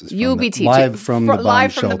classes. You'll be teaching live from the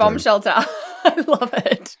bomb shelter.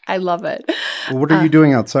 I love it. Well, what are you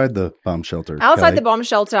doing outside the bomb shelter? Outside Kelly? the bomb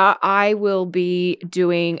shelter, I will be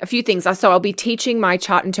doing a few things. So I'll be teaching my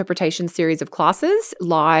chart interpretation series of classes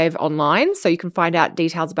live online. So you can find out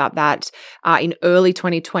details about that in early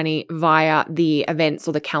 2020 via the events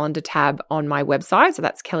or the calendar tab on my website. So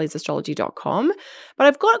that's kellysastrology.com. But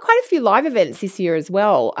I've got quite a few live events this year as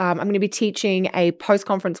well. I'm going to be teaching a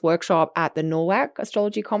post-conference workshop at the NORWAC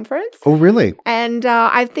Astrology Conference. Oh, really? And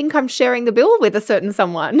I think I'm sharing the bill with a certain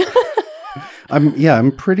someone.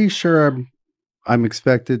 I'm pretty sure I'm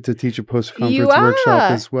expected to teach a post-conference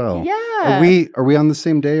workshop as well. Yeah. Are we on the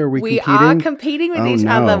same day? Are we competing? We are competing with each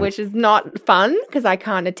other, which is not fun because I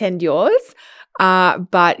can't attend yours.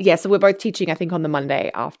 But yeah, so we're both teaching, I think, on the Monday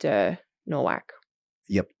after NORWAC.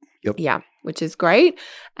 Yep. Yeah, which is great.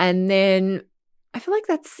 And then I feel like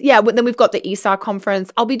then we've got the ESAR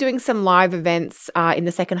conference. I'll be doing some live events in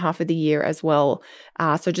the second half of the year as well.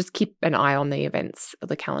 So just keep an eye on the events,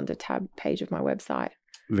 the calendar tab page of my website.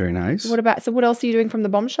 Very nice. What else are you doing from the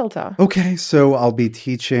bomb shelter? Okay, so I'll be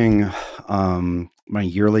teaching my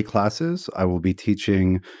yearly classes. I will be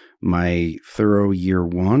teaching my thorough year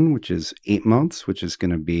 1, which is 8 months, which is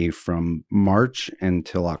going to be from March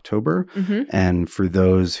until October. Mm-hmm. And for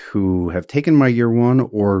those who have taken my year 1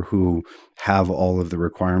 or who have all of the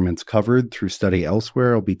requirements covered through study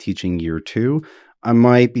elsewhere, I'll be teaching year 2. I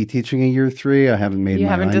might be teaching a year 3. I haven't made my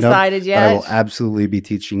mind up. You haven't decided yet? But I will absolutely be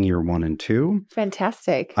teaching year 1 and 2.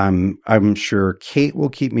 Fantastic. I'm sure Kate will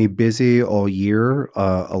keep me busy all year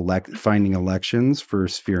finding elections for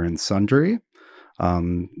Sphere and Sundry.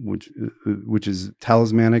 Which is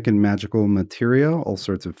talismanic and magical materia, all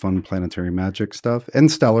sorts of fun planetary magic stuff,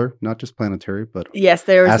 and stellar, not just planetary, but yes,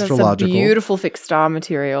 there is some astrological. Beautiful fixed star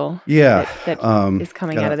material. Yeah, that is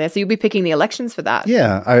coming out of there. So you'll be picking the elections for that.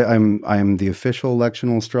 Yeah, I'm the official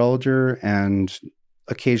electional astrologer and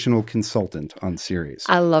occasional consultant on series.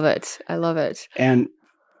 I love it. And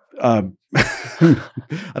I don't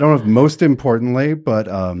know if most importantly, but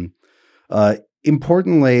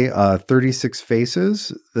importantly, 36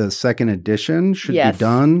 Faces, the second edition should be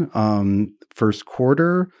done first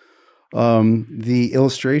quarter. The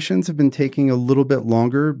illustrations have been taking a little bit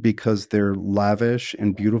longer because they're lavish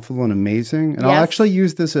and beautiful and amazing. And I'll actually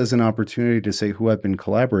use this as an opportunity to say who I've been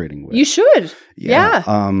collaborating with. You should. Yeah.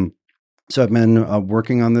 So I've been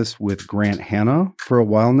working on this with Grant Hanna for a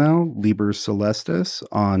while now, Liber Celestis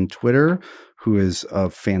on Twitter, who is a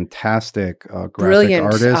fantastic graphic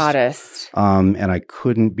artist. And I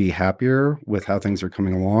couldn't be happier with how things are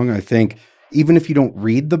coming along. I think even if you don't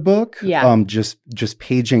read the book, just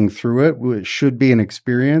paging through it should be an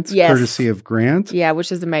experience, courtesy of Grant. Yeah,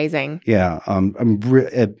 which is amazing. Yeah, I'm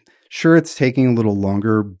sure it's taking a little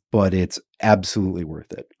longer, but it's absolutely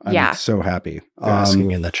worth it. I'm so happy. You're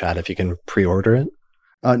asking in the chat if you can pre-order it?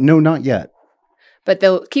 No, not yet. But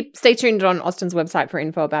they'll stay tuned on Austin's website for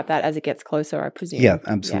info about that as it gets closer, I presume. Yeah,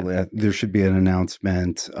 absolutely. Yeah. There should be an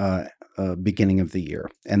announcement beginning of the year.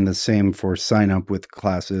 And the same for sign up with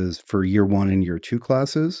classes for year 1 and year 2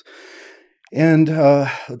 classes. And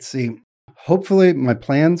let's see. Hopefully, my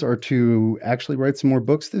plans are to actually write some more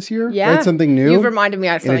books this year. Yeah. Write something new. You've reminded me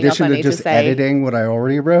of something else I need to say. In addition to just editing what I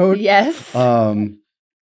already wrote. Yes.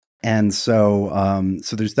 And so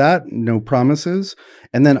there's that. No promises.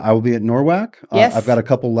 And then I will be at NORWAC. Yes. I've got a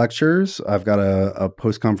couple lectures. I've got a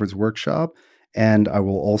post-conference workshop. And I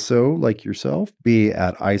will also, like yourself, be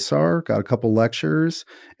at ISAR, got a couple lectures,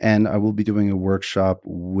 and I will be doing a workshop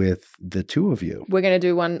with the two of you. We're going to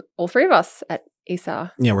do one, all three of us at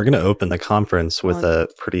ISAR. Yeah, we're going to open the conference with a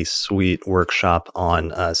pretty sweet workshop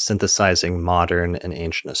on synthesizing modern and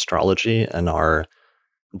ancient astrology, and our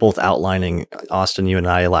both outlining, Austin, you and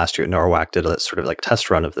I last year at NORWAC did a sort of like test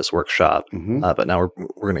run of this workshop, but now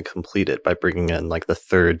we're going to complete it by bringing in like the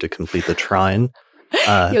third to complete the trine.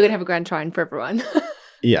 You're going to have a grand trine for everyone.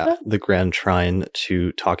 Yeah, the grand trine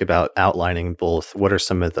to talk about outlining both what are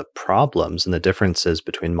some of the problems and the differences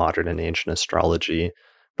between modern and ancient astrology,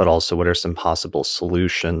 but also what are some possible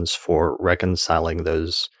solutions for reconciling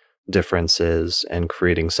those differences and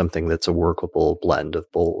creating something that's a workable blend of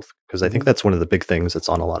both. Because I think that's one of the big things that's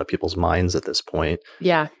on a lot of people's minds at this point.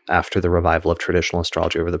 Yeah. After the revival of traditional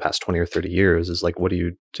astrology over the past 20 or 30 years is like, what do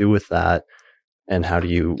you do with that? And how do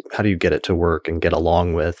you get it to work and get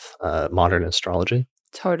along with modern astrology?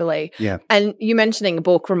 Totally. Yeah. And you mentioning a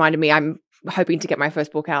book reminded me I'm hoping to get my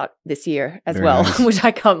first book out this year as Very well, nice. which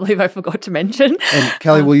I can't believe I forgot to mention. And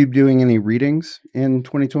Kelly, will you be doing any readings in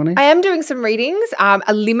 2020? I am doing some readings,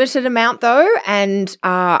 a limited amount though, and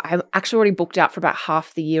I'm actually already booked out for about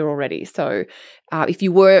half the year already. So if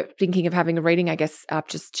you were thinking of having a reading, I guess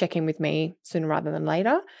just check in with me sooner rather than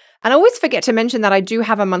later. And I always forget to mention that I do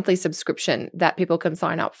have a monthly subscription that people can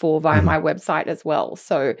sign up for via my website as well.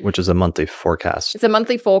 So, which is a monthly forecast. It's a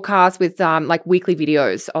monthly forecast with like weekly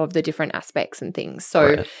videos of the different aspects and things.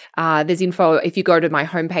 So there's info. If you go to my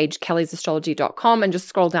homepage, kellysastrology.com, and just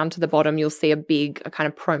scroll down to the bottom, you'll see a big kind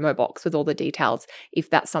of promo box with all the details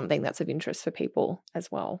if that's something that's of interest for people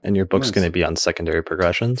as well. And your book's going to be on secondary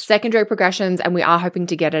progressions? Secondary progressions, and we are hoping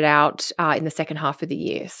to get it out in the second half of the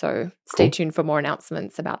year. So stay tuned for more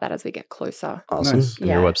announcements about that as we get closer. Awesome. Nice. And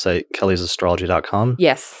your website, kellysastrology.com?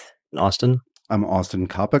 Yes. And Austin? I'm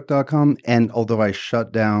austincoppock.com. And although I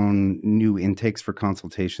shut down new intakes for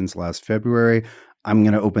consultations last February, I'm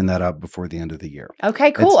going to open that up before the end of the year.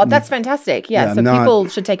 Okay, cool. That's fantastic. Yeah, so people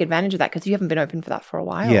should take advantage of that because you haven't been open for that for a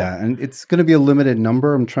while. Yeah, and it's going to be a limited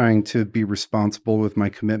number. I'm trying to be responsible with my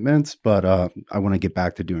commitments, but I want to get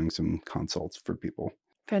back to doing some consults for people.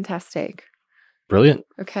 Fantastic. Brilliant.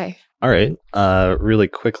 Okay. All right. Really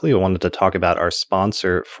quickly, I wanted to talk about our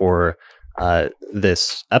sponsor for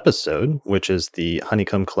this episode, which is the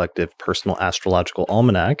Honeycomb Collective Personal Astrological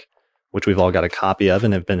Almanac, which we've all got a copy of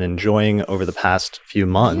and have been enjoying over the past few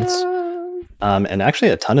months. Yeah. And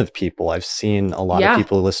actually a ton of people. I've seen a lot of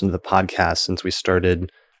people listen to the podcast since we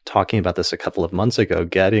started talking about this a couple of months ago,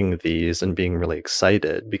 getting these and being really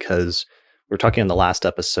excited because we're talking in the last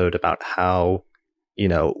episode about how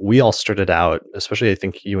we all started out, especially I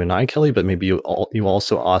think you and I, Kelly, but maybe you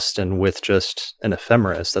also, Austin, with just an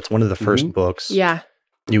ephemeris. That's one of the first books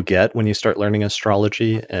you get when you start learning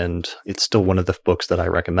astrology. And it's still one of the books that I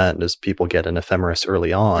recommend is people get an ephemeris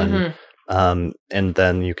early on. And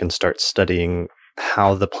then you can start studying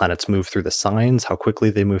how the planets move through the signs, how quickly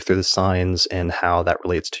they move through the signs, and how that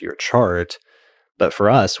relates to your chart. But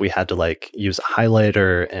for us, we had to use a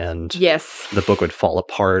highlighter and the book would fall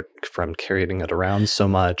apart from carrying it around so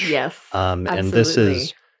much. Yes. And this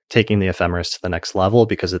is taking the ephemeris to the next level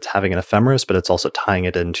because it's having an ephemeris, but it's also tying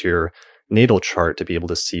it into your natal chart to be able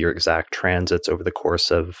to see your exact transits over the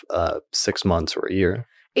course of 6 months or a year.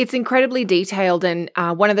 It's incredibly detailed. And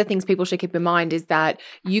one of the things people should keep in mind is that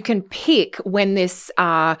you can pick when this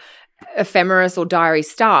ephemeris or diary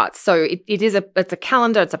starts. So it's a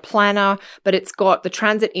calendar, it's a planner, but it's got the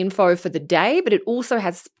transit info for the day, but it also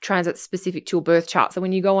has transits specific to your birth chart. So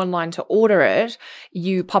when you go online to order it,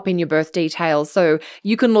 you pop in your birth details. So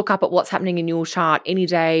you can look up at what's happening in your chart any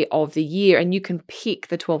day of the year and you can pick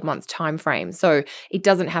the 12 months time frame. So it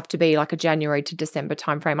doesn't have to be like a January to December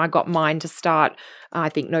time frame. I got mine to start I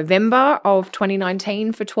think November of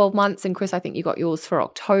 2019 for 12 months. And Chris, I think you got yours for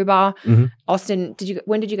October. Austin,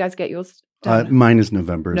 when did you guys get yours done? Mine is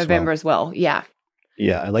November as well. Yeah.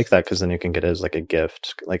 Yeah, I like that because then you can get it as like a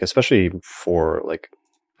gift, especially for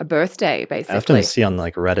a birthday, basically. I often see on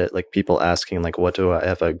Reddit, people asking what do I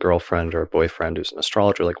have a girlfriend or a boyfriend who's an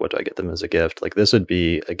astrologer? What do I get them as a gift? This would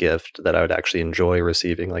be a gift that I would actually enjoy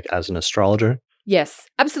receiving as an astrologer. Yes,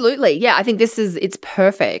 absolutely. Yeah, I think it's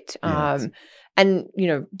perfect. And,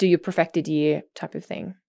 do your perfected year type of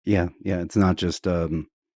thing. Yeah. It's not just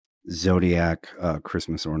Zodiac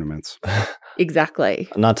Christmas ornaments. Exactly.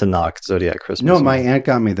 Not to knock Zodiac Christmas. No, my aunt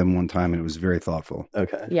got me them one time, and it was very thoughtful.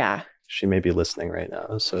 Okay. Yeah. She may be listening right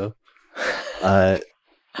now. So,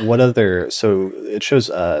 what other? So it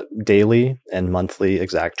shows daily and monthly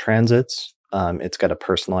exact transits. It's got a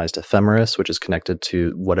personalized ephemeris, which is connected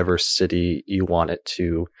to whatever city you want it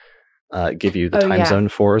to give you the time zone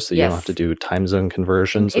for, so you don't have to do time zone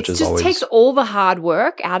conversions, which is always... It just takes all the hard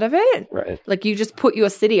work out of it. Right. Like you just put your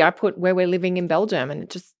city, I put where we're living in Belgium, and it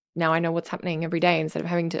just, now I know what's happening every day instead of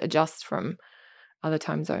having to adjust from other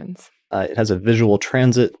time zones. It has a visual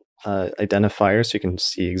transit identifier, so you can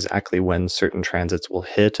see exactly when certain transits will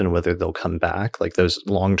hit and whether they'll come back. Like those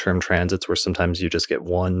long-term transits where sometimes you just get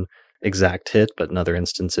one exact hit, but in other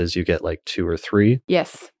instances you get like 2 or 3.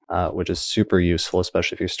 Yes. Which is super useful,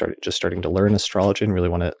 especially if you're just starting to learn astrology and really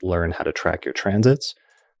want to learn how to track your transits.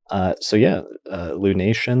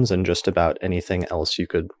 Lunations and just about anything else you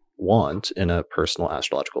could want in a personal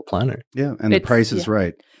astrological planner. Yeah, and the price is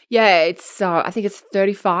right. Yeah, it's I think it's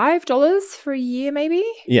 $35 for a year, maybe.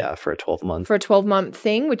 Yeah, for a 12-month. For a 12-month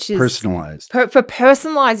thing, which is personalized. For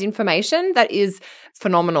personalized information, that is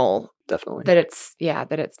phenomenal. Definitely. That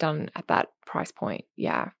it's done at that price point.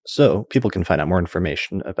 Yeah. So people can find out more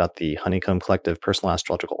information about the Honeycomb Collective Personal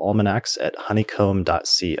Astrological Almanacs at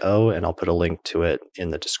honeycomb.co, and I'll put a link to it in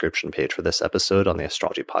the description page for this episode on the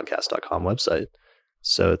astrologypodcast.com website.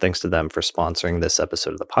 So thanks to them for sponsoring this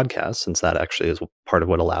episode of the podcast, since that actually is part of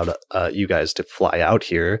what allowed you guys to fly out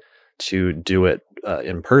here to do it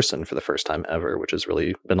in person for the first time ever, which has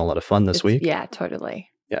really been a lot of fun this week. Yeah, totally.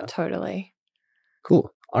 Yeah. Totally.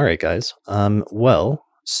 Cool. All right, guys.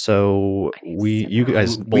 So you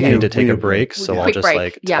guys both need to take a break. So I'll just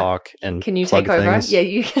talk and can you take over? Things. Yeah,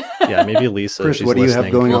 you. Yeah, maybe Lisa. Chris, what do you have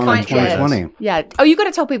going on in 2020? Yeah. Oh, you got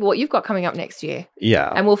to tell people what you've got coming up next year.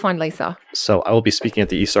 Yeah. And we'll find Lisa. So I will be speaking at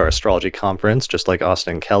the ESAR Astrology Conference, just like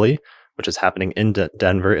Austin and Kelly, which is happening in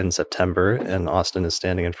Denver in September. And Austin is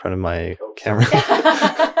standing in front of my camera.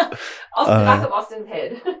 Back of Austin's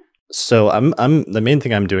head. So the main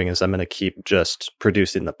thing I'm doing is I'm going to keep just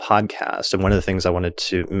producing the podcast. And one of the things I wanted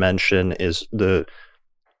to mention is the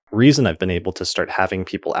reason I've been able to start having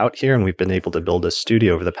people out here, and we've been able to build a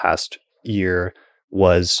studio over the past year,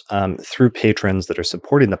 was through patrons that are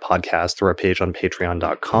supporting the podcast through our page on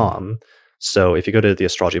patreon.com. So if you go to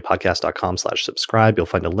theastrologypodcast.com/subscribe, you'll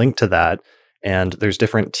find a link to that. And there's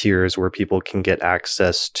different tiers where people can get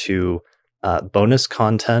access to bonus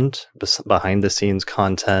content, behind the scenes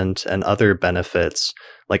content, and other benefits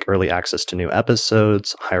like early access to new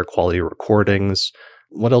episodes, higher quality recordings.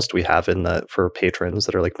 What else do we have for patrons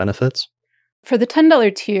that are like benefits? For the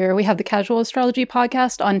 $10 tier, we have the Casual Astrology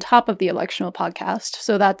podcast on top of the Electional podcast.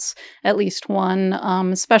 So that's at least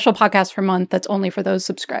one special podcast per month that's only for those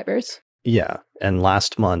subscribers. Yeah. And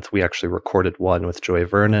last month, we actually recorded one with Joy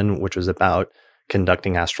Vernon, which was about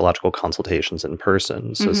conducting astrological consultations in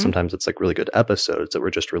person. So sometimes it's like really good episodes that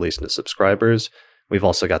were just released to subscribers. We've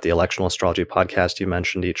also got the Electional Astrology podcast you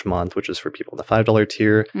mentioned each month, which is for people in the $5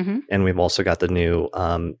 tier. And we've also got the new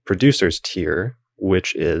producers tier,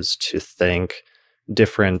 which is to thank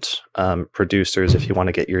different producers if you want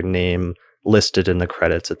to get your name listed in the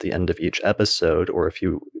credits at the end of each episode, or if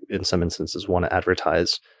you, in some instances, want to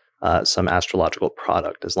advertise some astrological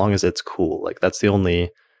product, as long as it's cool. Like that's the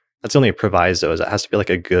only proviso, is it has to be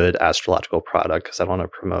like a good astrological product, because I don't want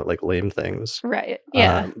to promote like lame things. Right.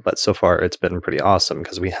 Yeah. But so far it's been pretty awesome,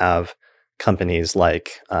 because we have companies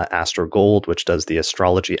like Astro Gold, which does the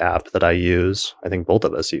astrology app that I use. I think both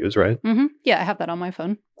of us use, right? Yeah, I have that on my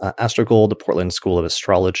phone. Astro Gold, the Portland School of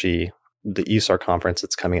Astrology, the ESAR conference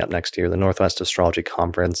that's coming up next year, the Northwest Astrology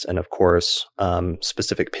Conference, and of course,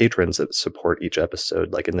 specific patrons that support each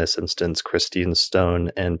episode. Like in this instance, Christine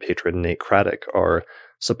Stone and patron Nate Craddock are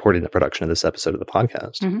supporting the production of this episode of the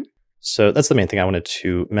podcast. So that's the main thing I wanted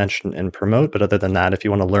to mention and promote. But other than that, if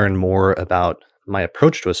you want to learn more about my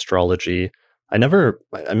approach to astrology, I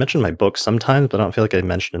mention my book sometimes, but I don't feel like I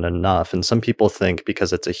mention it enough. And some people think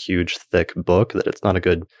because it's a huge, thick book that it's not a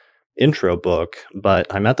good intro book. But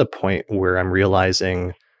I'm at the point where I'm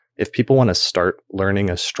realizing if people want to start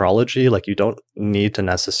learning astrology, like you don't need to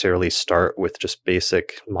necessarily start with just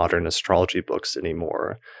basic modern astrology books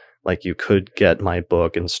anymore. Like you could get my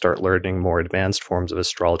book and start learning more advanced forms of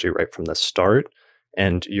astrology right from the start.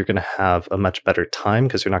 And you're going to have a much better time,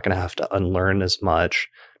 because you're not going to have to unlearn as much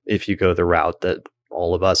if you go the route that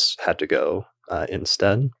all of us had to go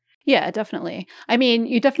instead. Yeah, definitely. I mean,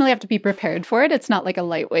 you definitely have to be prepared for it. It's not like a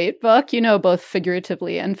lightweight book, both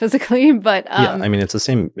figuratively and physically. But yeah, I mean, it's the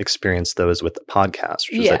same experience though as with the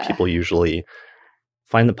podcast, which is that people usually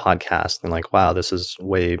find the podcast and like, wow, this is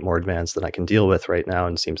way more advanced than I can deal with right now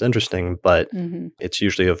and seems interesting, but it's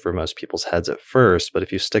usually over most people's heads at first. But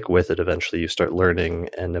if you stick with it, eventually you start learning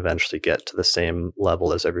and eventually get to the same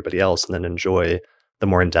level as everybody else and then enjoy the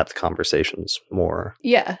more in-depth conversations more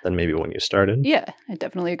than maybe when you started. Yeah, I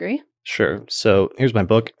definitely agree. Sure. So here's my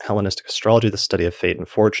book, Hellenistic Astrology, The Study of Fate and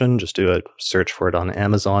Fortune. Just do a search for it on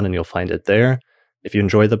Amazon and you'll find it there. If you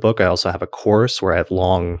enjoy the book, I also have a course where I have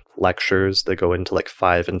long lectures that go into like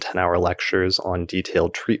 5 and 10 hour lectures on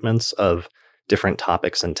detailed treatments of different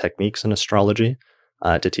topics and techniques in astrology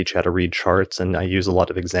to teach you how to read charts. And I use a lot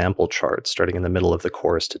of example charts starting in the middle of the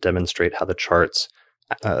course to demonstrate how the charts,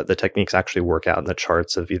 the techniques actually work out in the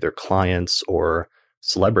charts of either clients or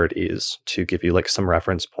celebrities to give you like some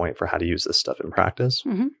reference point for how to use this stuff in practice.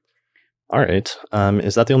 All right.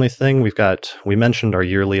 Is that the only thing? We mentioned our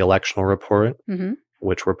yearly electional report,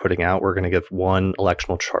 which we're putting out. We're going to give one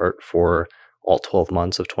electional chart for all 12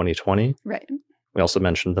 months of 2020. Right. We also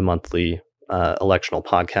mentioned the monthly electional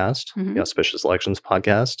podcast, the Auspicious Elections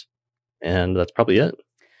podcast. And that's probably it.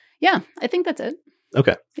 Yeah, I think that's it.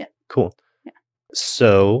 Okay. Yeah. Cool. Yeah.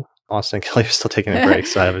 So Austin and Kelly are still taking a break,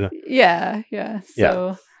 so I haven't. Yeah.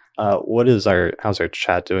 So, how's our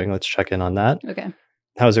chat doing? Let's check in on that. Okay.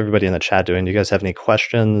 How's everybody in the chat doing? Do you guys have any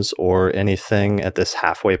questions or anything at this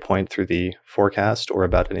halfway point through the forecast or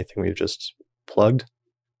about anything we've just plugged?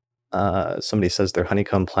 Somebody says their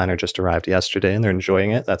honeycomb planner just arrived yesterday and they're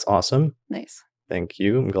enjoying it. That's awesome. Nice. Thank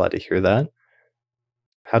you. I'm glad to hear that.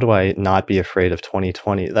 How do I not be afraid of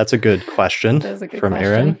 2020? That's a good question. That's a good from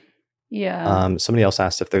question. Aaron. Yeah. Somebody else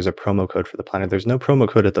asked if there's a promo code for the planner. There's no promo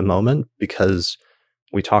code at the moment because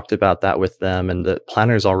we talked about that with them and the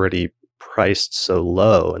planner's already priced so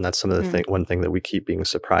low. And that's some of the one thing that we keep being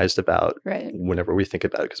surprised about whenever we think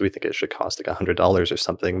about it, because we think it should cost like $100 or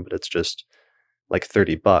something, but it's just like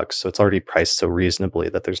 $30. So it's already priced so reasonably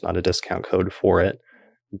that there's not a discount code for it.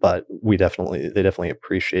 But they definitely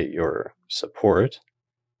appreciate your support.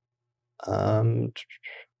 Chart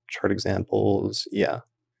examples. Yeah.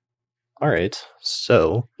 All right.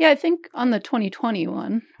 So. Yeah, I think on the 2020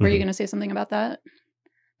 one, were you going to say something about that?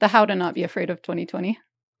 The how to not be afraid of 2020?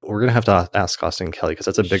 We're going to have to ask Austin and Kelly because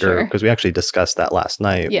that's a bigger, because we actually discussed that last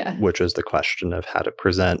night, which is the question of how to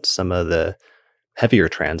present some of the heavier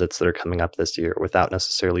transits that are coming up this year without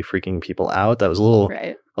necessarily freaking people out. That was a little,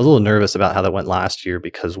 I was a little nervous about how that went last year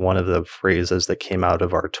because one of the phrases that came out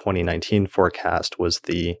of our 2019 forecast was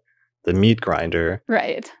the meat grinder.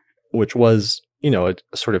 Right. Which was, a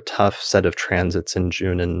sort of tough set of transits in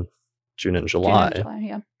June and July.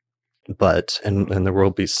 Yeah. But, and there will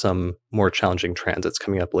be some more challenging transits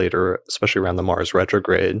coming up later, especially around the Mars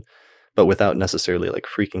retrograde, but without necessarily like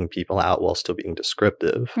freaking people out while still being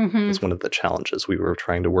descriptive. Is one of the challenges we were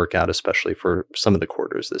trying to work out, especially for some of the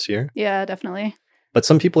quarters this year. Yeah, definitely. But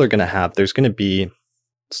some people are going to there's going to be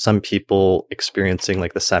some people experiencing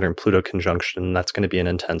like the Saturn-Pluto conjunction. That's going to be an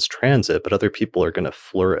intense transit, but other people are going to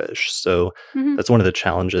flourish. So that's one of the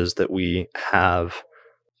challenges that we have,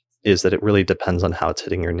 is that it really depends on how it's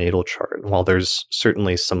hitting your natal chart. And while there's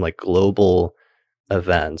certainly some like global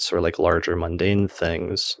events or like larger mundane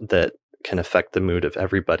things that can affect the mood of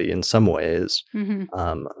everybody in some ways,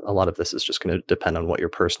 a lot of this is just going to depend on what your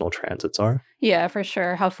personal transits are. Yeah, for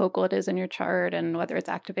sure. How focal it is in your chart and whether it's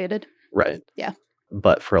activated. Right. Yeah.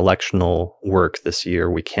 But for electional work this year,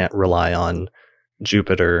 we can't rely on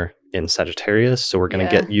Jupiter in Sagittarius. So we're going to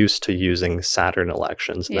get used to using Saturn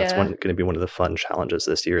elections. And that's going to be one of the fun challenges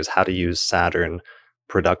this year, is how to use Saturn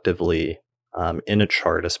productively in a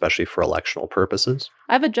chart, especially for electional purposes.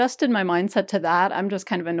 I've adjusted my mindset to that. I'm just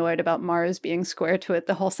kind of annoyed about Mars being square to it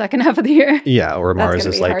the whole second half of the year. Yeah, or Mars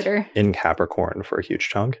is like harder. In Capricorn for a huge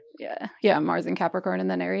chunk. Yeah. Yeah, Mars in Capricorn and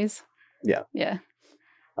then Aries. Yeah. Yeah.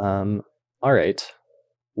 All right.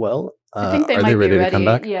 Well, I think are they ready to come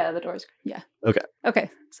back? Yeah, the doors. Yeah. Okay.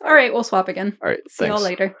 So, all right, we'll swap again. All right. See y'all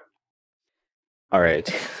later. All right.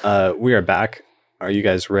 We are back. Are you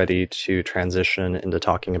guys ready to transition into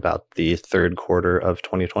talking about the third quarter of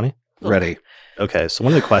 2020? Ready. Okay. So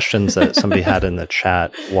one of the questions that somebody had in the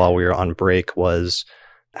chat while we were on break was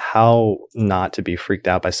how not to be freaked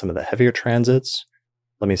out by some of the heavier transits.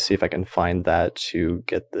 Let me see if I can find that to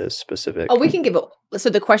get this specific. Oh, we can give it. So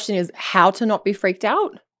the question is how to not be freaked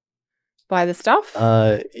out by the stuff?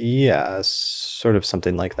 Yeah, sort of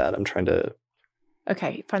something like that. I'm trying to.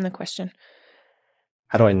 Okay, find the question.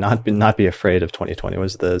 How do I not be afraid of 2020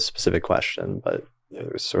 was the specific question, but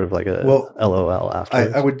it was sort of like a LOL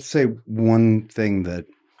afterwards. I would say one thing that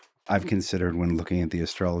I've considered when looking at the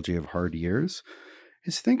astrology of hard years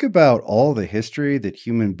is think about all the history that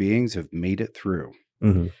human beings have made it through.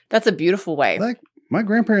 That's a beautiful way. Like My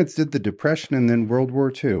grandparents did the Depression and then World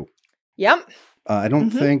War II. Yep. I don't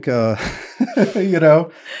think,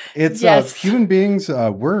 it's Yes. human beings,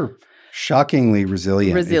 we're shockingly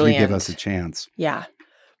resilient if you give us a chance. Yeah.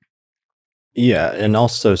 Yeah. And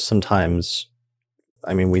also sometimes,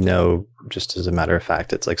 I mean, we know just as a matter of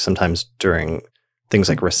fact, it's like sometimes during things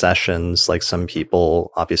like recessions, like some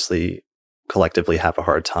people obviously collectively have a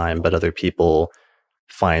hard time, but other people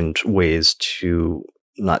find ways to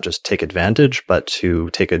not just take advantage, but to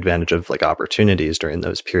take advantage of like opportunities during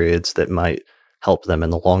those periods that might help them in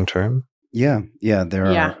the long term. Yeah. Yeah. There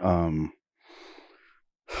are, how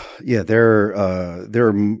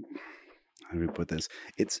do we put this?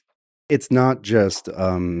 It's not just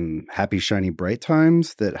happy, shiny, bright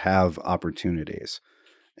times that have opportunities.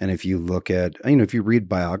 And if you look at, if you read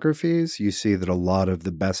biographies, you see that a lot of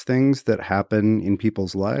the best things that happen in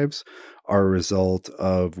people's lives are a result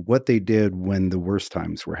of what they did when the worst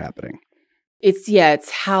times were happening. It's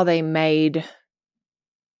how they made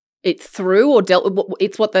it through or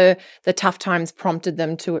it's what the tough times prompted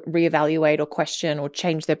them to reevaluate or question or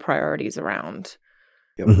change their priorities around.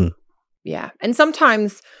 Yep. Mm-hmm. Yeah. And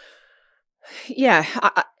sometimes,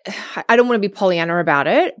 I don't want to be Pollyanna about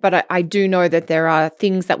it, but I do know that there are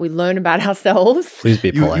things that we learn about ourselves. Please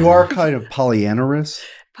be Pollyanna. You are kind of Pollyannerous.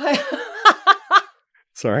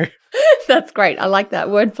 Sorry. That's great. I like that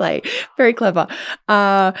wordplay. Very clever.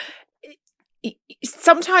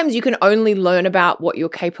 Sometimes you can only learn about what you're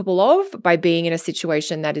capable of by being in a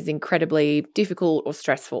situation that is incredibly difficult or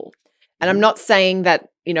stressful. And I'm not saying that,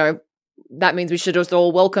 that means we should just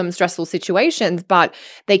all welcome stressful situations, but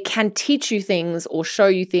they can teach you things or show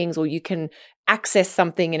you things, or you can access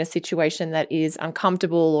something in a situation that is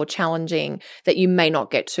uncomfortable or challenging that you may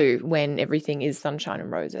not get to when everything is sunshine and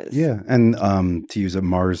roses. Yeah. And to use a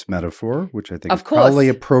Mars metaphor, which I think is Of course. probably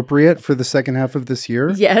appropriate for the second half of this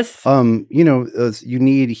year. Yes. You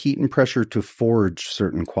need heat and pressure to forge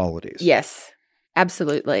certain qualities. Yes,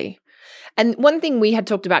 absolutely. And one thing we had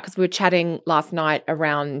talked about, because we were chatting last night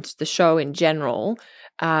around the show in general,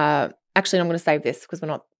 actually, I'm going to save this because we're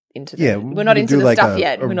not into the, we're not into the stuff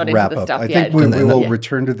yet. We're not into the stuff yet. I think we will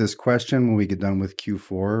return to this question when we get done with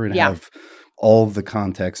Q4 and have all of the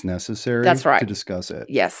context necessary to discuss it.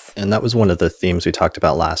 Yes. And that was one of the themes we talked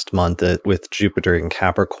about last month with Jupiter in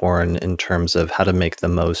Capricorn in terms of how to make the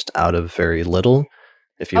most out of very little.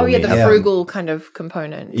 If you the frugal kind of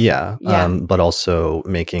component. Yeah. But also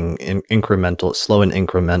making slow and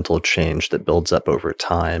incremental change that builds up over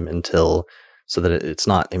time so that it's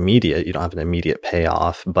not immediate. You don't have an immediate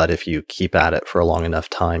payoff, but if you keep at it for a long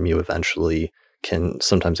enough time, you eventually can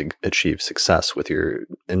sometimes achieve success with your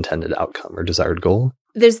intended outcome or desired goal.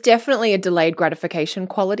 There's definitely a delayed gratification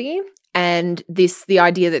quality. And the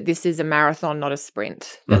idea that this is a marathon, not a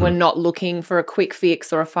sprint, that we're not looking for a quick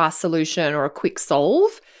fix or a fast solution or a quick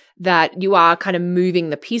solve, that you are kind of moving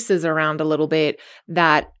the pieces around a little bit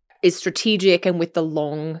that is strategic and with the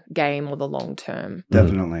long game or the long term.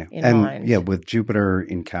 Definitely. In mind. Yeah, with Jupiter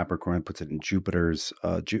in Capricorn, puts Jupiter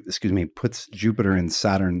in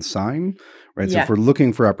Saturn's sign, right? So if we're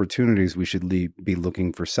looking for opportunities, we should be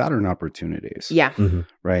looking for Saturn opportunities. Yeah. Mm-hmm.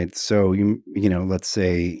 Right. So, let's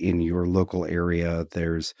say in your local area,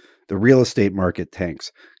 there's the real estate market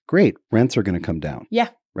tanks. Great. Rents are going to come down. Yeah.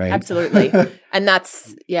 Right. Absolutely. And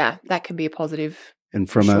that can be a positive. And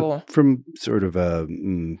from sort of a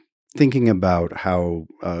thinking about how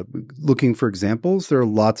looking for examples, there are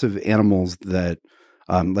lots of animals that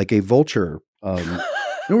like a vulture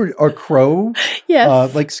or crow,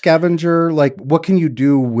 like scavenger, like what can you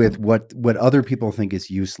do with what other people think is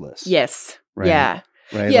useless? Yes. Right? Yeah.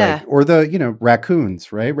 Right. Yeah. Like, or the,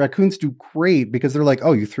 raccoons, right? Raccoons do great because they're like,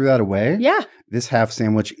 oh, you threw that away? Yeah. This half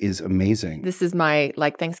sandwich is amazing. This is my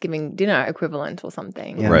Thanksgiving dinner equivalent or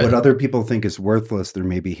something. Yeah. Right. What other people think is worthless, there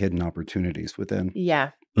may be hidden opportunities within.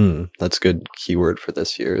 Yeah. That's a good keyword for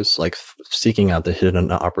this year is like seeking out the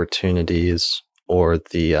hidden opportunities, or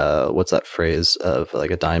the what's that phrase of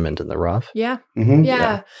like a diamond in the rough? Yeah. Mm-hmm.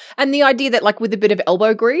 Yeah. And the idea that like with a bit of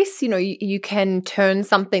elbow grease, you can turn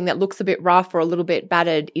something that looks a bit rough or a little bit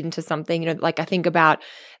battered into something, like I think about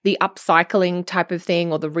the upcycling type of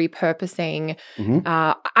thing or the repurposing. Mm-hmm.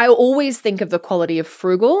 I always think of the quality of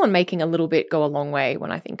frugal and making a little bit go a long way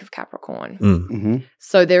when I think of Capricorn. Mm-hmm.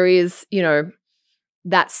 So there is,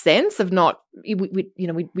 that sense of not,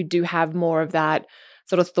 we do have more of that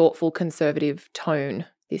sort of thoughtful, conservative tone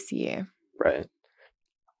this year. Right.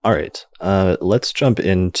 All right. Let's jump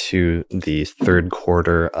into the third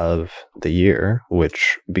quarter of the year,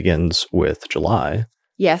 which begins with July.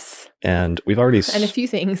 Yes. And we've already... And a few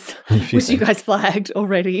things, which you guys flagged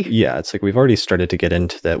already. Yeah, it's like we've already started to get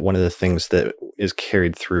into that. One of the things that is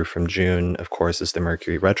carried through from June, of course, is the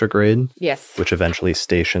Mercury retrograde. Yes. Which eventually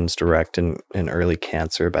stations direct in early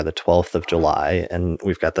Cancer by the 12th of July. And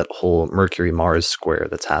we've got that whole Mercury-Mars square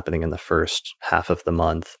that's happening in the first half of the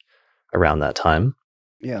month around that time.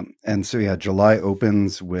 Yeah. And so, July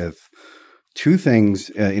opens with two things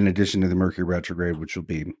in addition to the Mercury retrograde, which will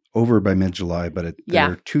be over by mid-July, but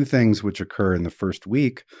there are two things which occur in the first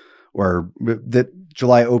week, or that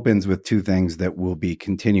July opens with two things that will be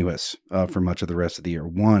continuous for much of the rest of the year.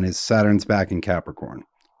 One is Saturn's back in Capricorn,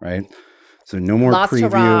 right? So no more Last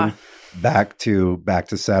preview. hurrah. Back to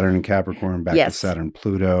Saturn and Capricorn, back to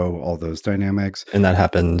Saturn-Pluto, all those dynamics. And that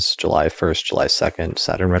happens July 1st, July 2nd.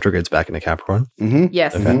 Saturn retrogrades back into Capricorn. Mm-hmm.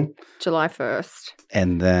 Yes. Okay. July 1st.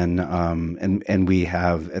 And then, and we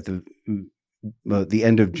have at the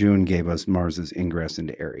end of June gave us Mars's ingress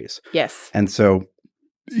into Aries. Yes. And so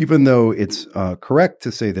even though it's correct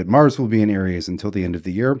to say that Mars will be in Aries until the end of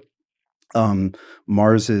the year,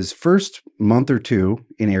 Mars's first month or two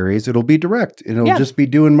in Aries, it'll be direct. It'll just be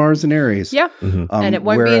doing Mars in Aries. Yeah. And it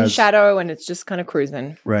won't be in shadow, and it's just kind of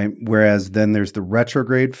cruising. Right. Whereas then there's the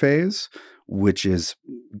retrograde phase, which is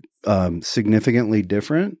significantly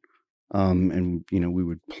different. And, we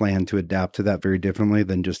would plan to adapt to that very differently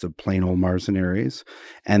than just a plain old Mars in Aries.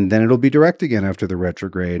 And then it'll be direct again after the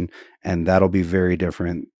retrograde, and that'll be very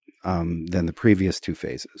different than the previous two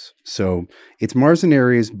phases. So it's Mars in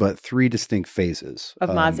Aries, but three distinct phases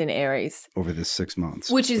of Mars in Aries over this 6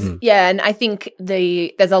 months. Which is, and I think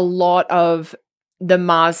there's a lot of the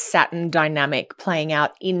Mars-Saturn dynamic playing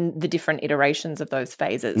out in the different iterations of those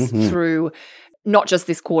phases through not just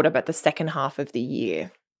this quarter, but the second half of the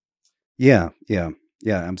year. Yeah,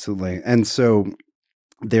 absolutely. And so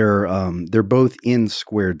they're both in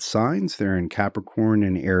squared signs. They're in Capricorn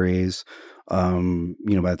and Aries. By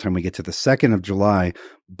the time we get to the 2nd of July,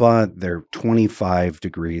 but they're 25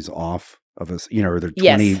 degrees off of us, or they're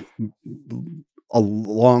 20, a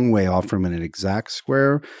long way off from an exact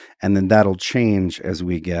square. And then that'll change as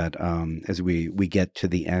we get, we get to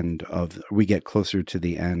the end we get closer to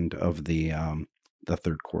the end of the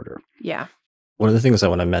third quarter. Yeah. One of the things I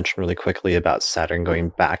want to mention really quickly about Saturn going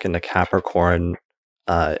back into Capricorn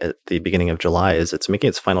at the beginning of July is it's making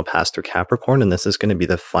its final pass through Capricorn, and this is going to be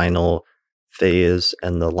the final phase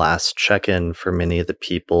and the last check-in for many of the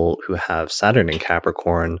people who have Saturn in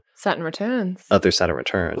Capricorn. Saturn returns. Their Saturn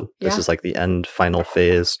return. This is like the end final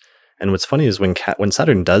phase. And what's funny is when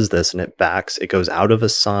Saturn does this and it goes out of a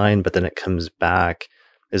sign, but then it comes back,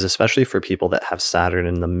 is especially for people that have Saturn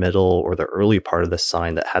in the middle or the early part of the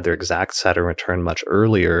sign that had their exact Saturn return much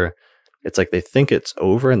earlier. It's like they think it's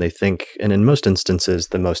over, and and in most instances,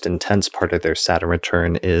 the most intense part of their Saturn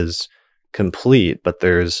return is complete, but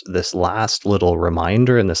there's this last little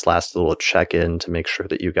reminder and this last little check-in to make sure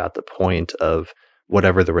that you got the point of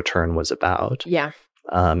whatever the return was about. Yeah.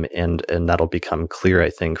 And that'll become clear,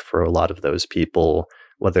 I think, for a lot of those people,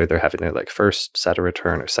 whether they're having their first Saturn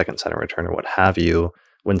return or second Saturn return or what have you,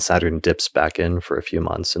 when Saturn dips back in for a few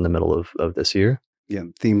months in the middle of this year. Yeah,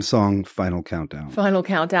 theme song, final countdown. Final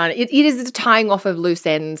countdown. It is a tying off of loose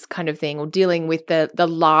ends kind of thing, or dealing with the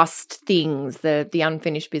last things, the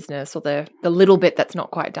unfinished business, or the little bit that's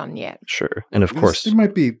not quite done yet. Sure. And of course... It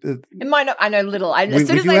might be... it might not... I know little. As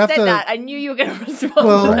soon as I said that, I knew you were going to respond.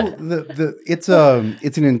 Well, it's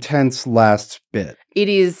an intense last bit. It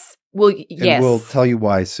is... Well, yes. And we'll tell you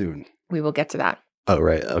why soon. We will get to that. Oh,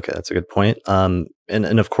 right. Okay, that's a good point.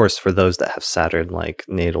 And of course, for those that have Saturn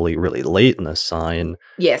natally really late in the sign,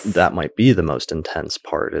 yes, that might be the most intense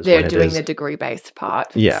part. They're doing the degree-based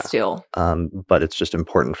part, still. But it's just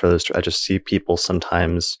important for those. I just see people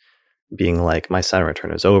sometimes being like, "My Saturn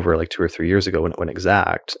return is over," 2 or 3 years ago when it went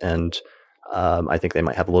exact, and I think they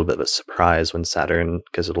might have a little bit of a surprise when Saturn,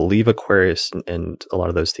 because it'll leave Aquarius, and a lot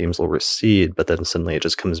of those themes will recede, but then suddenly it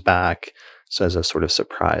just comes back. So as a sort of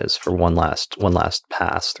surprise for one last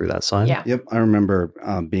pass through that sign. Yeah. Yep. I remember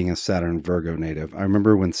being a Saturn Virgo native. I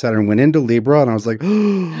remember when Saturn went into Libra, and I was like,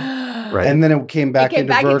 right. And then it came back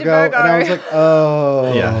into Virgo, and I was like,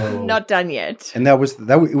 oh, yeah, not done yet. And it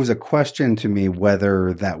was a question to me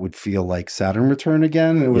whether that would feel like Saturn return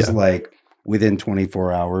again. And it was within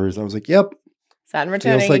 24 hours, I was like, yep. Saturn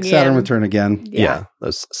returning feels like again. Saturn return again. Yeah,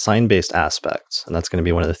 those sign-based aspects, and that's going to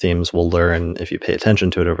be one of the themes we'll learn if you pay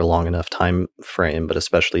attention to it over a long enough time frame. But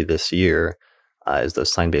especially this year, is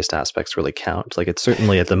those sign-based aspects really count? It's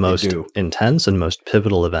certainly at the most intense and most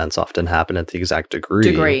pivotal events often happen at the exact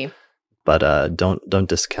degree. But don't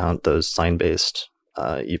discount those sign-based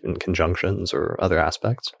even conjunctions or other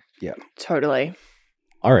aspects. Yeah, totally.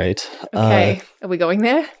 All right. Okay. Are we going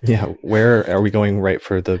there? Yeah. Where are we going? Right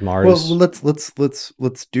for the Mars? Well,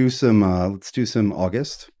 let's do some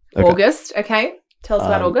August. Okay. August. Okay. Tell us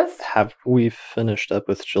about August. Have we finished up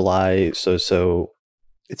with July? So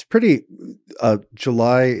It's pretty.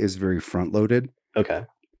 July is very front loaded. okay.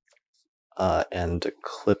 And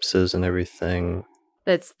eclipses and everything.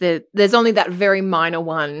 There's only that very minor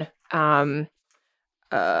one.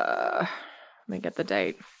 Let me get the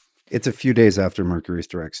date. It's a few days after Mercury's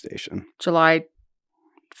direct station. July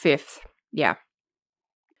 5th. Yeah.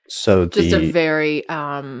 So Just a very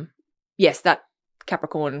yes, that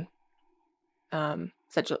Capricorn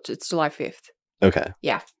it's July 5th. okay.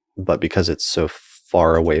 Yeah. But because it's so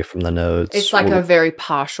far away from the nodes, It's like a very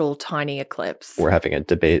partial tiny eclipse. we're having a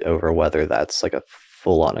debate over whether that's like a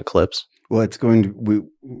full-on eclipse. Well, it's going to.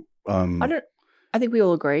 I think we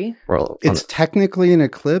all agree. Well, It's technically an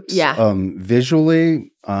eclipse. Yeah.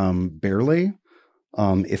 Visually, barely,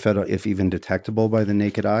 if even detectable by the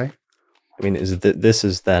naked eye. I mean, this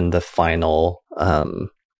is then the final,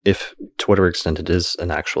 if to whatever extent it is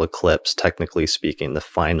an actual eclipse, technically speaking, the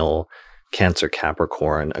final Cancer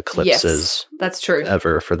Capricorn eclipses Yes, that's true.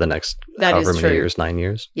 ever for the next That is however many true. years, 9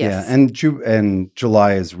 years. Yes. Yeah, and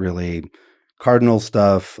July is really cardinal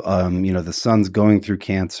stuff. The sun's going through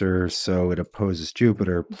Cancer, so it opposes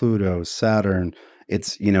Jupiter, Pluto, Saturn.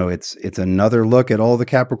 It's another look at all the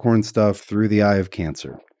Capricorn stuff through the eye of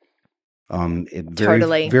Cancer.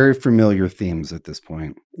 Totally. Very familiar themes at this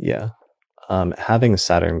point. Yeah. Having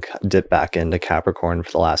Saturn dip back into Capricorn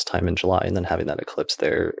for the last time in July and then having that eclipse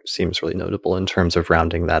there seems really notable in terms of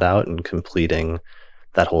rounding that out and completing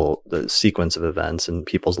the sequence of events in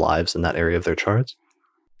people's lives in that area of their charts.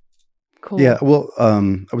 Cool. Yeah, well,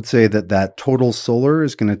 I would say that total solar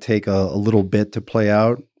is going to take a little bit to play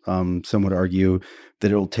out. Some would argue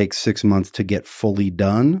that it'll take 6 months to get fully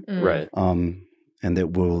done. Mm. Right. And that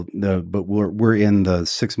but we're in the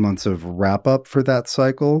 6 months of wrap up for that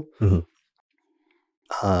cycle. Mm-hmm.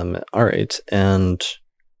 All right. And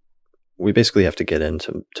we basically have to get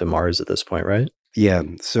into Mars at this point, right? Yeah.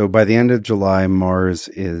 So by the end of July, Mars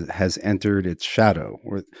has entered its shadow,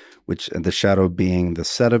 which the shadow being the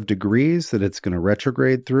set of degrees that it's going to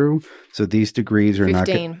retrograde through. So these degrees are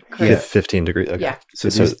 15. not. Yeah. 15 degrees. Okay. Yeah. So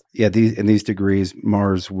these degrees,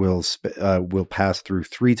 Mars will pass through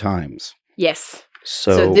 3 times. Yes.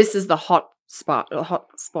 So this is the hot spot,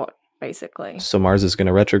 basically. So Mars is going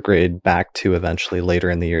to retrograde back to eventually later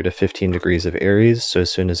in the year to 15 degrees of Aries. So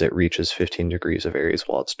as soon as it reaches 15 degrees of Aries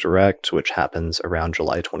while it's direct, which happens around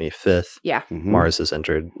July 25th, Yeah. Mm-hmm. Mars has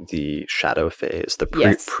entered the shadow phase, the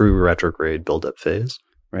Yes. pre-retrograde buildup phase.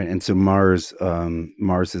 Right. And so Mars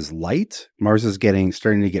is light. Mars is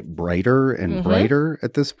starting to get brighter and Mhm. brighter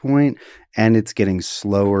at this point, and it's getting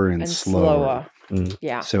slower and slower. Mm.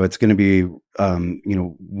 Yeah. So it's going to be,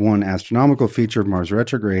 one astronomical feature of Mars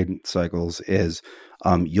retrograde cycles is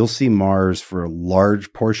you'll see Mars for a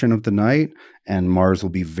large portion of the night, and Mars will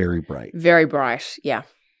be very bright. Very bright. Yeah.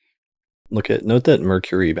 Note that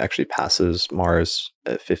Mercury actually passes Mars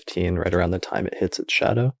at 15 right around the time it hits its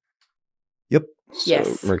shadow. Yep. So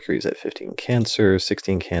Yes. Mercury's at 15 Cancer,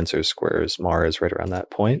 16 Cancer squares Mars right around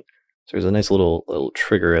that point. So there's a nice little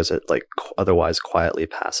trigger as it would otherwise quietly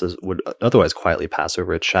pass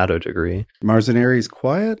over its shadow degree. Mars in Aries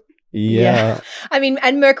quiet? Yeah. I mean,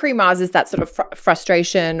 and Mercury Mars is that sort of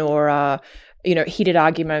frustration or, heated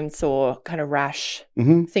arguments or kind of rash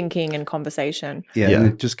Mm-hmm. thinking and conversation. Yeah, Yeah. and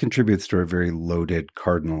it just contributes to a very loaded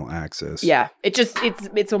cardinal axis. Yeah.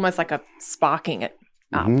 It's almost like a sparking it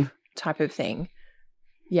up Mhm. type of thing.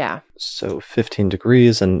 Yeah. So 15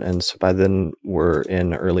 degrees, and so by then we're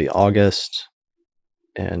in early August,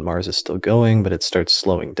 and Mars is still going, but it starts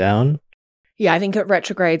slowing down. Yeah, I think it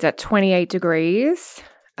retrogrades at 28 degrees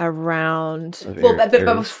around. Of Well, but Aries.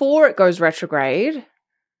 before it goes retrograde.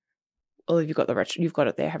 Oh, you've got you've got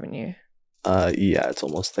it there, haven't you? Yeah, it's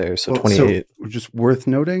almost there. So Well, 28. so just worth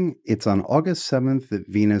noting, it's on August 7th that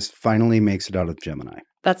Venus finally makes it out of Gemini.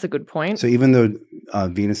 That's a good point. So even though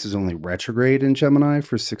Venus is only retrograde in Gemini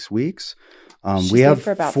for 6 weeks, She's we there have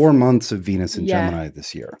for about 4 months of Venus in Yeah. Gemini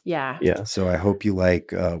this year. Yeah. Yeah. So I hope you like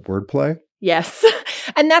wordplay. Yes.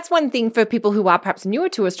 And that's one thing for people who are perhaps newer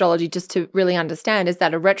to astrology just to really understand is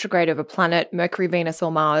that a retrograde of a planet, Mercury, Venus,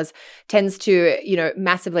 or Mars, tends to,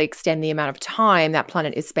 massively extend the amount of time that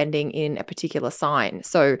planet is spending in a particular sign.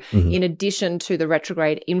 So Mhm. in addition to the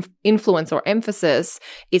retrograde influence or emphasis,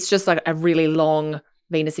 it's just like a really long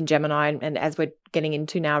Venus in Gemini, and as we're getting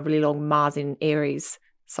into now, a really long Mars in Aries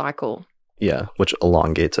cycle. Yeah, which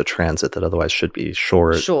elongates a transit that otherwise should be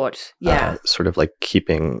short. Short. Yeah. Sort of like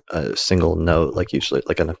keeping a single note, like usually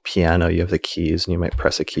like on a piano, you have the keys and you might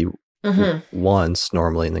press a key once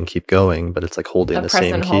normally and then keep going, but it's like holding A the press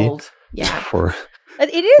same and key hold. Yeah. for.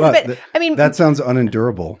 It is, Well, but I mean, that sounds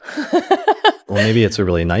unendurable. Well, maybe it's a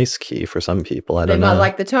really nice key for some people. I they don't might know.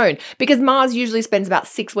 like the tone because Mars usually spends about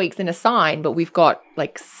 6 weeks in a sign, but we've got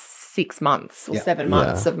like 6 months or 7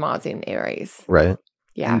 months of Mars in Aries. Right.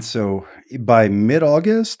 Yeah. And so by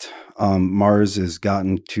mid-August, Mars has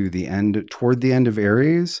gotten toward the end of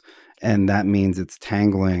Aries, and that means it's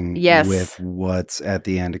tangling with what's at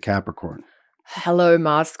the end of Capricorn. Hello,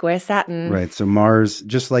 Mars square Saturn. Right. So Mars,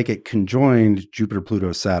 just like it conjoined Jupiter,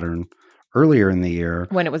 Pluto, Saturn earlier in the year.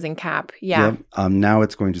 When it was in Cap. Yeah. Yep, now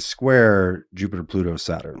it's going to square Jupiter, Pluto,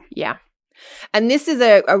 Saturn. Yeah. And this is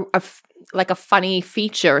a funny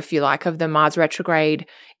feature, if you like, of the Mars retrograde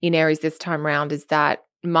in Aries this time around is that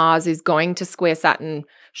Mars is going to square Saturn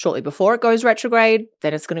shortly before it goes retrograde,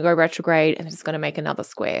 then it's going to go retrograde, and it's going to make another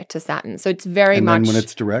square to Saturn. So it's very much... And then when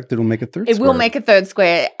it's direct, it'll make a third square. It will square. make a third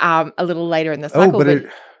square a little later in the cycle.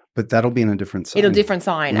 But that'll be in a different sign. It'll different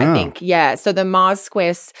sign, I think. Yeah. So the Mars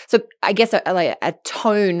squares... So I guess a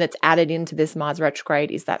tone that's added into this Mars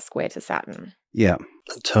retrograde is that square to Saturn. Yeah.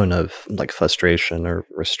 A tone of like frustration or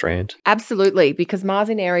restraint. Absolutely, because Mars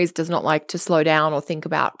in Aries does not like to slow down or think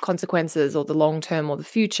about consequences or the long term or the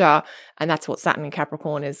future, and that's what Saturn in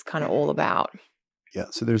Capricorn is kind of all about. Yeah,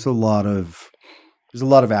 so there's a lot of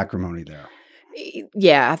acrimony there.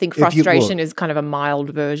 Yeah, I think frustration is kind of a mild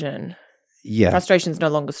version. Yeah. Frustration is no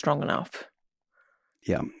longer strong enough.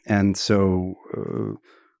 Yeah, and so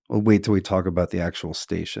we'll wait till we talk about the actual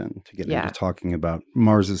station to get into talking about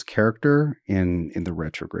Mars's character in the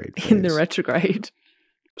retrograde phase. In the retrograde.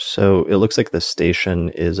 So it looks like the station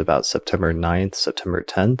is about September 9th, September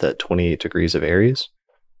 10th at 28 degrees of Aries.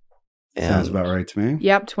 Sounds about right to me.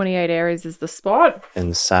 Yep, 28 Aries is the spot.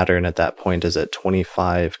 And Saturn at that point is at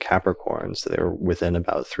 25 Capricorn, so they're within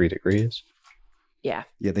about 3 degrees. Yeah.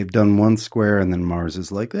 Yeah, they've done one square, and then Mars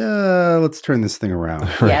is like, let's turn this thing around.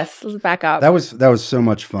 Yes, let's back up. That was so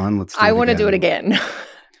much fun. I want to do it again.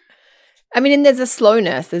 I mean, and there's a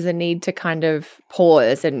slowness. There's a need to kind of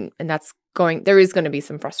pause, and there is going to be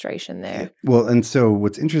some frustration there. Well, and so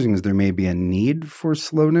what's interesting is there may be a need for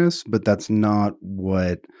slowness, but that's not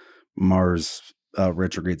what Mars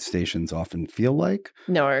retrograde stations often feel like.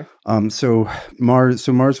 No. So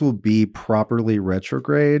Mars will be properly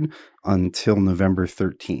retrograde until November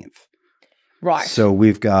 13th. Right. So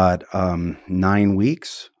we've got 9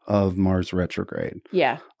 weeks of Mars retrograde.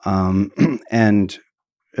 Yeah. And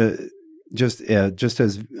just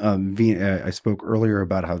as I spoke earlier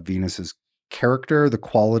about how Venus's character, the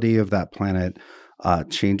quality of that planet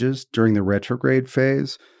changes during the retrograde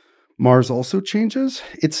phase, Mars also changes.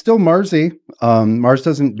 It's still Marsy. Mars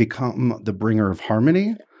doesn't become the bringer of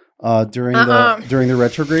harmony during the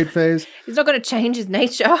retrograde phase. He's not going to change his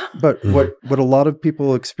nature. But what a lot of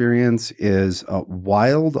people experience is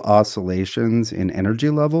wild oscillations in energy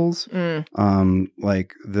levels,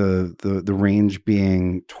 like the range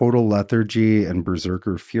being total lethargy and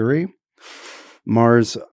berserker fury.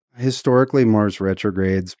 Historically, Mars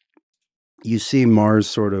retrogrades, you see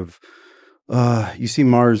Mars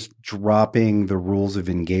dropping the rules of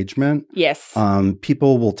engagement. Yes.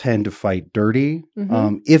 People will tend to fight dirty.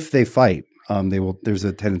 If they fight, there's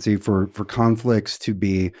a tendency for conflicts to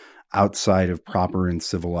be outside of proper and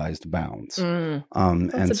civilized bounds.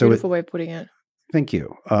 That's a beautiful way of putting it. Thank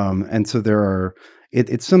you. And so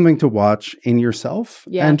it's something to watch in yourself.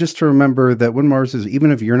 Yeah. And just to remember that when Mars is,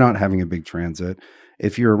 even if you're not having a big transit,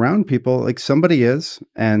 if you're around people, like somebody is,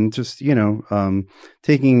 and just,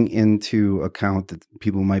 taking into account that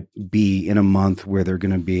people might be in a month where they're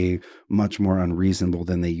going to be much more unreasonable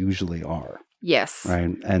than they usually are. Yes.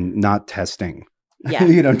 Right. And not testing. Yeah.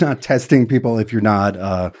 Not testing people if you're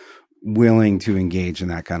not willing to engage in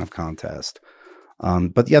that kind of contest.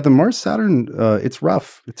 But yeah, the Mars-Saturn, it's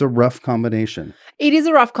rough. It's a rough combination. It is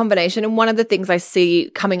a rough combination. And one of the things I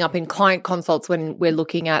see coming up in client consults when we're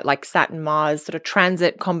looking at like Saturn-Mars sort of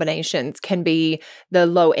transit combinations can be the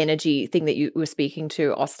low energy thing that you were speaking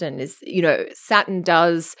to, Austin, is, Saturn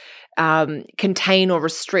does contain or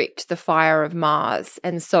restrict the fire of Mars.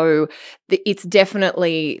 And so it's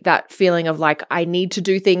definitely that feeling of like, I need to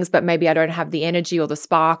do things, but maybe I don't have the energy or the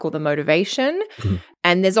spark or the motivation. Mm-hmm.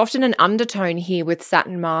 And there's often an undertone here with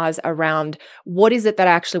Saturn Mars around what is it that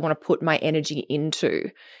I actually want to put my energy into?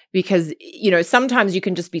 Because, sometimes you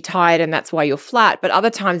can just be tired and that's why you're flat. But other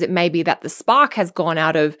times it may be that the spark has gone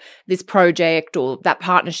out of this project or that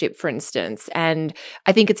partnership, for instance. And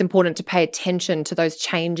I think it's important to pay attention to those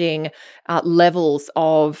changing levels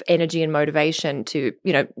of energy and motivation to,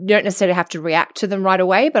 you don't necessarily have to react to them right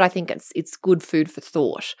away. But I think it's good food for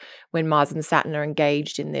thought when Mars and Saturn are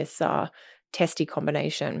engaged in this testy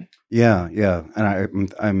combination. Yeah,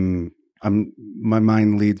 and my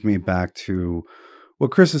mind leads me back to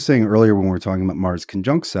what Chris was saying earlier when we were talking about Mars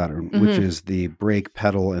conjunct Saturn, which is the brake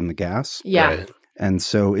pedal and the gas. Yeah. Right. And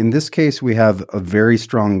so in this case, we have a very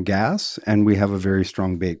strong gas and we have a very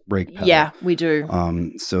strong brake pedal. Yeah, we do.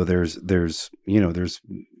 So there's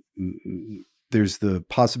the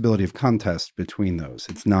possibility of contest between those.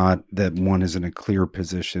 It's not that one is in a clear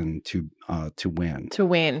position to win. To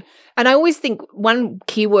win. And I always think one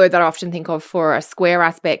keyword that I often think of for a square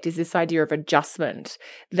aspect is this idea of adjustment.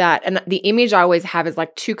 And the image I always have is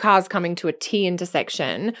like two cars coming to a T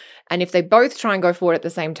intersection. And if they both try and go forward at the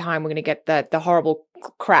same time, we're going to get the horrible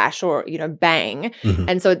crash or, bang. Mm-hmm.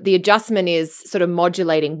 And so the adjustment is sort of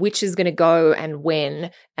modulating which is going to go and when.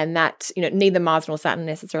 And that, neither Mars nor Saturn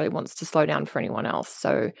necessarily wants to slow down for anyone else.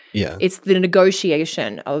 So it's the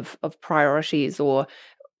negotiation of priorities, or,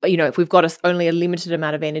 if we've got only a limited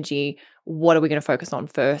amount of energy, what are we going to focus on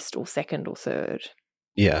first or second or third?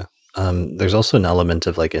 Yeah. There's also an element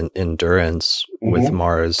of like endurance with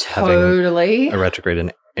Mars having a retrograde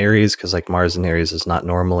in Aries, because like Mars in Aries is not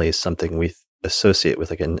normally something we associate with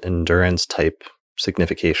like an endurance type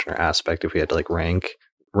signification or aspect. If we had to like rank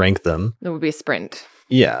them, it would be a sprint.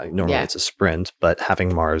 Yeah, normally it's a sprint, but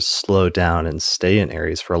having Mars slow down and stay in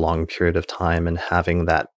Aries for a long period of time and having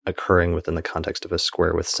that occurring within the context of a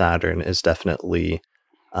square with Saturn is definitely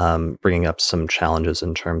bringing up some challenges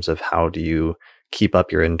in terms of how do you keep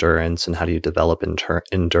up your endurance and how do you develop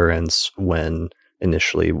endurance when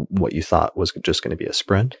initially what you thought was just going to be a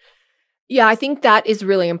sprint. Yeah, I think that is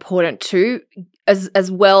really important too,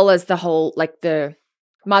 as well as the whole, like the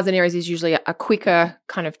Mars in Aries is usually a quicker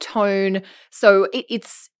kind of tone. So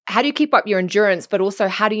it's how do you keep up your endurance, but also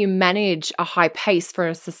how do you manage a high pace for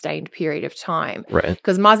a sustained period of time? Right.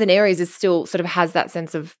 Because Mars in Aries is still sort of has that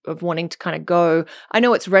sense of wanting to kind of go. I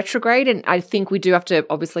know it's retrograde, and I think we do have to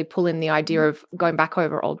obviously pull in the idea of going back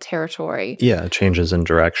over old territory. Yeah, changes in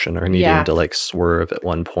direction or needing to like swerve at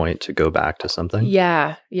one point to go back to something.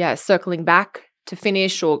 Yeah, circling back to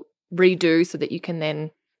finish or redo so that you can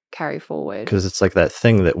then carry forward. Because it's like that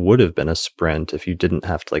thing that would have been a sprint if you didn't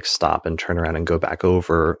have to like stop and turn around and go back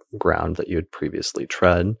over ground that you had previously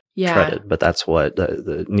treaded. But that's what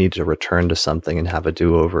the need to return to something and have a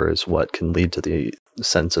do-over is what can lead to the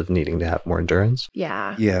sense of needing to have more endurance.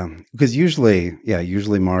 Yeah. Because usually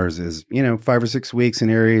Mars is 5 or 6 weeks in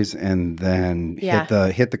Aries and then hit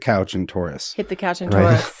the couch in Taurus. Hit the couch in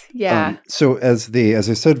Taurus. Yeah. So as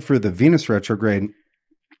I said, for the Venus retrograde,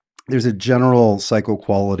 there's a general cycle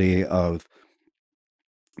quality of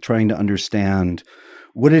trying to understand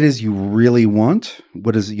what it is you really want.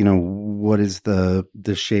 What is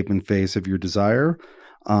the shape and face of your desire?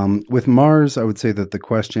 With Mars, I would say that the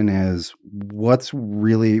question is what's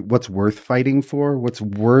worth fighting for? What's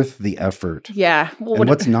worth the effort? Yeah. Well, and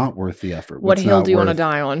what's not worth the effort? What hill do you want to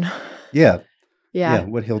die on? Yeah.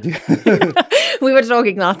 What hill do you? We were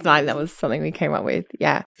talking last night. That was something we came up with.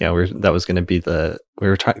 Yeah. Yeah, that was going to be we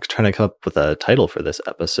were trying to come up with a title for this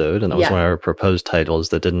episode, and that was one of our proposed titles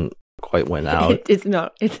that didn't quite win out. It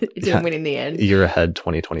didn't win in the end. Year ahead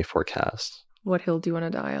 2020 forecast. What hill do you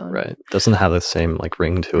want to die on? Right. Doesn't have the same like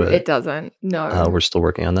ring to it. It doesn't. No. We're still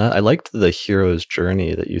working on that. I liked the hero's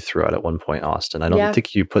journey that you threw out at one point, Austin. I don't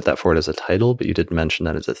think you put that forward as a title, but you did mention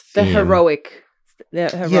that as a theme. The heroic. Yeah,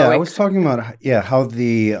 I was talking about how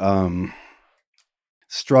the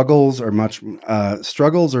struggles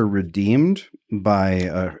are redeemed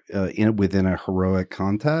by within a heroic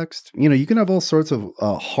context. You can have all sorts of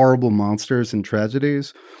horrible monsters and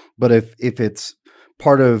tragedies, but if it's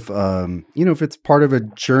part of if it's part of a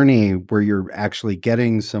journey where you're actually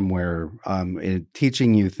getting somewhere and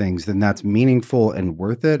teaching you things, then that's meaningful and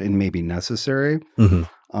worth it and maybe necessary.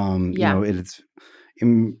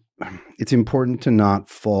 It's important to not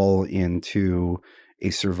fall into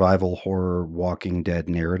a survival horror Walking Dead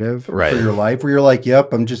narrative for your life where you're like,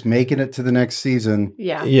 yep, I'm just making it to the next season.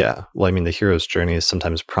 Yeah. Well, I mean, the hero's journey is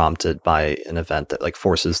sometimes prompted by an event that like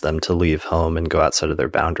forces them to leave home and go outside of their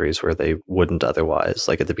boundaries where they wouldn't otherwise.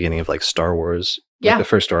 Like at the beginning of like Star Wars, like the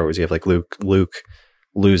first Star Wars, you have like Luke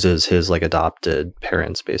loses his like adopted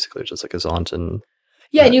parents, basically, just like his aunt and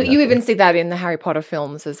and you even see that in the Harry Potter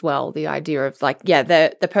films as well. The idea of like,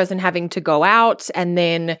 the person having to go out and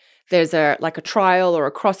then there's a trial or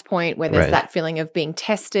a cross point where there's that feeling of being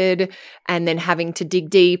tested and then having to dig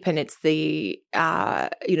deep, and it's the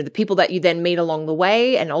the people that you then meet along the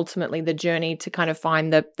way and ultimately the journey to kind of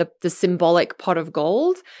find the symbolic pot of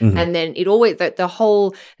gold. And then it always the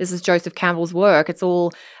whole, this is Joseph Campbell's work, it's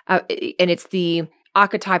all and it's the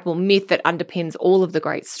archetypal myth that underpins all of the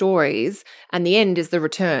great stories. And the end is the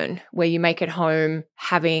return, where you make it home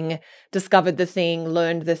having discovered the thing,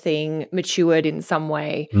 learned the thing, matured in some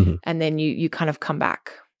way, and then you kind of come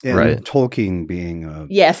back. And Right. Tolkien being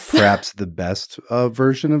Yes. perhaps the best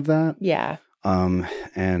version of that. Yeah.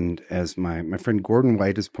 And as my friend Gordon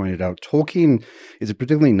White has pointed out, Tolkien is a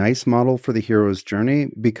particularly nice model for the hero's journey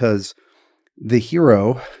because the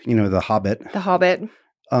hero, the Hobbit, The Hobbit.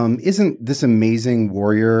 isn't this amazing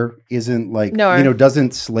warrior, isn't like, No.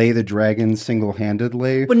 doesn't slay the dragon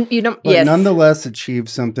single-handedly, Wouldn't you know? but Yes. nonetheless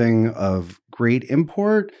achieves something of great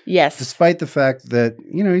import, Yes. despite the fact that,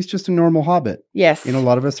 he's just a normal hobbit. Yes. A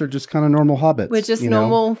lot of us are just kind of normal hobbits. We're just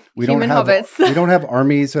normal human have, hobbits. We don't have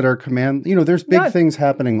armies at our command. There's big No. things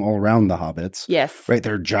happening all around the hobbits. Yes. Right?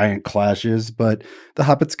 There are giant clashes, but the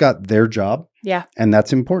hobbits got their job. Yeah. And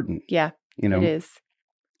that's important. Yeah. It is.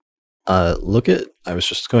 I was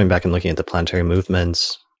just going back and looking at the planetary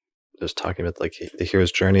movements, just talking about like the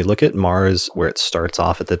hero's journey. Look at Mars, where it starts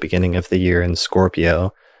off at the beginning of the year in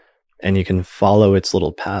Scorpio, and you can follow its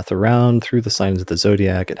little path around through the signs of the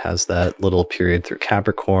zodiac. It has that little period through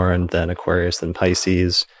Capricorn, then Aquarius, then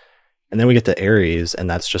Pisces. And then we get to Aries, and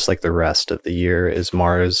that's just like the rest of the year is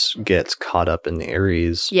Mars gets caught up in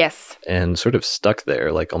Aries. Yes. And sort of stuck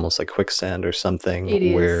there, like almost like quicksand or something, It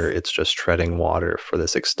is. where it's just treading water for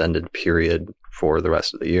this extended period for the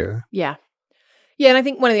rest of the year. Yeah. Yeah. And I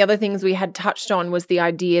think one of the other things we had touched on was the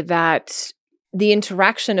idea that the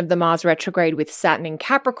interaction of the Mars retrograde with Saturn in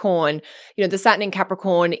Capricorn, the Saturn in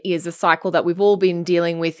Capricorn is a cycle that we've all been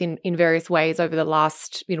dealing with in various ways over the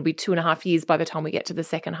last, it'll be 2.5 years by the time we get to the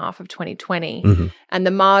second half of 2020. And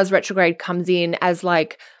the Mars retrograde comes in as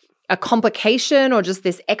like a complication or just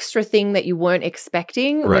this extra thing that you weren't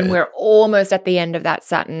expecting Right. when we're almost at the end of that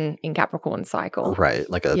Saturn in Capricorn cycle. Right,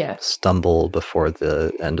 like a Yeah. stumble before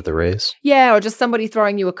the end of the race. Yeah, or just somebody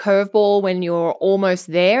throwing you a curveball when you're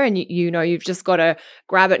almost there and you've just got to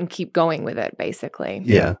grab it and keep going with it, basically.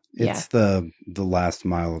 Yeah. It's the last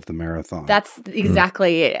mile of the marathon. That's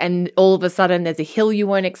exactly it. And all of a sudden there's a hill you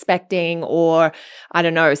weren't expecting, or I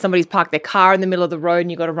don't know, somebody's parked their car in the middle of the road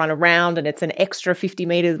and you've got to run around and it's an extra 50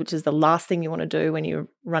 meters, which is the last thing you want to do when you're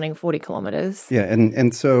running 40 kilometers. Yeah,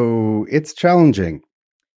 and so it's challenging.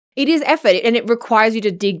 It is effort, and it requires you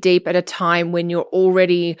to dig deep at a time when you're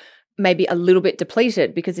already maybe a little bit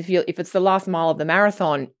depleted, because if it's the last mile of the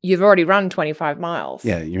marathon, you've already run 25 miles.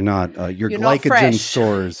 Yeah, you're not your You're not glycogen fresh.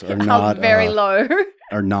 stores are not very low.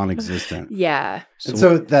 are non-existent. Yeah. And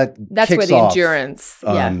so that's That's where the off, endurance.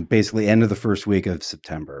 basically end of the first week of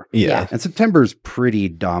September. Yeah. And September's pretty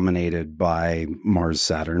dominated by Mars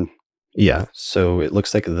Saturn. Yeah, so it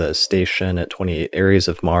looks like the station at 28 Aries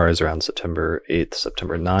of Mars around September 8th,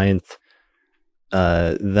 September 9th.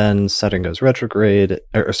 Then Saturn goes retrograde,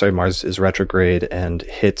 Mars is retrograde and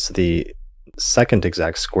hits the second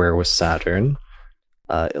exact square with Saturn.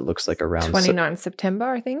 It looks like around 29 September,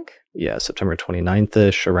 I think. September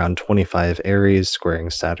 29th-ish, around 25 Aries, squaring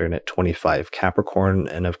Saturn at 25 Capricorn.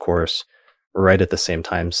 And of course, right at the same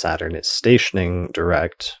time, Saturn is stationing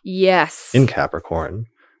direct Yes. in Capricorn.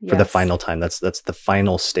 For the Yes. final time. That's the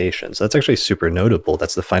final station. So that's actually super notable.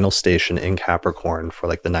 That's the final station in Capricorn for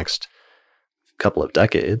like the next couple of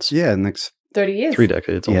decades. Yeah, next 30 years. 3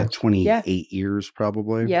 decades almost. 28 years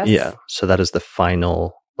probably. Yes. Yeah. So that is the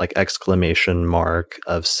final like exclamation mark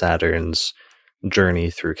of Saturn's journey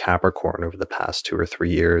through Capricorn over the past 2 or 3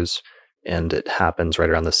 years. And it happens right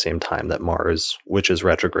around the same time that Mars, which is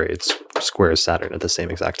retrograde, squares Saturn at the same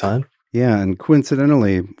exact time. Yeah, and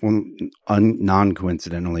coincidentally,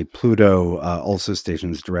 non-coincidentally, Pluto also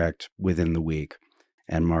stations direct within the week,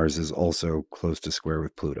 and Mars is also close to square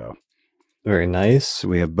with Pluto. Very nice. So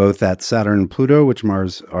we have both that Saturn and Pluto, which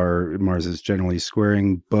Mars is generally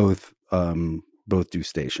squaring. Both do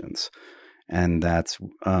stations, and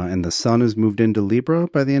and the Sun has moved into Libra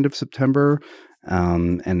by the end of September.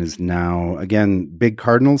 And is now, again, big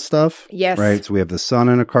cardinal stuff. Yes. Right. So we have the Sun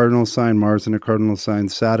in a cardinal sign, Mars in a cardinal sign,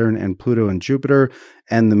 Saturn and Pluto and Jupiter,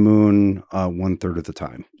 and the Moon 1/3 of the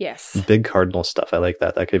time. Yes. Big cardinal stuff. I like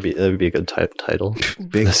that. That would be a good title.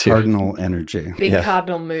 Big This year. cardinal energy. Big Yeah.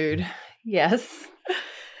 cardinal mood. Yes.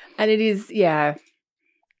 And it is, yeah.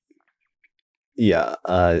 Yeah.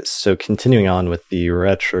 So continuing on with the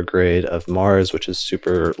retrograde of Mars, which is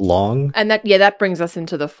super long. And that brings us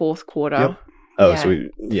into the fourth quarter. Yep. Oh,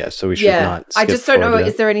 Yeah. so we should not. I just don't know. forward yet.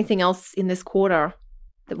 Is there anything else in this quarter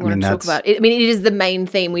that we I mean, want to talk about? It is the main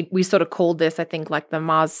theme. We sort of called this, I think, like the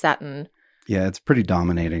Mars Saturn. Yeah, it's pretty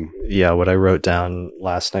dominating. Yeah, what I wrote down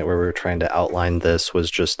last night where we were trying to outline this was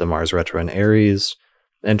just the Mars retro in Aries,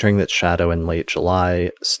 entering its shadow in late July,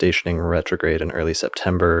 stationing retrograde in early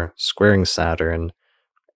September, squaring Saturn,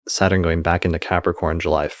 Saturn going back into Capricorn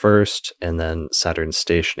July 1st, and then Saturn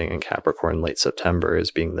stationing in Capricorn late September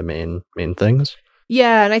as being the main things.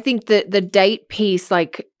 Yeah, and I think that the date piece,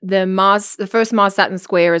 like the first Mars-Saturn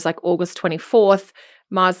square is like August 24th,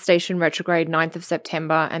 Mars station retrograde 9th of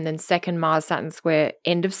September, and then second Mars-Saturn square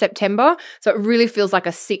end of September. So it really feels like a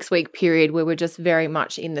 6-week period where we're just very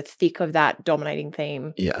much in the thick of that dominating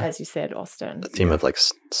theme, as you said, Austin. The theme of like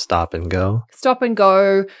stop and go. Stop and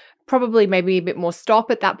go, probably maybe a bit more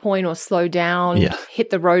stop at that point or slow down, hit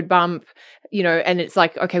the road bump, and it's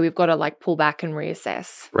like, okay, we've got to like pull back and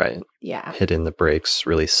reassess. Right. Yeah. Hit in the brakes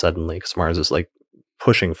really suddenly because Mars is like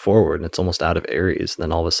pushing forward and it's almost out of Aries. And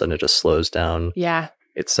then all of a sudden it just slows down. Yeah.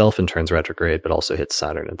 Itself and turns retrograde, but also hits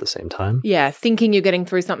Saturn at the same time. Yeah, thinking you're getting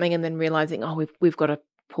through something and then realizing, oh, we've got to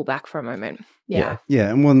pull back for a moment. Yeah.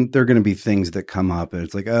 And when there are going to be things that come up and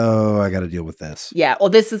it's like, oh, I got to deal with this. Yeah, or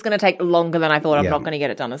this is going to take longer than I thought. I'm not going to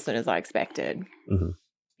get it done as soon as I expected. Mm-hmm.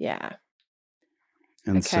 Yeah.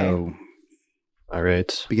 And so, all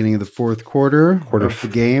right, beginning of the fourth quarter of the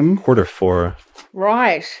game. Quarter 4.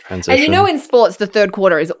 Right. Transition. And in sports, the third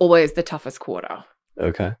quarter is always the toughest quarter.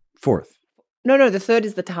 Okay. Fourth. No, the third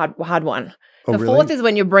is the hard one. Oh, the fourth is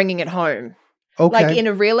when you're bringing it home. Okay. Like in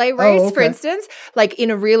a relay race, for instance, like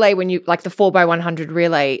in a relay, when you like the 4x100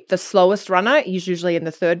 relay, the slowest runner is usually in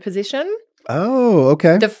the third position. Oh,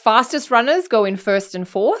 okay. The fastest runners go in first and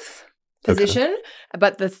fourth position,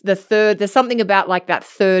 but the third, there's something about like that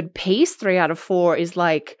third piece, 3 out of 4 is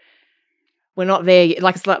like, we're not there yet.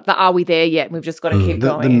 Like, it's like the are we there yet? We've just got to keep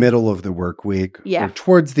going. The middle of the work week. Yeah. We're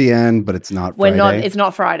towards the end, but it's not Friday. It's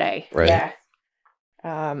not Friday. Right. Yeah.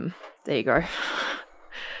 There you go.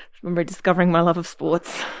 I'm rediscovering my love of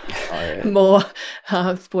sports. More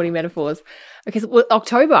sporting metaphors. Okay, so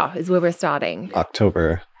October is where we're starting.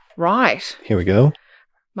 October. Right. Here we go.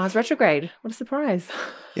 Mars retrograde. What a surprise.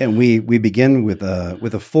 Yeah, and we begin with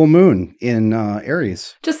a full moon in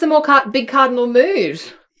Aries. Just some more big cardinal mood.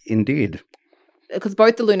 Indeed. Because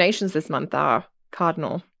both the lunations this month are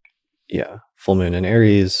cardinal. Yeah. Full moon in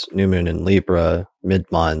Aries, new moon in Libra,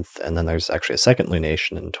 mid-month, and then there's actually a second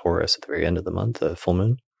lunation in Taurus at the very end of the month, the full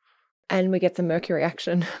moon. And we get some Mercury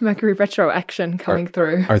retro action coming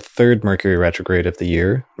through. Our third Mercury retrograde of the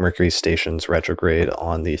year. Mercury stations retrograde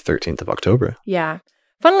on the 13th of October. Yeah.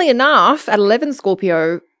 Funnily enough, at 11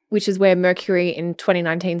 Scorpio, which is where Mercury in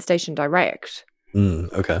 2019 stationed direct.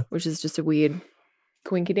 Okay. Which is just a weird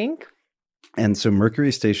coinkydink. And so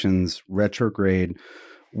Mercury stations retrograde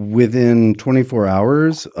within 24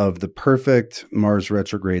 hours of the perfect Mars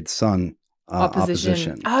retrograde Sun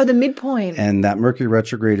opposition. Oh, the midpoint. And that Mercury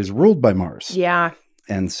retrograde is ruled by Mars. Yeah.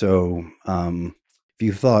 And so if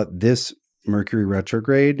you thought this Mercury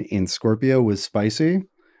retrograde in Scorpio was spicy,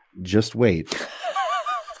 just wait.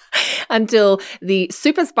 Until the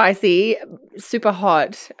super spicy, super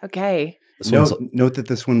hot. Okay. Note that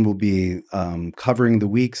this one will be covering the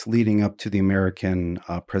weeks leading up to the American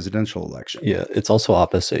presidential election. Yeah, it's also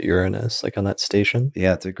opposite Uranus, like on that station.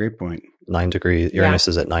 Yeah, it's a great point. 9 degree. Uranus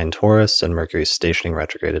is at 9 Taurus, and Mercury is stationing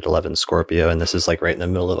retrograde at 11 Scorpio. And this is like right in the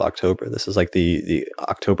middle of October. This is like the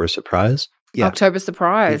October surprise. Yeah. October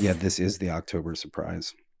surprise. Yeah, this is the October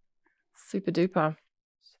surprise. Super duper.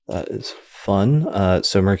 That is fun.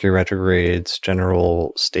 So Mercury retrogrades,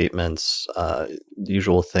 general statements,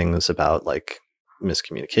 usual things about like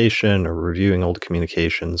miscommunication or reviewing old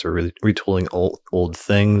communications or retooling old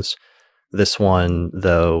things. This one,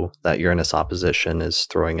 though, that Uranus opposition is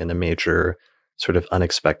throwing in a major sort of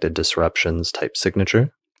unexpected disruptions type signature.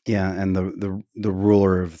 Yeah, and the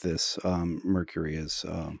ruler of this Mercury is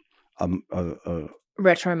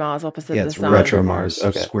retro Mars opposite the Sun. Retro Mars.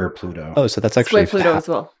 Okay. Square Pluto. Oh, so that's actually square Pluto as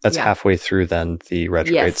well. That's halfway through then the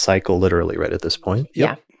retrograde cycle, literally right at this point.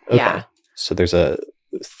 Yep. Yeah. Okay. Yeah. So there's a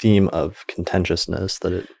theme of contentiousness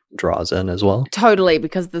that it draws in as well. Totally,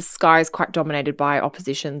 because the sky is quite dominated by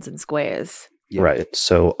oppositions and squares. Yep. Right.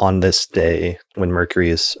 So on this day, when Mercury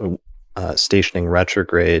is stationing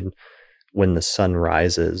retrograde, when the sun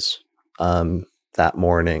rises, that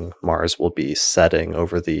morning, Mars will be setting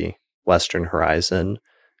over the western horizon,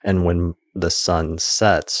 and when the sun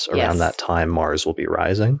sets around that time, Mars will be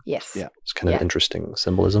rising. Yes. Yeah. It's kind of interesting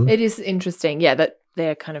symbolism. It is interesting, that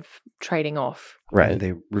they're kind of trading off. Right.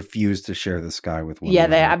 They refuse to share the sky with one another.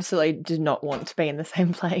 another. They absolutely do not want to be in the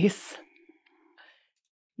same place.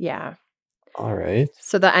 Yeah. All right.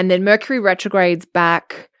 So and then Mercury retrogrades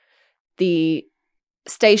back. The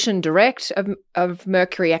station direct of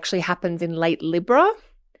Mercury actually happens in late Libra.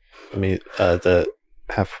 I mean, the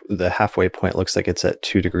halfway point looks like it's at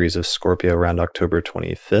 2 degrees of Scorpio around October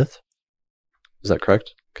 25th. Is that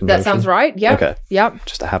correct? That sounds right. Yep. Okay. Yep.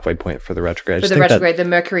 Just a halfway point for the retrograde. For the retrograde, the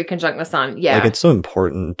Mercury conjunct the Sun. Yeah. Like, it's so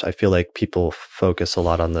important. I feel like people focus a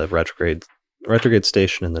lot on the retrograde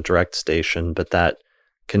station and the direct station, but that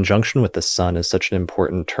conjunction with the Sun is such an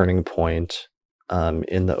important turning point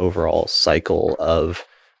in the overall cycle of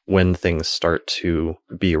when things start to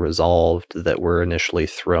be resolved, that we're initially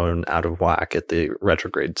thrown out of whack at the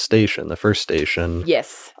retrograde station, the first station.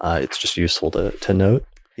 Yes. It's just useful to note.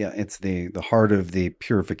 Yeah, it's the heart of the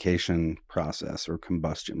purification process or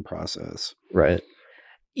combustion process. Right.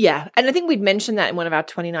 Yeah. And I think we'd mentioned that in one of our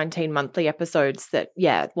 2019 monthly episodes that,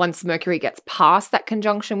 once Mercury gets past that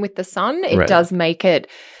conjunction with the Sun, it does make it,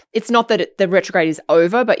 it's not that the retrograde is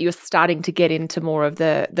over, but you're starting to get into more of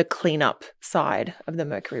the cleanup side of the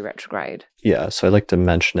Mercury retrograde. Yeah. So I like to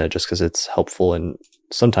mention it just because it's helpful. And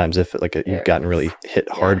sometimes if you've gotten really hit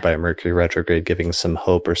hard by a Mercury retrograde, giving some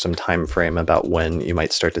hope or some time frame about when you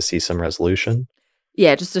might start to see some resolution.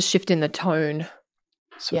 Yeah. Just a shift in the tone.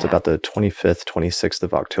 So it's about the 25th, 26th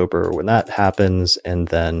of October when that happens. And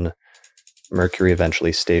then Mercury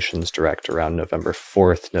eventually stations direct around November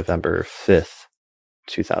 4th, November 5th,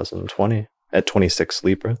 2020 at 26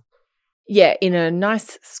 Libra. Yeah, in a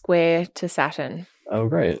nice square to Saturn. Oh,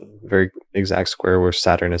 right. Very exact square where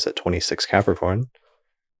Saturn is at 26 Capricorn.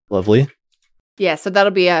 Lovely. Yeah, so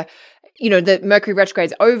that'll be the Mercury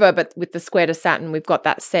retrograde's over, but with the square to Saturn, we've got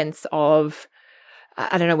that sense of,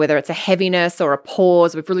 I don't know whether it's a heaviness or a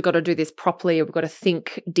pause. We've really got to do this properly. We've got to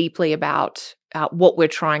think deeply about what we're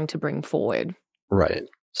trying to bring forward. Right.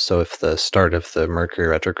 So if the start of the Mercury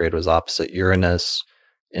retrograde was opposite Uranus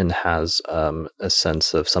and has a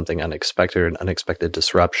sense of something unexpected, an unexpected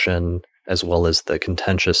disruption, as well as the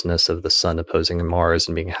contentiousness of the Sun opposing Mars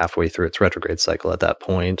and being halfway through its retrograde cycle at that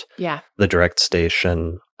point. Yeah. The direct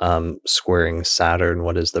station squaring Saturn,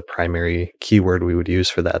 what is the primary keyword we would use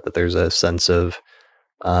for that? That there's a sense of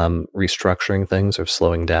restructuring things or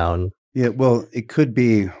slowing down. Yeah, well, it could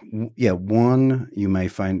be, one, you may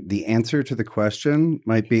find the answer to the question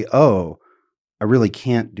might be, I really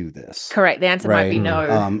can't do this. Correct. The answer might be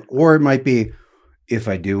no. Or it might be, if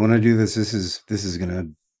I do want to do this, this is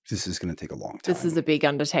gonna take a long time. This is a big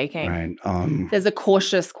undertaking. Right. There's a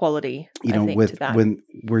cautious quality, I think, to that.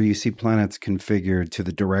 Where you see planets configured to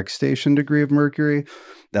the direct station degree of Mercury,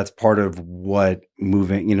 that's part of what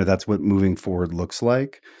that's what moving forward looks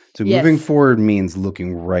like. So moving forward means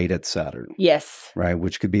looking right at Saturn. Yes. Right.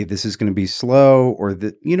 Which could be, this is going to be slow, or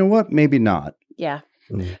maybe not. Yeah.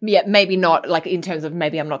 Yeah, maybe not, like in terms of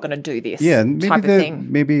maybe I'm not going to do this type of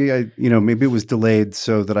thing. Maybe maybe it was delayed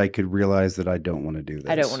so that I could realize that I don't want to do this.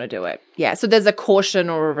 I don't want to do it. Yeah. So there's a caution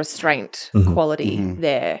or a restraint quality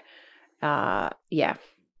there. Yeah.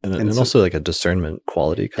 And also like a discernment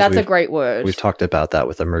quality. That's a great word. We've talked about that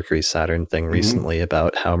with the Mercury-Saturn thing recently,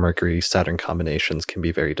 about how Mercury-Saturn combinations can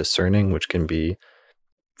be very discerning, which can be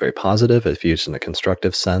very positive if used in a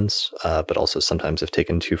constructive sense, but also sometimes if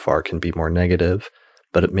taken too far can be more negative.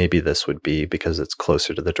 But maybe this would be, because it's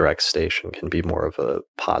closer to the direct station, can be more of a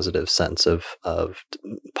positive sense of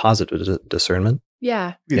positive discernment.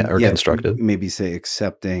 Yeah. Or constructive. Maybe say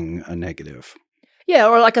accepting a negative. Yeah,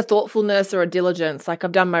 or like a thoughtfulness or a diligence. Like,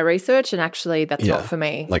 I've done my research and actually that's not for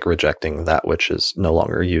me. Like rejecting that which is no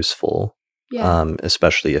longer useful. Yeah.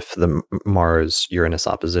 Especially if the Mars-Uranus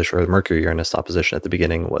opposition or the Mercury-Uranus opposition at the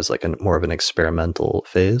beginning was like more of an experimental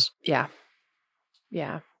phase. Yeah.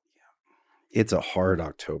 Yeah. It's a hard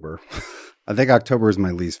October. I think October is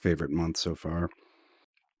my least favorite month so far.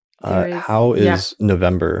 How is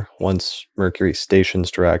November once Mercury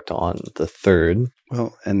stations direct on the 3rd?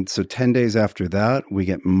 Well, and so 10 days after that, we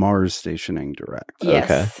get Mars stationing direct.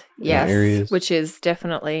 Yes. Okay. Yes. Which is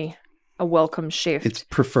definitely a welcome shift. It's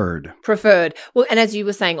preferred. Well, and as you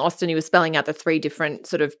were saying, Austin, you were spelling out the 3 different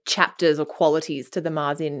sort of chapters or qualities to the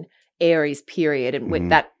Mars in Aries period. And with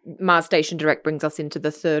that, Mars station direct brings us into the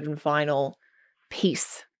 3rd and final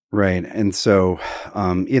piece. Right. And so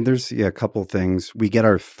there's a couple things. We get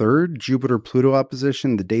our 3rd Jupiter-Pluto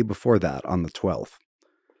opposition the day before that on the 12th.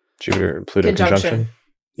 Jupiter-Pluto conjunction.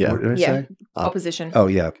 Yeah. What did I say? Opposition. Oh,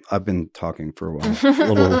 yeah. I've been talking for a while.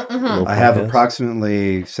 little I have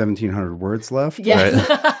approximately 1,700 words left. Yes.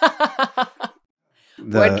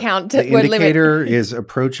 Right. Word count. The word indicator limit. is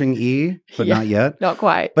approaching E, but not yet. Not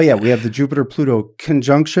quite. But we have the Jupiter-Pluto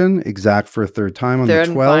conjunction exact for a 3rd time on the 12th.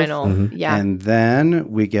 And final. Yeah. And then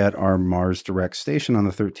we get our Mars direct station on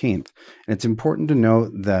the 13th. And it's important to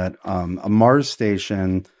note that a Mars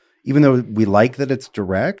station, even though we like that it's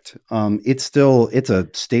direct, it's a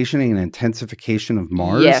stationing and intensification of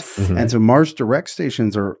Mars. Yes. And so Mars direct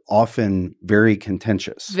stations are often very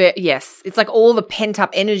contentious. Yes. It's like all the pent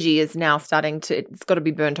up energy is now it's got to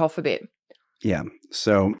be burnt off a bit. Yeah.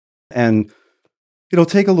 So, and it'll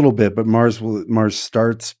take a little bit, but Mars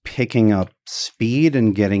starts picking up speed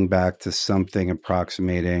and getting back to something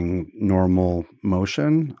approximating normal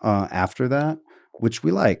motion after that, which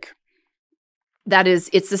we like.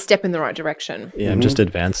 It's a step in the right direction. Yeah, I'm just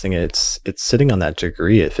advancing it. It's sitting on that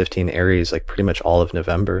degree at 15 Aries, like pretty much all of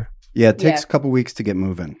November. Yeah, it takes a couple weeks to get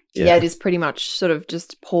moving. Yeah, it is pretty much sort of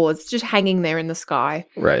just paused, just hanging there in the sky.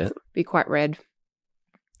 Right. Be quite red.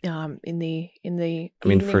 In the I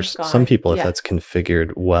mean, for sky. some people, if that's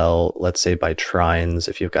configured well, let's say by trines,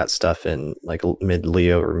 if you've got stuff in like mid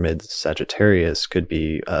Leo or mid Sagittarius, could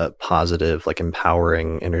be a positive, like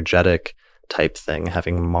empowering, energetic type thing,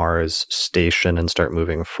 having Mars station and start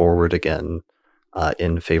moving forward again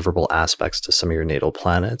in favorable aspects to some of your natal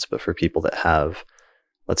planets. But for people that have,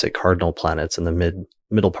 let's say, cardinal planets in the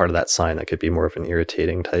middle part of that sign, that could be more of an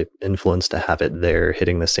irritating type influence to have it there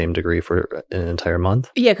hitting the same degree for an entire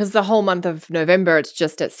month. Yeah, because the whole month of November, it's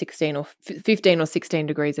just at 16 or 15 or 16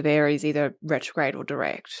 degrees of Aries, either retrograde or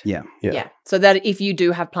direct. Yeah. So that if you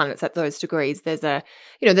do have planets at those degrees, there's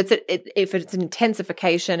if it's an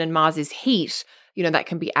intensification and Mars is heat, that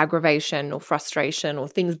can be aggravation or frustration or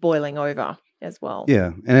things boiling over as well.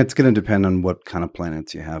 Yeah. And it's going to depend on what kind of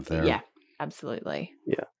planets you have there. Yeah, absolutely.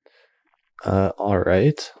 Yeah. All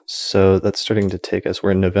right. So that's starting to take us. We're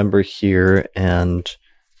in November here, and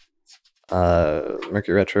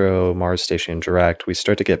Mercury retro, Mars station direct. We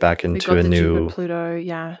start to get back into a new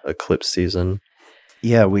Pluto, eclipse season.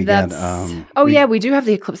 Yeah, we do have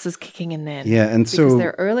the eclipses kicking in then. Yeah, and because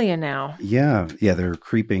they're earlier now. Yeah, they're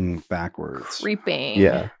creeping backwards.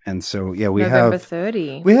 Yeah. And so we November have November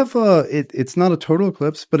 30. We have it's not a total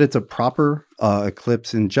eclipse, but it's a proper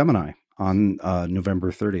eclipse in Gemini on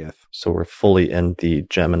November 30th. So we're fully in the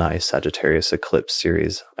Gemini Sagittarius eclipse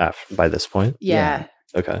series by this point? Yeah.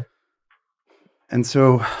 Okay. And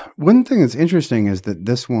so one thing that's interesting is that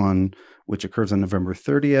this one, which occurs on November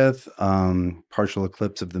 30th, partial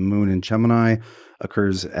eclipse of the moon in Gemini,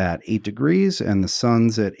 occurs at 8 degrees, and the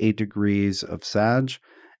sun's at 8 degrees of Sag.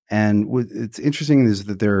 And it's interesting is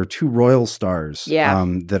that there are two royal stars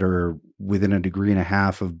that are within 1.5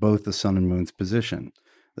 degrees of both the sun and moon's position.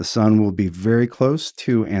 The sun will be very close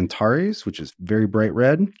to Antares, which is very bright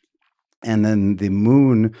red. And then the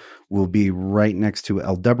moon will be right next to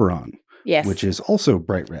Aldebaran, which is also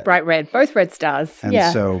bright red. Bright red, both red stars.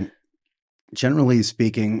 And so generally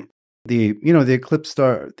speaking, the eclipse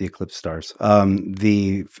stars, the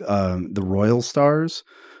royal stars,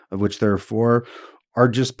 of which there are 4, are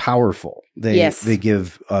just powerful. They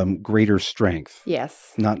give greater strength.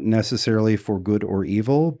 Yes. Not necessarily for good or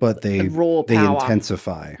evil, but they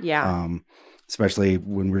intensify. Yeah. Especially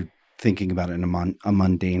when we're thinking about it in a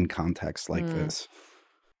mundane context like this.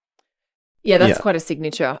 Yeah, that's quite a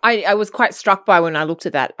signature. I was quite struck by when I looked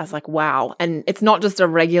at that. I was like, wow. And it's not just a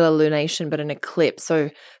regular lunation, but an eclipse.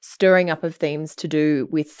 So stirring up of themes to do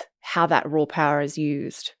with how that raw power is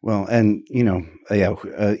used. Well, and,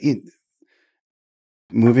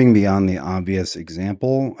 moving beyond the obvious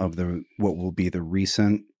example of what will be the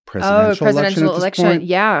recent presidential election at this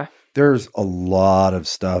point, there's a lot of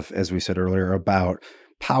stuff, as we said earlier, about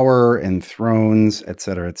power and thrones, et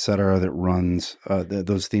cetera, that runs,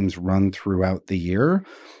 those themes run throughout the year.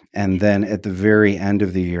 And then at the very end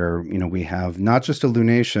of the year, we have not just a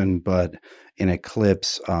lunation, but an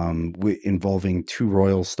eclipse involving 2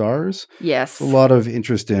 royal stars. Yes. A lot of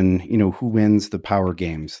interest in, who wins the power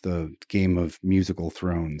games, the game of musical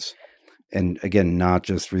thrones. And again, not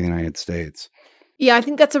just for the United States. Yeah, I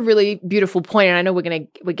think that's a really beautiful point, and I know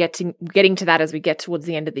we're getting to that as we get towards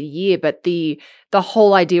the end of the year. But the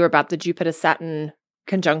whole idea about the Jupiter-Saturn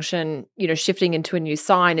conjunction, shifting into a new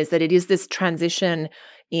sign, is that it is this transition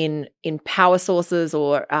in power sources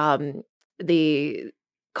or the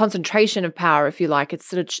concentration of power, if you like. It's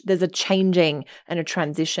sort of there's a changing and a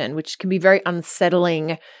transition, which can be very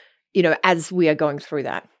unsettling, as we are going through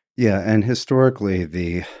that. Yeah, and historically,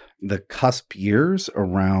 the cusp years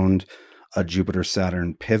around a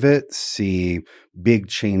Jupiter-Saturn pivot see big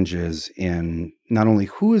changes in not only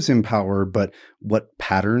who is in power, but what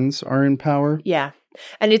patterns are in power. Yeah.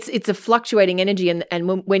 And it's a fluctuating energy.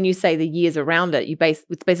 And when you say the years around it,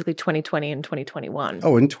 it's basically 2020 and 2021.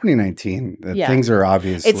 Oh, in 2019, things are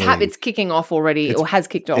obviously... It's kicking off already, or has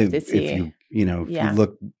kicked off this year. If you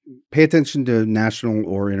look, pay attention to national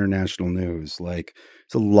or international news, like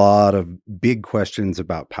it's a lot of big questions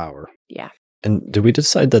about power. Yeah. And did we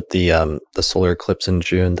decide that the solar eclipse in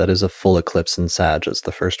June, that is a full eclipse in Sag, is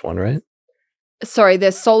the first one, right? Sorry,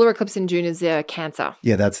 the solar eclipse in June is Cancer.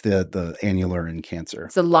 Yeah, that's the annular in Cancer.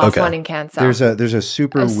 It's the last one in Cancer. There's a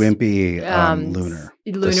super wimpy lunar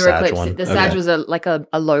eclipse. one. The Sag was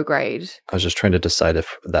a low grade. I was just trying to decide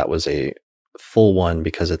if that was a full one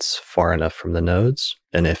because it's far enough from the nodes,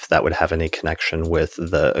 and if that would have any connection with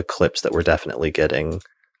the eclipse that we're definitely getting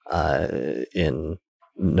in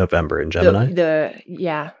November in Gemini.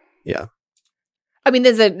 Yeah. I mean,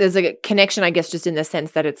 there's a connection, I guess, just in the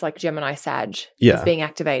sense that it's like Gemini Sag is being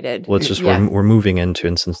activated. Well, it's just we're moving into,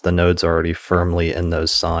 and since the nodes are already firmly in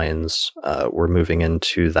those signs, we're moving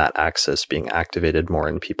into that axis being activated more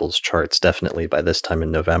in people's charts, definitely by this time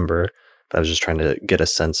in November. But I was just trying to get a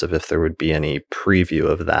sense of if there would be any preview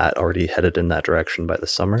of that already headed in that direction by the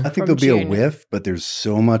summer. I think there'll be a whiff, but there's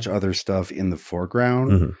so much other stuff in the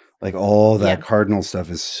foreground. Mm-hmm. Like all that cardinal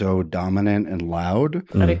stuff is so dominant and loud.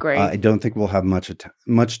 I'd agree. I don't think we'll have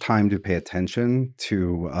much time to pay attention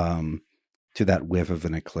to that whiff of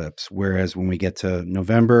an eclipse. Whereas when we get to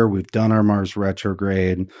November, we've done our Mars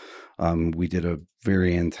retrograde. We did a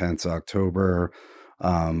very intense October.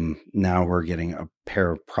 Now we're getting a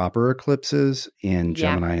pair of proper eclipses in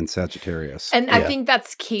Gemini and Sagittarius. And I think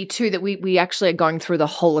that's key too, that we actually are going through the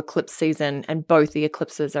whole eclipse season and both the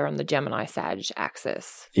eclipses are on the Gemini Sag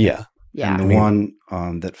axis. Yeah. And the one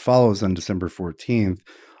that follows on December 14th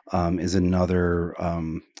is another,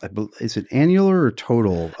 is it annular or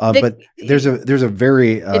total? But there's a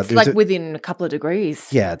very... it's within a couple of degrees.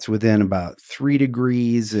 Yeah, it's within about 3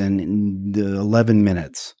 degrees and 11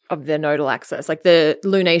 minutes. Of the nodal axis. Like the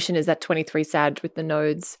lunation is at 23 Sag with the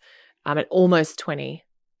nodes at almost 20.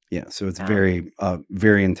 Yeah, so it's very,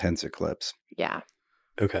 very intense eclipse. Yeah.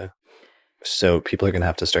 Okay. So people are going to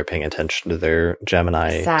have to start paying attention to their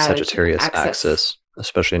Gemini Sagittarius axis,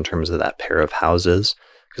 especially in terms of that pair of houses.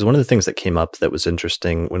 Because one of the things that came up that was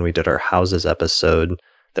interesting when we did our houses episode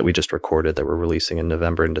that we just recorded that we're releasing in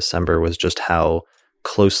November and December was just how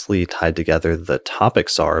closely tied together the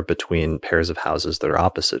topics are between pairs of houses that are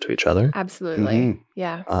opposite to each other. Absolutely. Mm-hmm.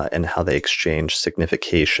 Yeah. And how they exchange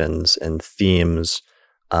significations and themes.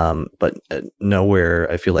 But nowhere,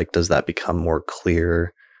 I feel like, does that become more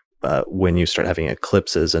clear when you start having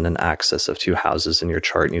eclipses in an axis of two houses in your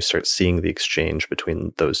chart and you start seeing the exchange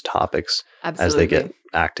between those topics as they get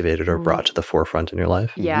activated or brought to the forefront in your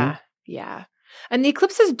life. Yeah, yeah. And the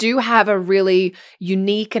eclipses do have a really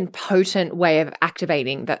unique and potent way of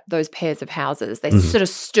activating those pairs of houses. They sort of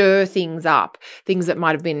stir things up, things that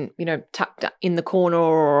might have been, tucked in the corner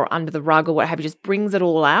or under the rug or what have you, just brings it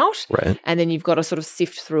all out. Right. And then you've got to sort of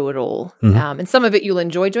sift through it all. And some of it you'll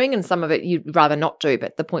enjoy doing and some of it you'd rather not do.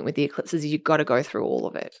 But the point with the eclipses is you've got to go through all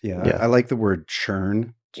of it. Yeah. I like the word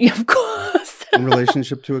churn. Yeah, of course. In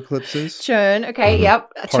relationship to eclipses. Churn. Okay.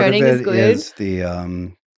 Yep. Part Churning of it is good. Is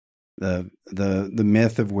the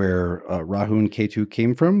myth of where Rahu and Ketu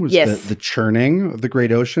came from was the churning of the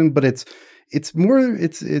great ocean, but it's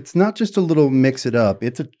not just a little mix it up.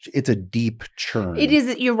 It's a deep churn. It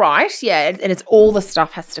is. You're right. Yeah, and it's all the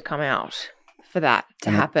stuff has to come out for that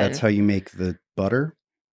to happen. That's how you make the butter.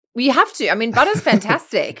 Well, you have to. I mean, butter's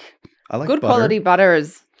fantastic. I like good butter. quality butter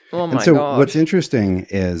is. Oh my god! What's interesting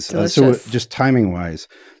is so just timing wise.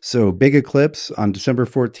 So big eclipse on December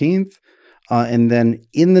 14th. And then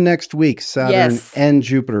in the next week, Saturn and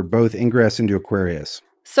Jupiter both ingress into Aquarius.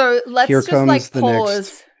 So let's Here just comes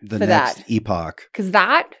pause the for next that. epoch. Because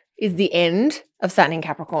that is the end of Saturn in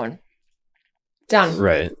Capricorn. Done.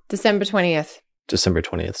 Right. December 20th. December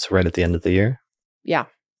 20th. So right at the end of the year? Yeah.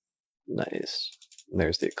 Nice. And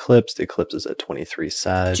there's the eclipse. The eclipse is at 23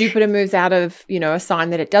 Sag. Jupiter moves out of, a sign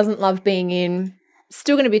that it doesn't love being in.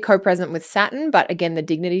 Still going to be co-present with Saturn, but again, the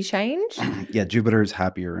dignity change. Yeah, Jupiter is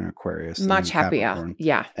happier in Aquarius. Much happier. Capricorn.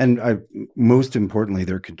 Yeah. And most importantly,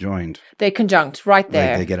 they're conjoined. They're conjunct right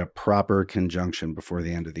there. They get a proper conjunction before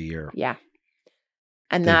the end of the year. Yeah.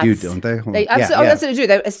 And they do, don't they? They absolutely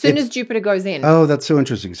do. As soon as Jupiter goes in. Oh, that's so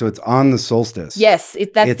interesting. So it's on the solstice. Yes,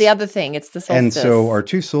 that's the other thing. It's the solstice. And so our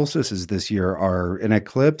two solstices this year are an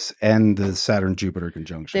eclipse and the Saturn-Jupiter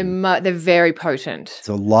conjunction. They're very potent. It's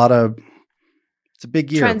a lot of... It's a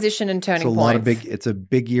big year. Transition and turning points. It's a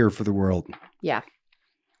big year for the world. Yeah.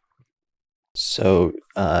 So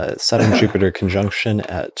Saturn-Jupiter conjunction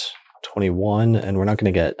at 21, and we're not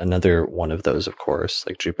going to get another one of those, of course.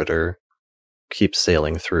 Like Jupiter keeps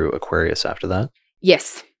sailing through Aquarius after that?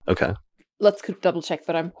 Yes. Okay. Let's double check,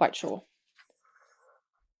 but I'm quite sure.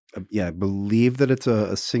 Yeah, I believe that it's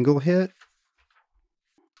a single hit.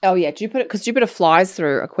 Oh, yeah, Jupiter flies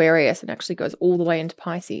through Aquarius and actually goes all the way into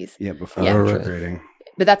Pisces. Yeah, before retrograding.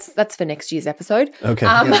 But that's for next year's episode. Okay.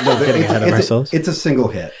 Getting ahead of ourselves. It's a single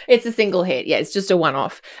hit. It's a single hit. Yeah, it's just a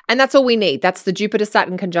one-off. And that's all we need. That's the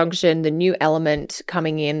Jupiter-Saturn conjunction, the new element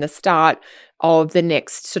coming in, the start of the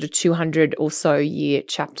next sort of 200 or so year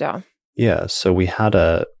chapter. Yeah. So we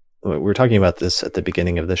were talking about this at the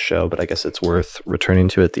beginning of this show, but I guess it's worth returning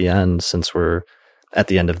to at the end, since we're at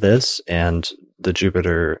the end of this, and the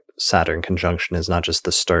Jupiter-Saturn conjunction is not just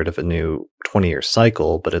the start of a new 20-year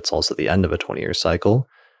cycle, but it's also the end of a 20-year cycle.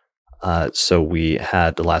 So we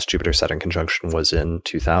had the last Jupiter-Saturn conjunction was in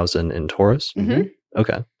 2000 in Taurus. Mm-hmm.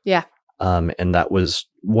 Okay. Yeah. And that was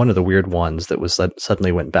one of the weird ones that was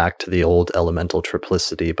suddenly went back to the old elemental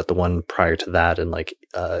triplicity, but the one prior to that in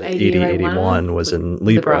 81 was in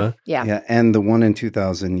Libra. Yeah. Yeah, and the one in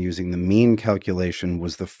 2000 using the mean calculation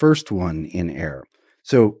was the first one in air.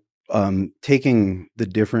 So taking the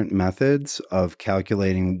different methods of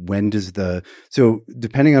calculating so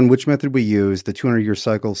depending on which method we use, the 200-year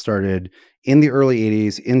cycle started in the early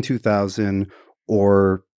 80s, in 2000,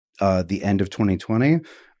 or the end of 2020.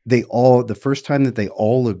 The first time that they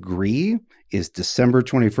all agree is December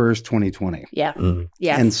 21st, 2020. Yeah. Mm.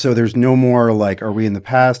 Yes. And so there's no more are we in the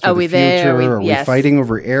past or Are the we future? there? Are we fighting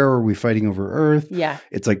over air? Or are we fighting over earth? Yeah.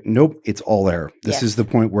 It's like, nope, it's all air. This Yes. is the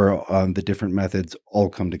point where the different methods all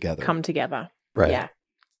come together. Right. Yeah.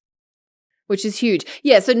 Which is huge.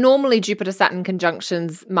 Yeah. So normally Jupiter-Saturn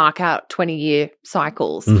conjunctions mark out 20-year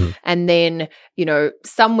cycles. Mhm. And then,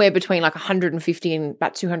 somewhere between 150 and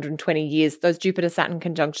about 220 years, those Jupiter-Saturn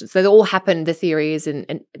conjunctions, so they all happen, the theory is, in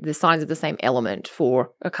the signs of the same element for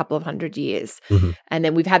a couple of hundred years. Mhm. And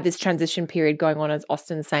then we've had this transition period going on, as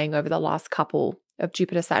Austin's saying, over the last couple of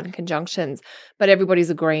Jupiter-Saturn conjunctions. But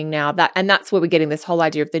everybody's agreeing now and that's where we're getting this whole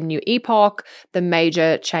idea of the new epoch, the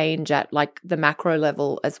major change at the macro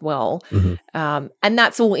level as well. Mhm. And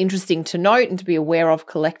that's all interesting to note and to be aware of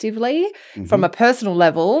collectively. Mhm. From a personal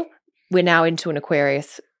level, we're now into an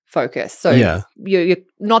Aquarius focus. So Yeah. you're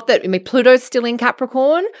not that, Pluto's still in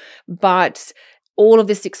Capricorn, but all of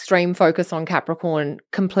this extreme focus on Capricorn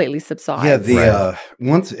completely subsides. Yeah,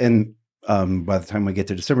 by the time we get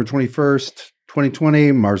to December 21st,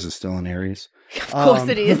 2020, Mars is still in Aries. Of course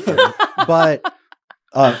it is. But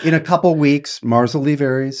in a couple weeks, Mars will leave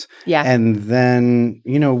Aries. Yeah. And then,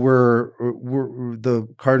 we're the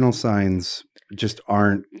cardinal signs just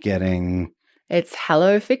aren't getting. It's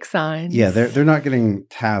hello fixed signs. Yeah, they're not getting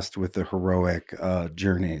tasked with the heroic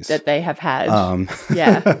journeys that they have had.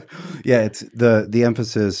 Yeah. Yeah, it's the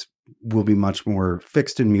emphasis will be much more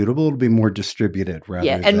fixed and mutable. It'll be more distributed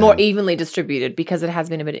and more evenly distributed, because it has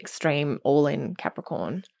been a bit extreme all in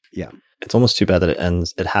Capricorn. Yeah. It's almost too bad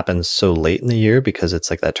that it happens so late in the year, because it's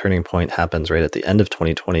like that turning point happens right at the end of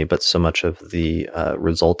 2020, but so much of the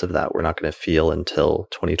result of that we're not going to feel until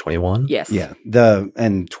 2021. Yes. Yeah.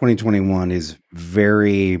 And 2021 is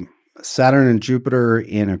very Saturn and Jupiter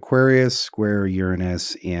in Aquarius, square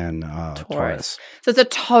Uranus in Taurus. So it's a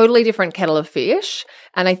totally different kettle of fish.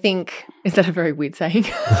 And I think, is that a very weird saying?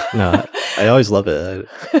 No, I always love it.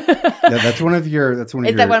 That's one of your. Is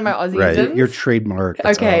that one of my Aussies? Your trademark.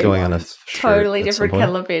 Okay. Going on a totally different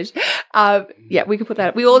kettle of fish. Yeah, we could put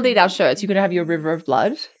that. We all need our shirts. You could have your river of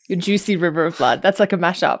blood, your juicy river of blood. That's like a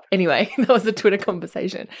mashup. Anyway, that was a Twitter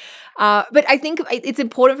conversation. But I think it's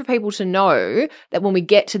important for people to know that when we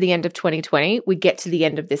get to the end of 2020, we get to the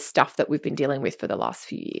end of this stuff that we've been dealing with for the last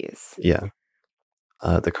few years. Yeah.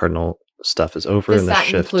 The cardinal stuff is over, and the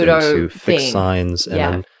shift Saturn-Pluto into fixed thing. signs.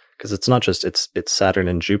 And because it's not just it's Saturn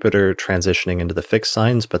and Jupiter transitioning into the fixed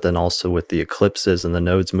signs, but then also with the eclipses and the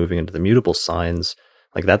nodes moving into the mutable signs,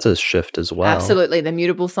 that's a shift as well. Absolutely. The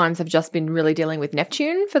mutable signs have just been really dealing with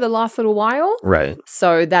Neptune for the last little while. Right.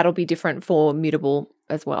 So that'll be different for mutable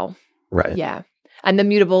as well. Right. Yeah. And the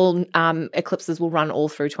mutable eclipses will run all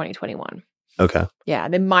through 2021. Okay. Yeah.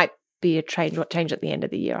 There might be a change at the end of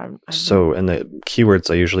the year. So, and the keywords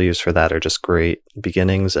I usually use for that are just great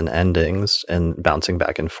beginnings and endings, and bouncing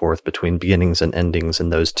back and forth between beginnings and endings in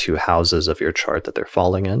those two houses of your chart that they're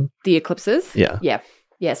falling in. The eclipses? Yeah. Yeah.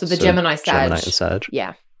 Yeah. So the Gemini, Sag. Gemini and Sag.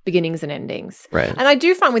 Yeah. Beginnings and endings. Right. And I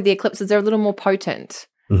do find with the eclipses, they're a little more potent.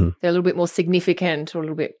 Mm-hmm. They're a little bit more significant, or a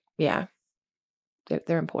little bit,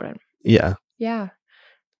 they're important. Yeah. Yeah.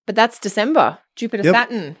 But that's December, Jupiter,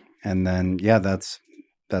 Saturn. And then,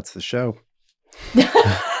 that's the show.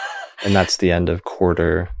 And that's the end of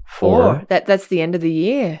quarter 4. That's the end of the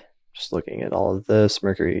year. Just looking at all of this,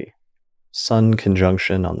 Mercury Sun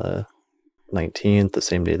conjunction on the 19th, the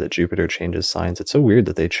same day that Jupiter changes signs. It's so weird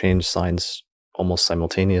that they change signs almost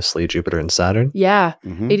simultaneously, Jupiter and Saturn. Yeah,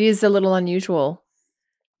 Mm-hmm. It is a little unusual.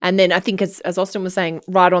 And then I think, as Austin was saying,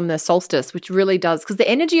 right on the solstice, which really does, because the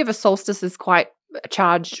energy of a solstice is quite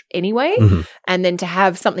charge anyway. Mhm. And then to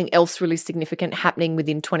have something else really significant happening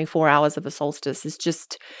within 24 hours of a solstice is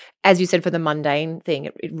just, as you said, for the mundane thing,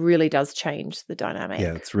 it really does change the dynamic.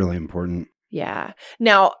 Yeah, it's really important. Yeah.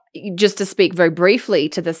 Now, just to speak very briefly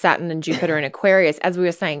to the Saturn and Jupiter in Aquarius, as we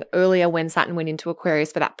were saying earlier, when Saturn went into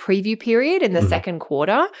Aquarius for that preview period in the second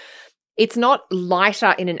quarter, it's not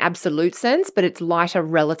lighter in an absolute sense, but it's lighter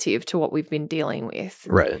relative to what we've been dealing with.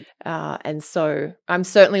 Right. And so I'm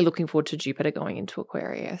certainly looking forward to Jupiter going into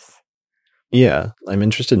Aquarius. Yeah, I'm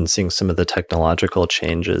interested in seeing some of the technological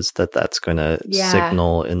changes that's going to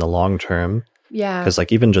signal in the long term. Yeah. Because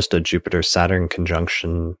like even just a Jupiter-Saturn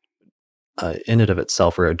conjunction in and of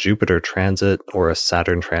itself, or a Jupiter transit or a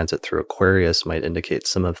Saturn transit through Aquarius might indicate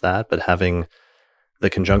some of that. But having the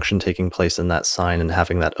conjunction taking place in that sign and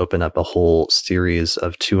having that open up a whole series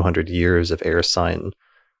of 200 years of air sign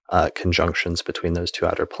conjunctions between those two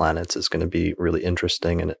outer planets is going to be really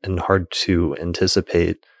interesting and hard to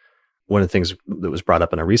anticipate. One of the things that was brought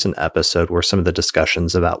up in a recent episode were some of the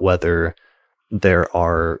discussions about whether there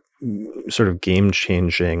are sort of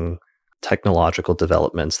game-changing technological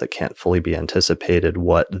developments that can't fully be anticipated,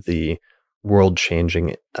 what the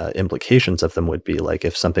world-changing implications of them would be. Like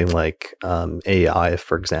if something like AI,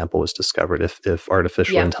 for example, was discovered, if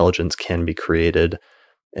artificial intelligence can be created,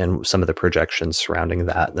 and some of the projections surrounding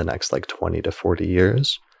that in the next like 20 to 40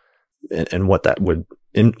 years, and what that would,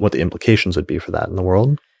 what the implications would be for that in the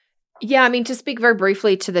world. Yeah, I mean, to speak very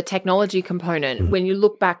briefly to the technology component, when you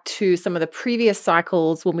look back to some of the previous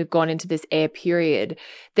cycles when we've gone into this air period,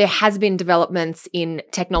 there has been developments in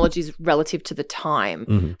technologies relative to the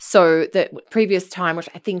time. So the previous time, which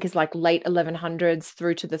I think is like late 1100s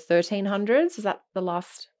through to the 1300s, is that the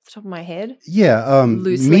last off the top of my head? Yeah,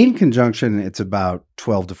 Loosely. mean conjunction, it's about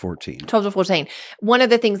 12 to 14. 12 to 14. One of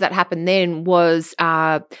the things that happened then was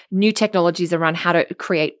new technologies around how to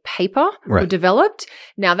create paper were developed.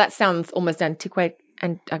 Now, that sounds almost antiquated,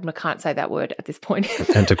 and I can't say that word at this point.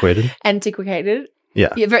 Antiquated? Antiquated.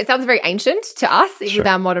 Yeah. It sounds very ancient to us with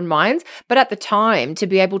our modern minds. But at the time, to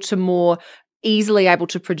be able to more easily able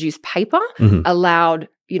to produce paper allowed,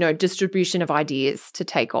 distribution of ideas to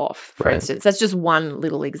take off, for instance. That's just one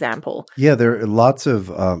little example. Yeah, there are lots of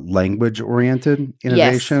language-oriented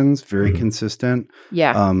innovations, very consistent.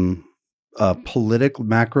 Yeah.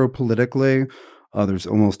 Macro-politically, there's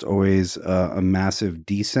almost always a massive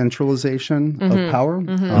decentralization of power.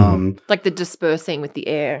 Like the dispersing with the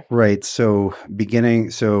air. Right. So the beginning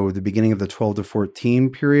of the 12 to 14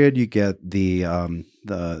 period, you get the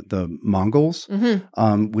Mongols,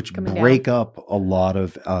 which break up a lot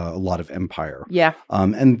of empire. Yeah.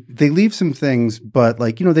 And they leave some things, but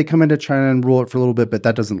they come into China and rule it for a little bit, but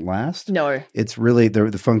that doesn't last. No. It's really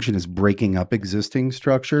the function is breaking up existing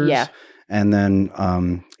structures. Yeah. And then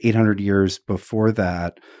 800 years before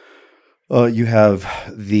that, you have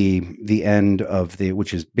the end of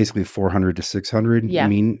which is basically 400 to 600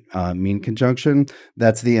 mean conjunction.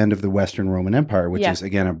 That's the end of the Western Roman Empire, which is,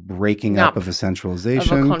 again, a breaking up of a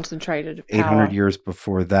centralization. Of a concentrated power. 800 years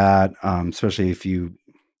before that, especially if you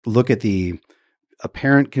look at the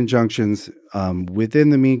apparent conjunctions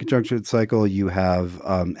within the mean conjunction cycle, you have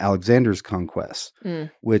Alexander's conquest,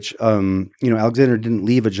 which, Alexander didn't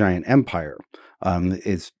leave a giant empire.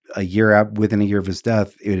 It's within a year of his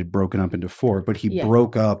death, it had broken up into 4, but he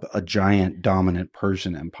broke up a giant dominant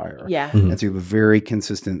Persian empire. Yeah. And so you have a very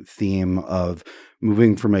consistent theme of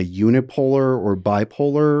moving from a unipolar or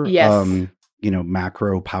bipolar,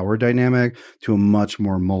 macro power dynamic to a much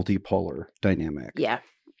more multipolar dynamic. Yeah.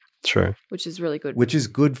 Sure. Which is really good. Which is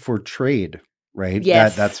good for trade, right?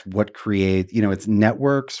 Yes. That's what creates, it's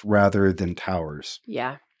networks rather than towers.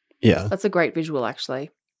 Yeah. Yeah. That's a great visual,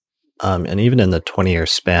 actually. And even in the 20-year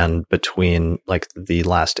span between like the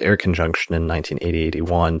last air conjunction in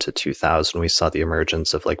 1980-81 to 2000, we saw the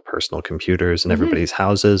emergence of like personal computers in everybody's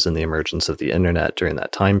houses and the emergence of the internet during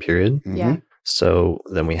that time period. Yeah. So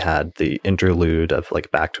then we had the interlude of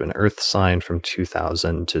like back to an Earth sign from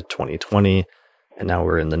 2000 to 2020. And now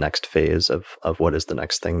we're in the next phase of what is the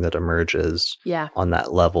next thing that emerges on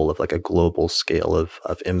that level of like a global scale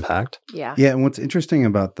of impact. Yeah. Yeah. And what's interesting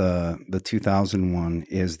about the 2001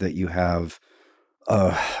 is that you have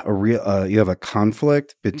you have a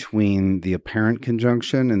conflict between the apparent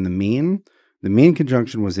conjunction and the mean. The mean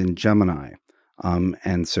conjunction was in Gemini.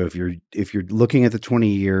 And so if you're looking at the 20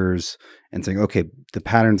 years and saying, okay, the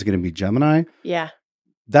pattern's going to be Gemini. Yeah.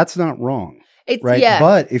 That's not wrong. It's, right. Yeah.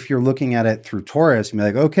 But if you're looking at it through Taurus, you're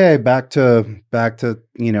like, okay, back to,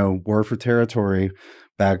 war for territory,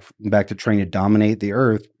 back to trying to dominate the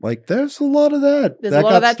earth. Like there's a lot of that. There's a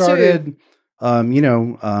lot of that started,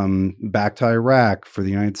 back to Iraq for the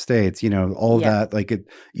United States, all of that, like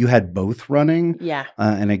you had both running. Yeah.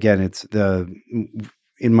 And again, it's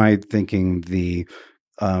in my thinking,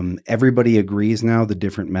 everybody agrees now, the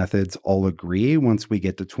different methods all agree once we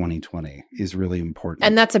get to 2020 is really important.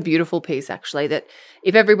 And that's a beautiful piece, actually, that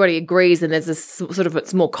if everybody agrees and there's a sort of,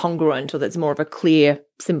 it's more congruent or there's more of a clear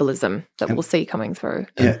symbolism that we'll see coming through.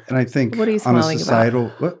 Yeah, and I think what are you on a smiling societal,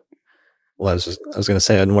 about? what? Well, I was going to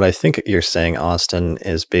say, and what I think you're saying, Austin,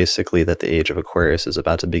 is basically that the age of Aquarius is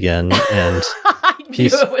about to begin, and I knew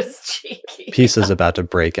it was cheeky. peace is about to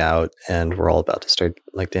break out, and we're all about to start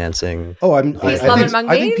like dancing. Oh, I Peace,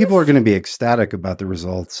 think people are going to be ecstatic about the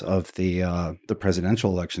results of the presidential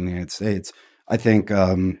election in the United States. I think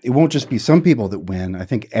it won't just be some people that win. I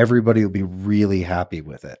think everybody will be really happy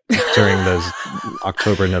with it. During those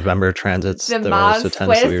October-November transits The that were Mars so tense that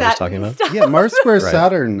we were just Saturn talking about. stuff. Yeah, Mars square Right.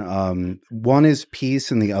 Saturn. One is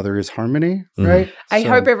peace and the other is harmony, right? I So-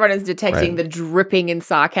 hope everyone is detecting Right. the dripping in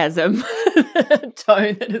sarcasm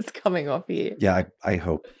tone that is coming off here. Yeah, I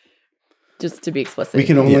hope. Just to be explicit. We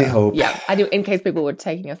can only Yeah. hope. Yeah, I do. In case people were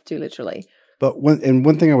taking us too literally. But one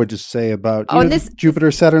thing I would just say about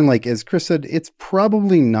Jupiter Saturn, like as Chris said, it's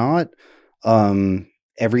probably not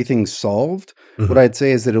everything solved. Mhm. What I'd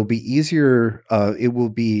say is that it'll be easier. It will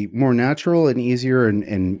be more natural and easier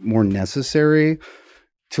and more necessary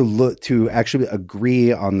to actually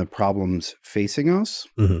agree on the problems facing us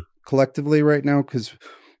Mhm. collectively right now. Because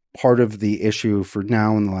part of the issue for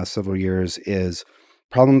now in the last several years is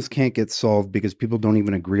problems can't get solved because people don't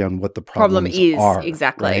even agree on what the Problem problems is are.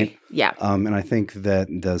 exactly. Right? Yeah. And I think that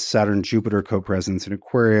the Saturn-Jupiter co-presence in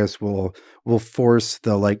Aquarius will force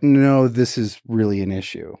the no, this is really an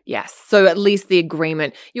issue. Yes. So at least the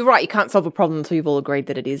agreement. You're right. You can't solve a problem until you've all agreed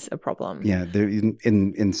that it is a problem. Yeah,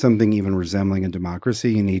 in something even resembling a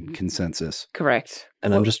democracy, you need consensus. Correct.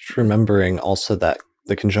 And I'm just remembering also that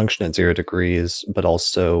the conjunction at 0 degrees, but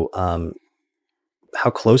also how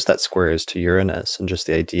close that square is to Uranus, and just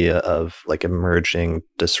the idea of like emerging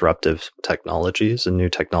disruptive technologies and new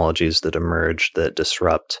technologies that emerge that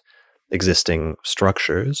disrupt existing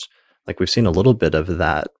structures. Like we've seen a little bit of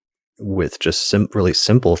that with just really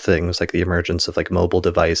simple things like the emergence of like mobile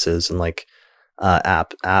devices and like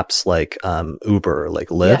apps like Uber, like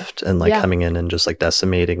Lyft, and like coming in and just like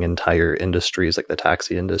decimating entire industries like the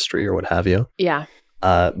taxi industry or what have you. Yeah.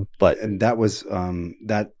 And that was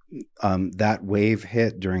that wave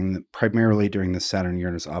hit primarily during the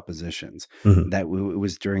Saturn-Uranus oppositions. Mhm. That it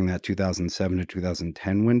was during that 2007 to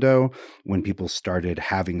 2010 window when people started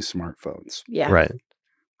having smartphones. Yeah. Right.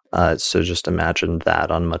 So just imagine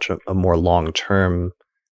that on a more long-term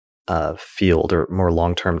field or more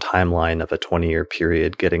long-term timeline of a 20-year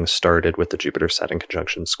period getting started with the Jupiter-Saturn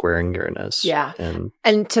conjunction squaring Uranus. Yeah.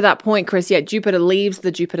 And to that point, Chris, Jupiter leaves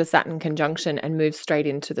the Jupiter-Saturn conjunction and moves straight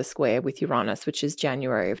into the square with Uranus, which is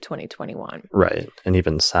January of 2021. right. And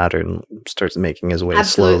even Saturn starts making his way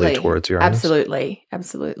slowly towards Uranus. Absolutely.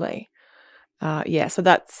 So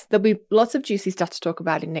there'll be lots of juicy stuff to talk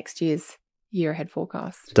about in next year's year ahead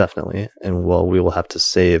forecast. Definitely. And we will have to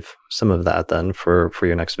save some of that then for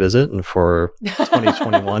your next visit and for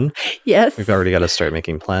 2021. Yes. We've already got to start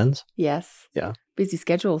making plans. Yes. Yeah. Busy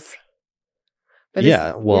schedules. But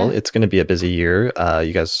it's going to be a busy year.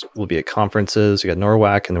 You guys will be at conferences. You got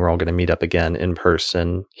NORWAC, and then we're all going to meet up again in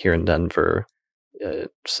person here in Denver,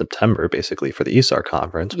 September, basically for the ESAR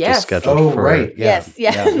conference, which is scheduled for. Right. Yeah.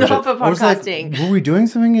 Yes. Not for podcasting. Were we doing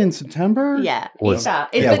something in September? Yeah. Well, ESAR.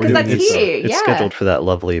 yeah, Because that's it's- here. It's scheduled for that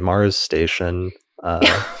lovely Mars station,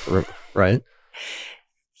 right?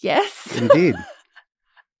 Yes. Indeed.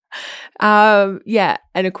 And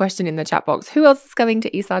a question in the chat box. Who else is coming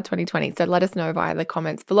to ESAR 2020? So let us know via the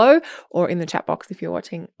comments below or in the chat box if you're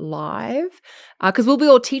watching live. Because we'll be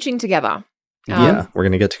all teaching together. Yeah, we're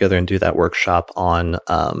going to get together and do that workshop on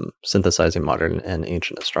synthesizing modern and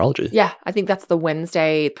ancient astrology. Yeah, I think that's the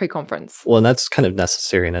Wednesday pre-conference. Well, and that's kind of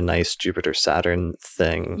necessary in a nice Jupiter-Saturn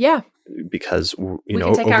thing. Yeah. Because, we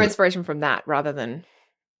can take our inspiration from that rather than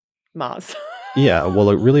Mars. Yeah,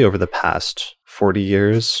 well, really over the past 40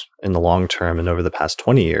 years in the long term and over the past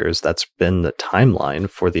 20 years, that's been the timeline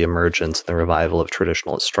for the emergence and the revival of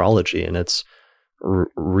traditional astrology and its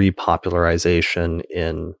repopularization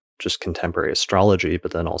in just contemporary astrology,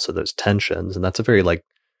 but then also those tensions. And that's a very like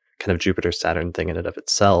kind of Jupiter-Saturn thing in and of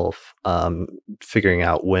itself, figuring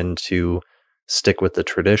out when to stick with the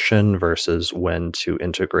tradition versus when to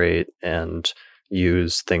integrate and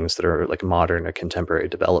use things that are like modern or contemporary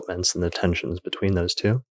developments and the tensions between those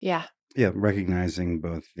two. Yeah. Yeah, recognizing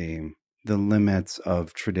both the limits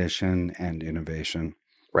of tradition and innovation.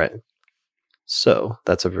 Right. So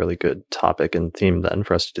that's a really good topic and theme then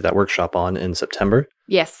for us to do that workshop on in September.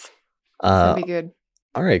 Yes. That'd be good.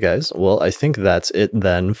 All right, guys. Well, I think that's it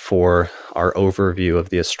then for our overview of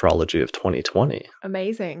the astrology of 2020.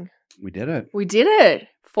 Amazing. We did it. We did it.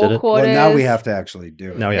 Four quarters. Well, now we have to actually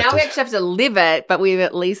do it. Now we actually have to live it, but we've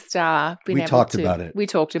at least been able to. We talked about it. We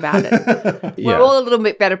talked about it. We're all a little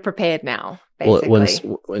bit better prepared now, basically. Well,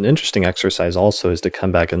 an interesting exercise also is to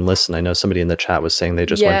come back and listen. I know somebody in the chat was saying they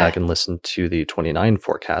just went back and listened to the 29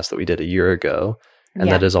 forecast that we did a year ago. And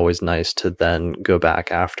that is always nice to then go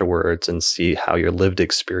back afterwards and see how your lived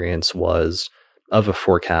experience was of a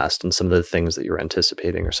forecast and some of the things that you're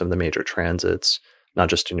anticipating or some of the major transits, not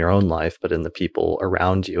just in your own life, but in the people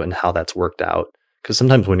around you and how that's worked out. Because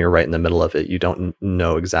sometimes when you're right in the middle of it, you don't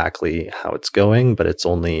know exactly how it's going, but it's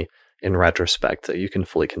only in retrospect that you can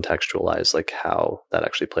fully contextualize like how that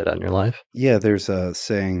actually played out in your life. Yeah, there's a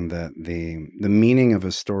saying that the meaning of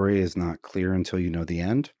a story is not clear until you know the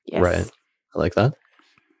end. Yes. Right. I like that.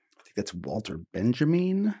 I think that's Walter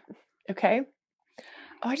Benjamin. Okay.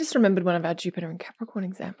 Oh, I just remembered one of our Jupiter and Capricorn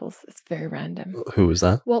examples. It's very random. Who was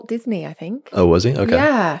that? Walt Disney, I think. Oh, was he? Okay.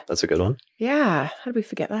 Yeah. That's a good one. Yeah. How did we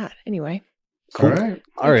forget that? Anyway. Cool.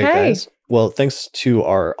 All right, Okay. guys. Well, thanks to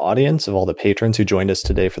our audience of all the patrons who joined us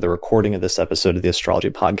today for the recording of this episode of the Astrology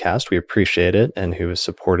Podcast. We appreciate it, and who has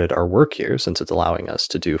supported our work here since it's allowing us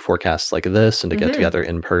to do forecasts like this and to get together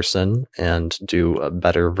in person and do a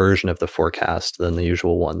better version of the forecast than the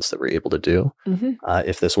usual ones that we're able to do.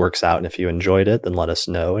 If this works out and if you enjoyed it, then let us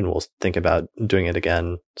know, and we'll think about doing it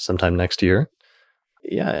again sometime next year.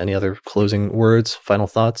 Yeah. Any other closing words, final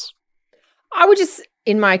thoughts? I would just,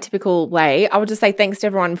 in my typical way, I would just say thanks to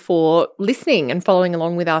everyone for listening and following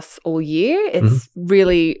along with us all year. It's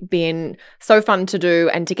really been so fun to do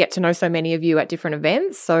and to get to know so many of you at different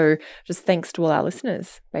events. So just thanks to all our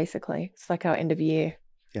listeners, basically. It's like our end of year.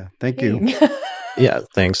 Yeah, thank you. Yeah,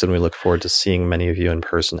 thanks. And we look forward to seeing many of you in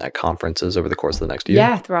person at conferences over the course of the next year.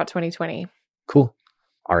 Yeah, throughout 2020. Cool.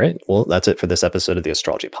 All right. Well, that's it for this episode of the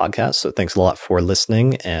Astrology Podcast. So thanks a lot for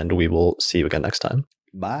listening, and we will see you again next time.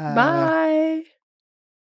 Bye. Bye.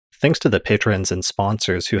 Thanks to the patrons and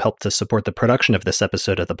sponsors who helped to support the production of this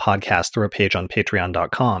episode of the podcast through a page on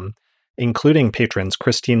patreon.com, including patrons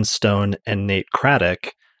Christine Stone and Nate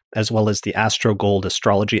Craddock, as well as the AstroGold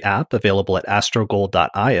Astrology app available at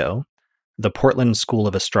astrogold.io, the Portland School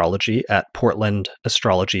of Astrology at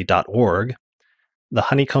portlandastrology.org, the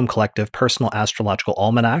Honeycomb Collective Personal Astrological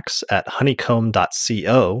Almanacs at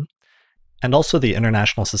honeycomb.co, and also the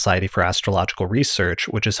International Society for Astrological Research,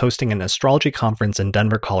 which is hosting an astrology conference in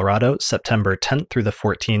Denver, Colorado, September 10th through the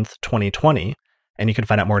 14th, 2020. And you can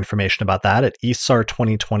find out more information about that at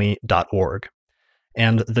esar2020.org.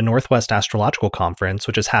 And the Northwest Astrological Conference,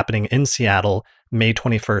 which is happening in Seattle, May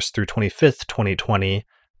 21st through 25th, 2020.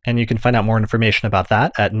 And you can find out more information about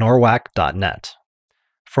that at norwac.net.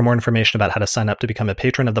 For more information about how to sign up to become a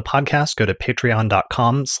patron of the podcast, go to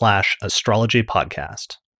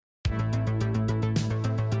patreon.com/astrologypodcast.